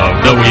drunk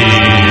of the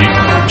week.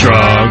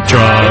 Drunk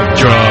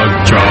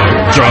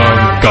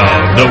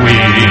of the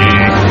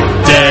week.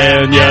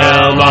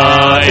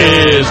 Daniela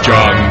is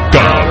drunk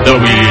of the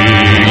week.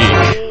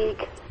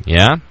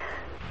 Yeah?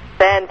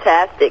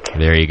 Fantastic.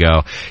 There you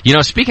go. You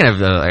know, speaking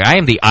of, I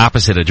am the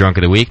opposite of Drunk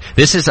of the Week.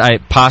 This is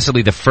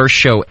possibly the first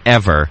show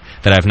ever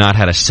that I've not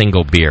had a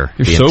single beer.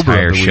 You're the sober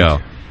entire of the show.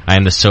 week.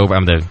 I'm the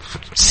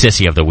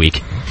sissy of the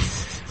week.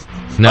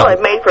 No. Well,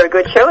 it made for a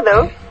good show,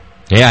 though.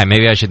 Yeah,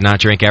 maybe I should not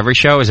drink every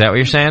show. Is that what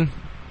you're saying?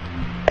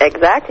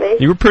 Exactly.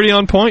 You were pretty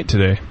on point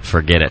today.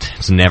 Forget it.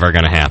 It's never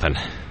going to happen.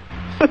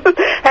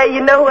 Hey,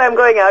 you know who I'm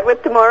going out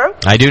with tomorrow?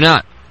 I do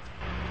not.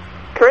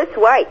 Chris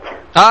White.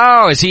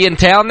 Oh, is he in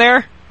town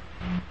there?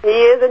 He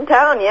is in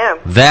town, yeah.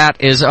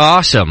 That is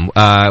awesome.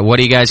 What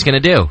are you guys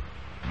going to do?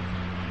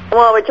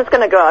 Well, we're just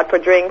going to go out for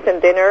drinks and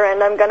dinner,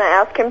 and I'm going to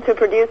ask him to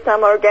produce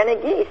some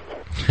organic yeast.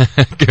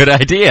 Good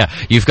idea.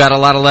 You've got a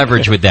lot of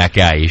leverage with that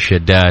guy. You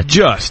should,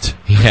 Just.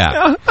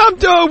 Yeah.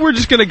 We're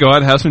just going to go out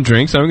and have some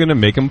drinks. I'm going to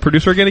make him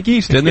produce organic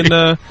yeast. And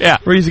then, yeah.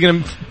 He's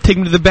going to take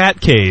him to the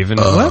Bat Cave. And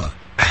what?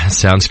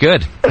 Sounds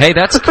good. Hey,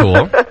 that's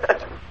cool.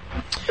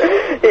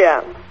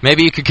 Yeah.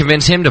 Maybe you could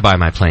convince him to buy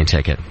my plane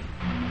ticket.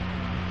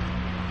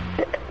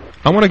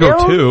 I want to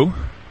go too.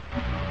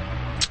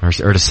 Or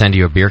to send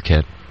you a beer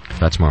kit, if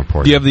that's more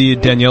important. Do you have the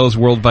Daniela's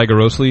World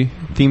Vigorously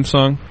theme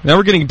song? Now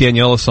we're getting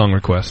Daniela's song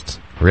requests.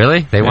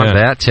 Really? They want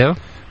that too?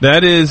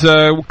 That is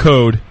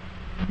Code.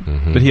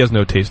 Mm-hmm. But he has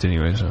no taste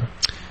anyway, so.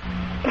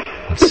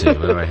 Let's see,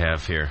 what do I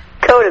have here?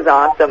 Code is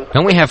awesome.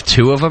 Don't we have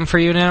 2 of them for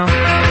you now?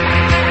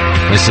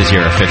 This is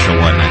your official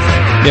one, I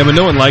think. Yeah, but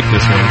no one liked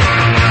this one.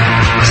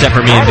 Except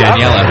for me and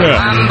Daniela.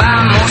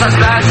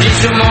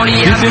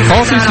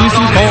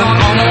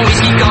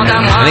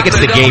 I think it's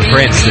the Gay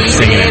Prince that's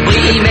singing it.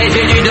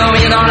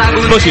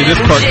 Especially this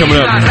part coming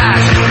up.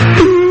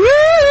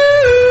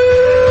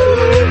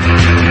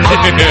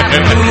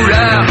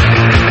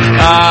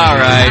 All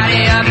right.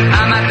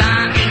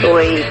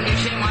 Sweet.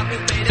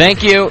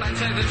 Thank you.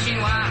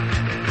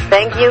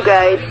 Thank you,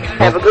 guys.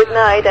 Have a good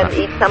night and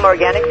eat some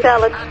organic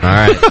salad. All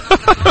right.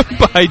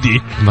 Bye, Dee.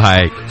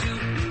 Bye.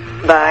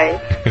 Bye.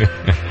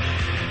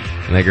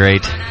 The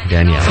great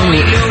Danielle.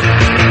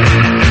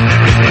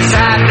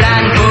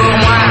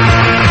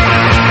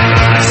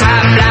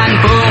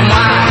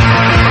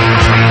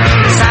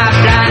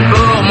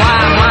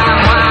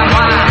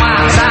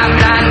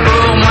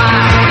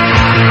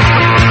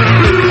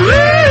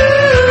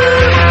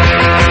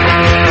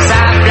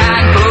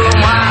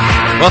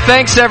 Well,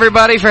 thanks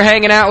everybody for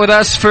hanging out with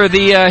us for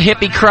the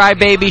Hippie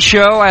Crybaby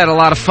show. I had a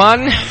lot of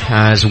fun.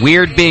 It's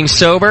weird being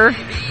sober,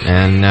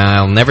 and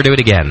I'll never do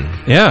it again.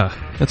 Yeah,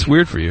 that's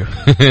weird for you.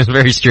 It's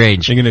very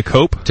strange. You're going to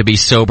cope? To be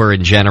sober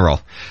in general.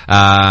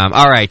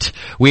 All right,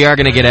 we are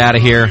going to get out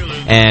of here,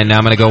 and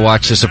I'm going to go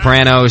watch The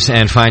Sopranos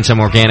and find some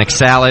organic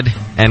salad,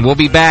 and we'll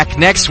be back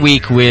next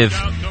week with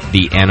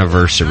the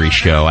anniversary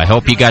show. I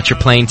hope you got your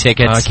plane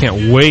tickets. I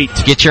can't wait.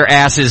 Get your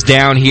asses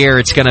down here.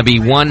 It's going to be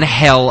one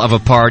hell of a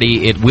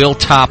party. It will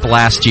top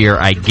last year,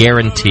 I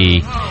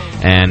guarantee.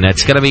 And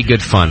it's going to be good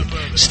fun.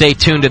 Stay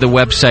tuned to the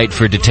website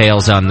for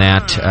details on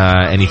that.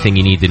 Anything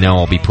you need to know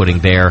I'll be putting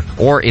there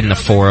or in the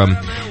forum.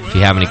 If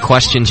you have any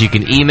questions, you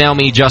can email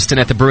me,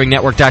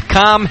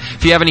 Justin@thebrewingnetwork.com.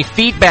 If you have any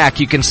feedback,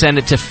 you can send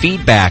it to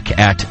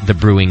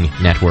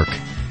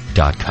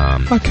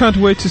feedback@thebrewingnetwork.com. I can't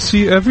wait to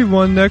see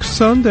everyone next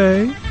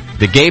Sunday.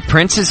 The Gay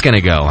Prince is going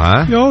to go,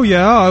 huh? Oh,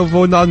 yeah, I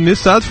will not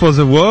miss that for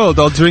the world.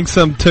 I'll drink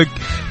some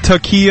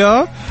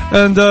tequila,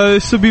 and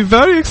it should be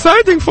very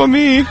exciting for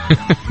me.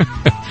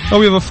 Oh,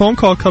 we have a phone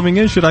call coming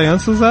in. Should I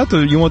answer that,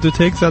 or you want to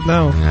take that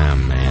now? Oh,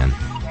 man.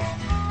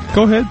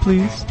 Go ahead,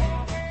 please.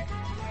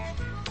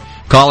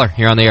 Caller,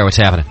 you're on the air. What's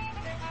happening?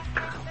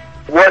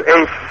 What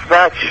a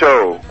fat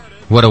show.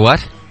 What a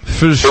what?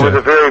 It was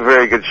a very,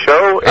 very good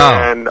show,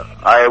 and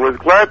I was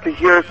glad to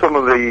hear some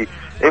of the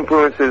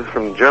influences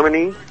from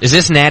Germany. Is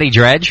this Natty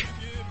Dredge?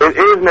 It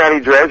is Natty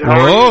Dredge.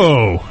 How are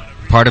you?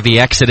 Part of the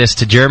exodus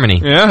to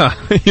Germany. Yeah,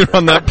 you're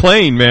on that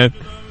plane, man.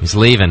 He's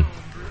leaving.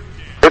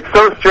 It's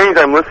so strange.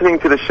 I'm listening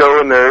to the show,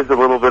 and there is a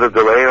little bit of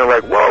delay, and I'm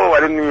like, whoa,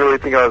 I didn't even really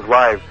think I was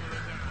live.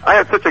 I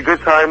had such a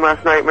good time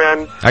last night,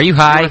 man. Are you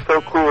high? You were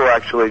so cool,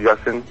 actually,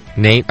 Justin.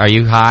 Nate, are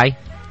you high?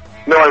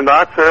 No, I'm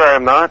not, sir. I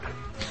am not.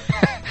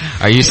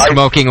 Are you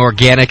smoking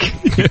organic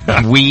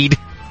weed?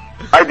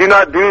 I did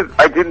not do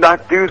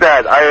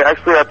that. I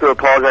actually have to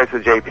apologize to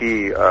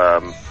JP,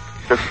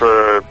 just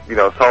for,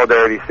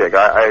 solidarity's sake.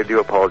 I do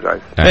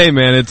apologize. Hey,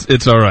 man,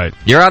 it's all right.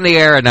 You're on the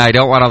air, and I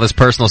don't want all this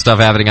personal stuff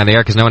happening on the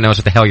air because no one knows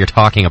what the hell you're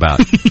talking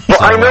about.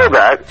 Well, I know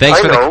that. Thanks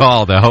for the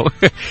call, though.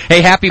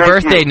 Hey, happy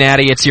birthday,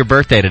 Natty. It's your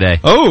birthday today.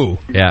 Oh.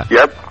 Yeah.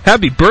 Yep.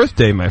 Happy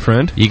birthday, my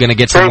friend. You going to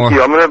get some more? Thank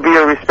you. I'm going to be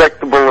a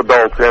respectable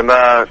adult, and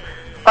I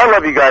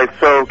love you guys,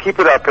 so keep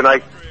it up, and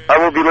I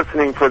will be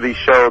listening for the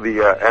show,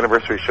 the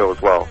anniversary show as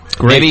well.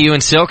 Maybe you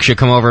and Silk should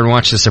come over and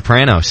watch The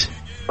Sopranos.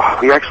 Oh,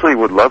 we actually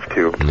would love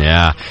to.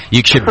 Yeah.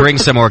 You should bring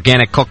some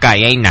organic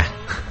cocaine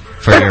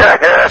for your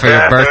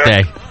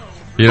birthday.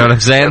 You know what I'm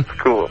saying? That's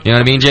cool. You know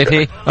what I mean,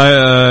 JP?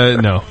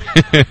 No.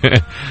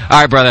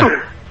 All right,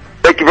 brother.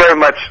 Thank you very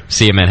much.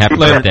 See you, man. Happy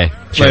birthday.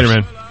 Cheers.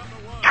 Later, man.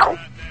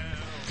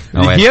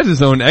 Oh, he has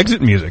his own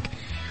exit music.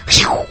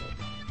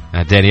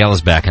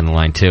 Daniela's back on the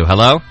line, too.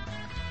 Hello?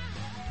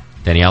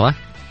 Daniela?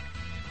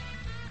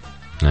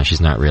 No,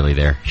 she's not really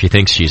there. She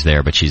thinks she's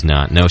there, but she's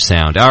not. No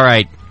sound. All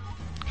right.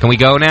 Can we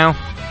go now?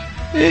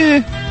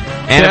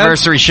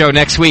 Anniversary show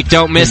next week.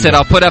 Don't miss it.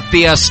 I'll put up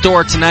the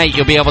store tonight.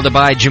 You'll be able to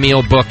buy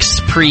Jameel books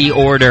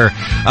pre-order.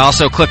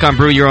 Also, click on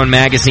Brew Your Own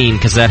magazine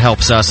because that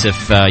helps us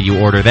if you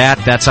order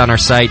that. That's on our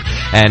site.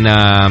 And,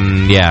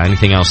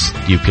 anything else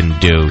you can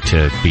do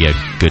to be a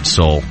good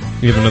soul.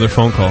 You have another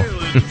phone call.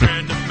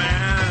 God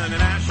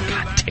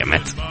damn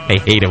it. I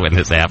hate it when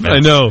this happens. I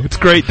know. It's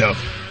great, though.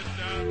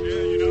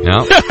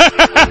 No.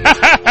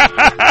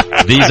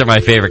 These are my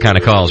favorite kind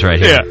of calls right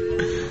here.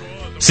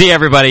 Yeah. See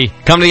everybody.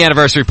 Come to the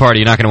anniversary party.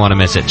 You're not going to want to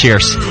miss it.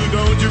 Cheers. Don't you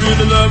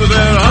really love it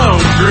that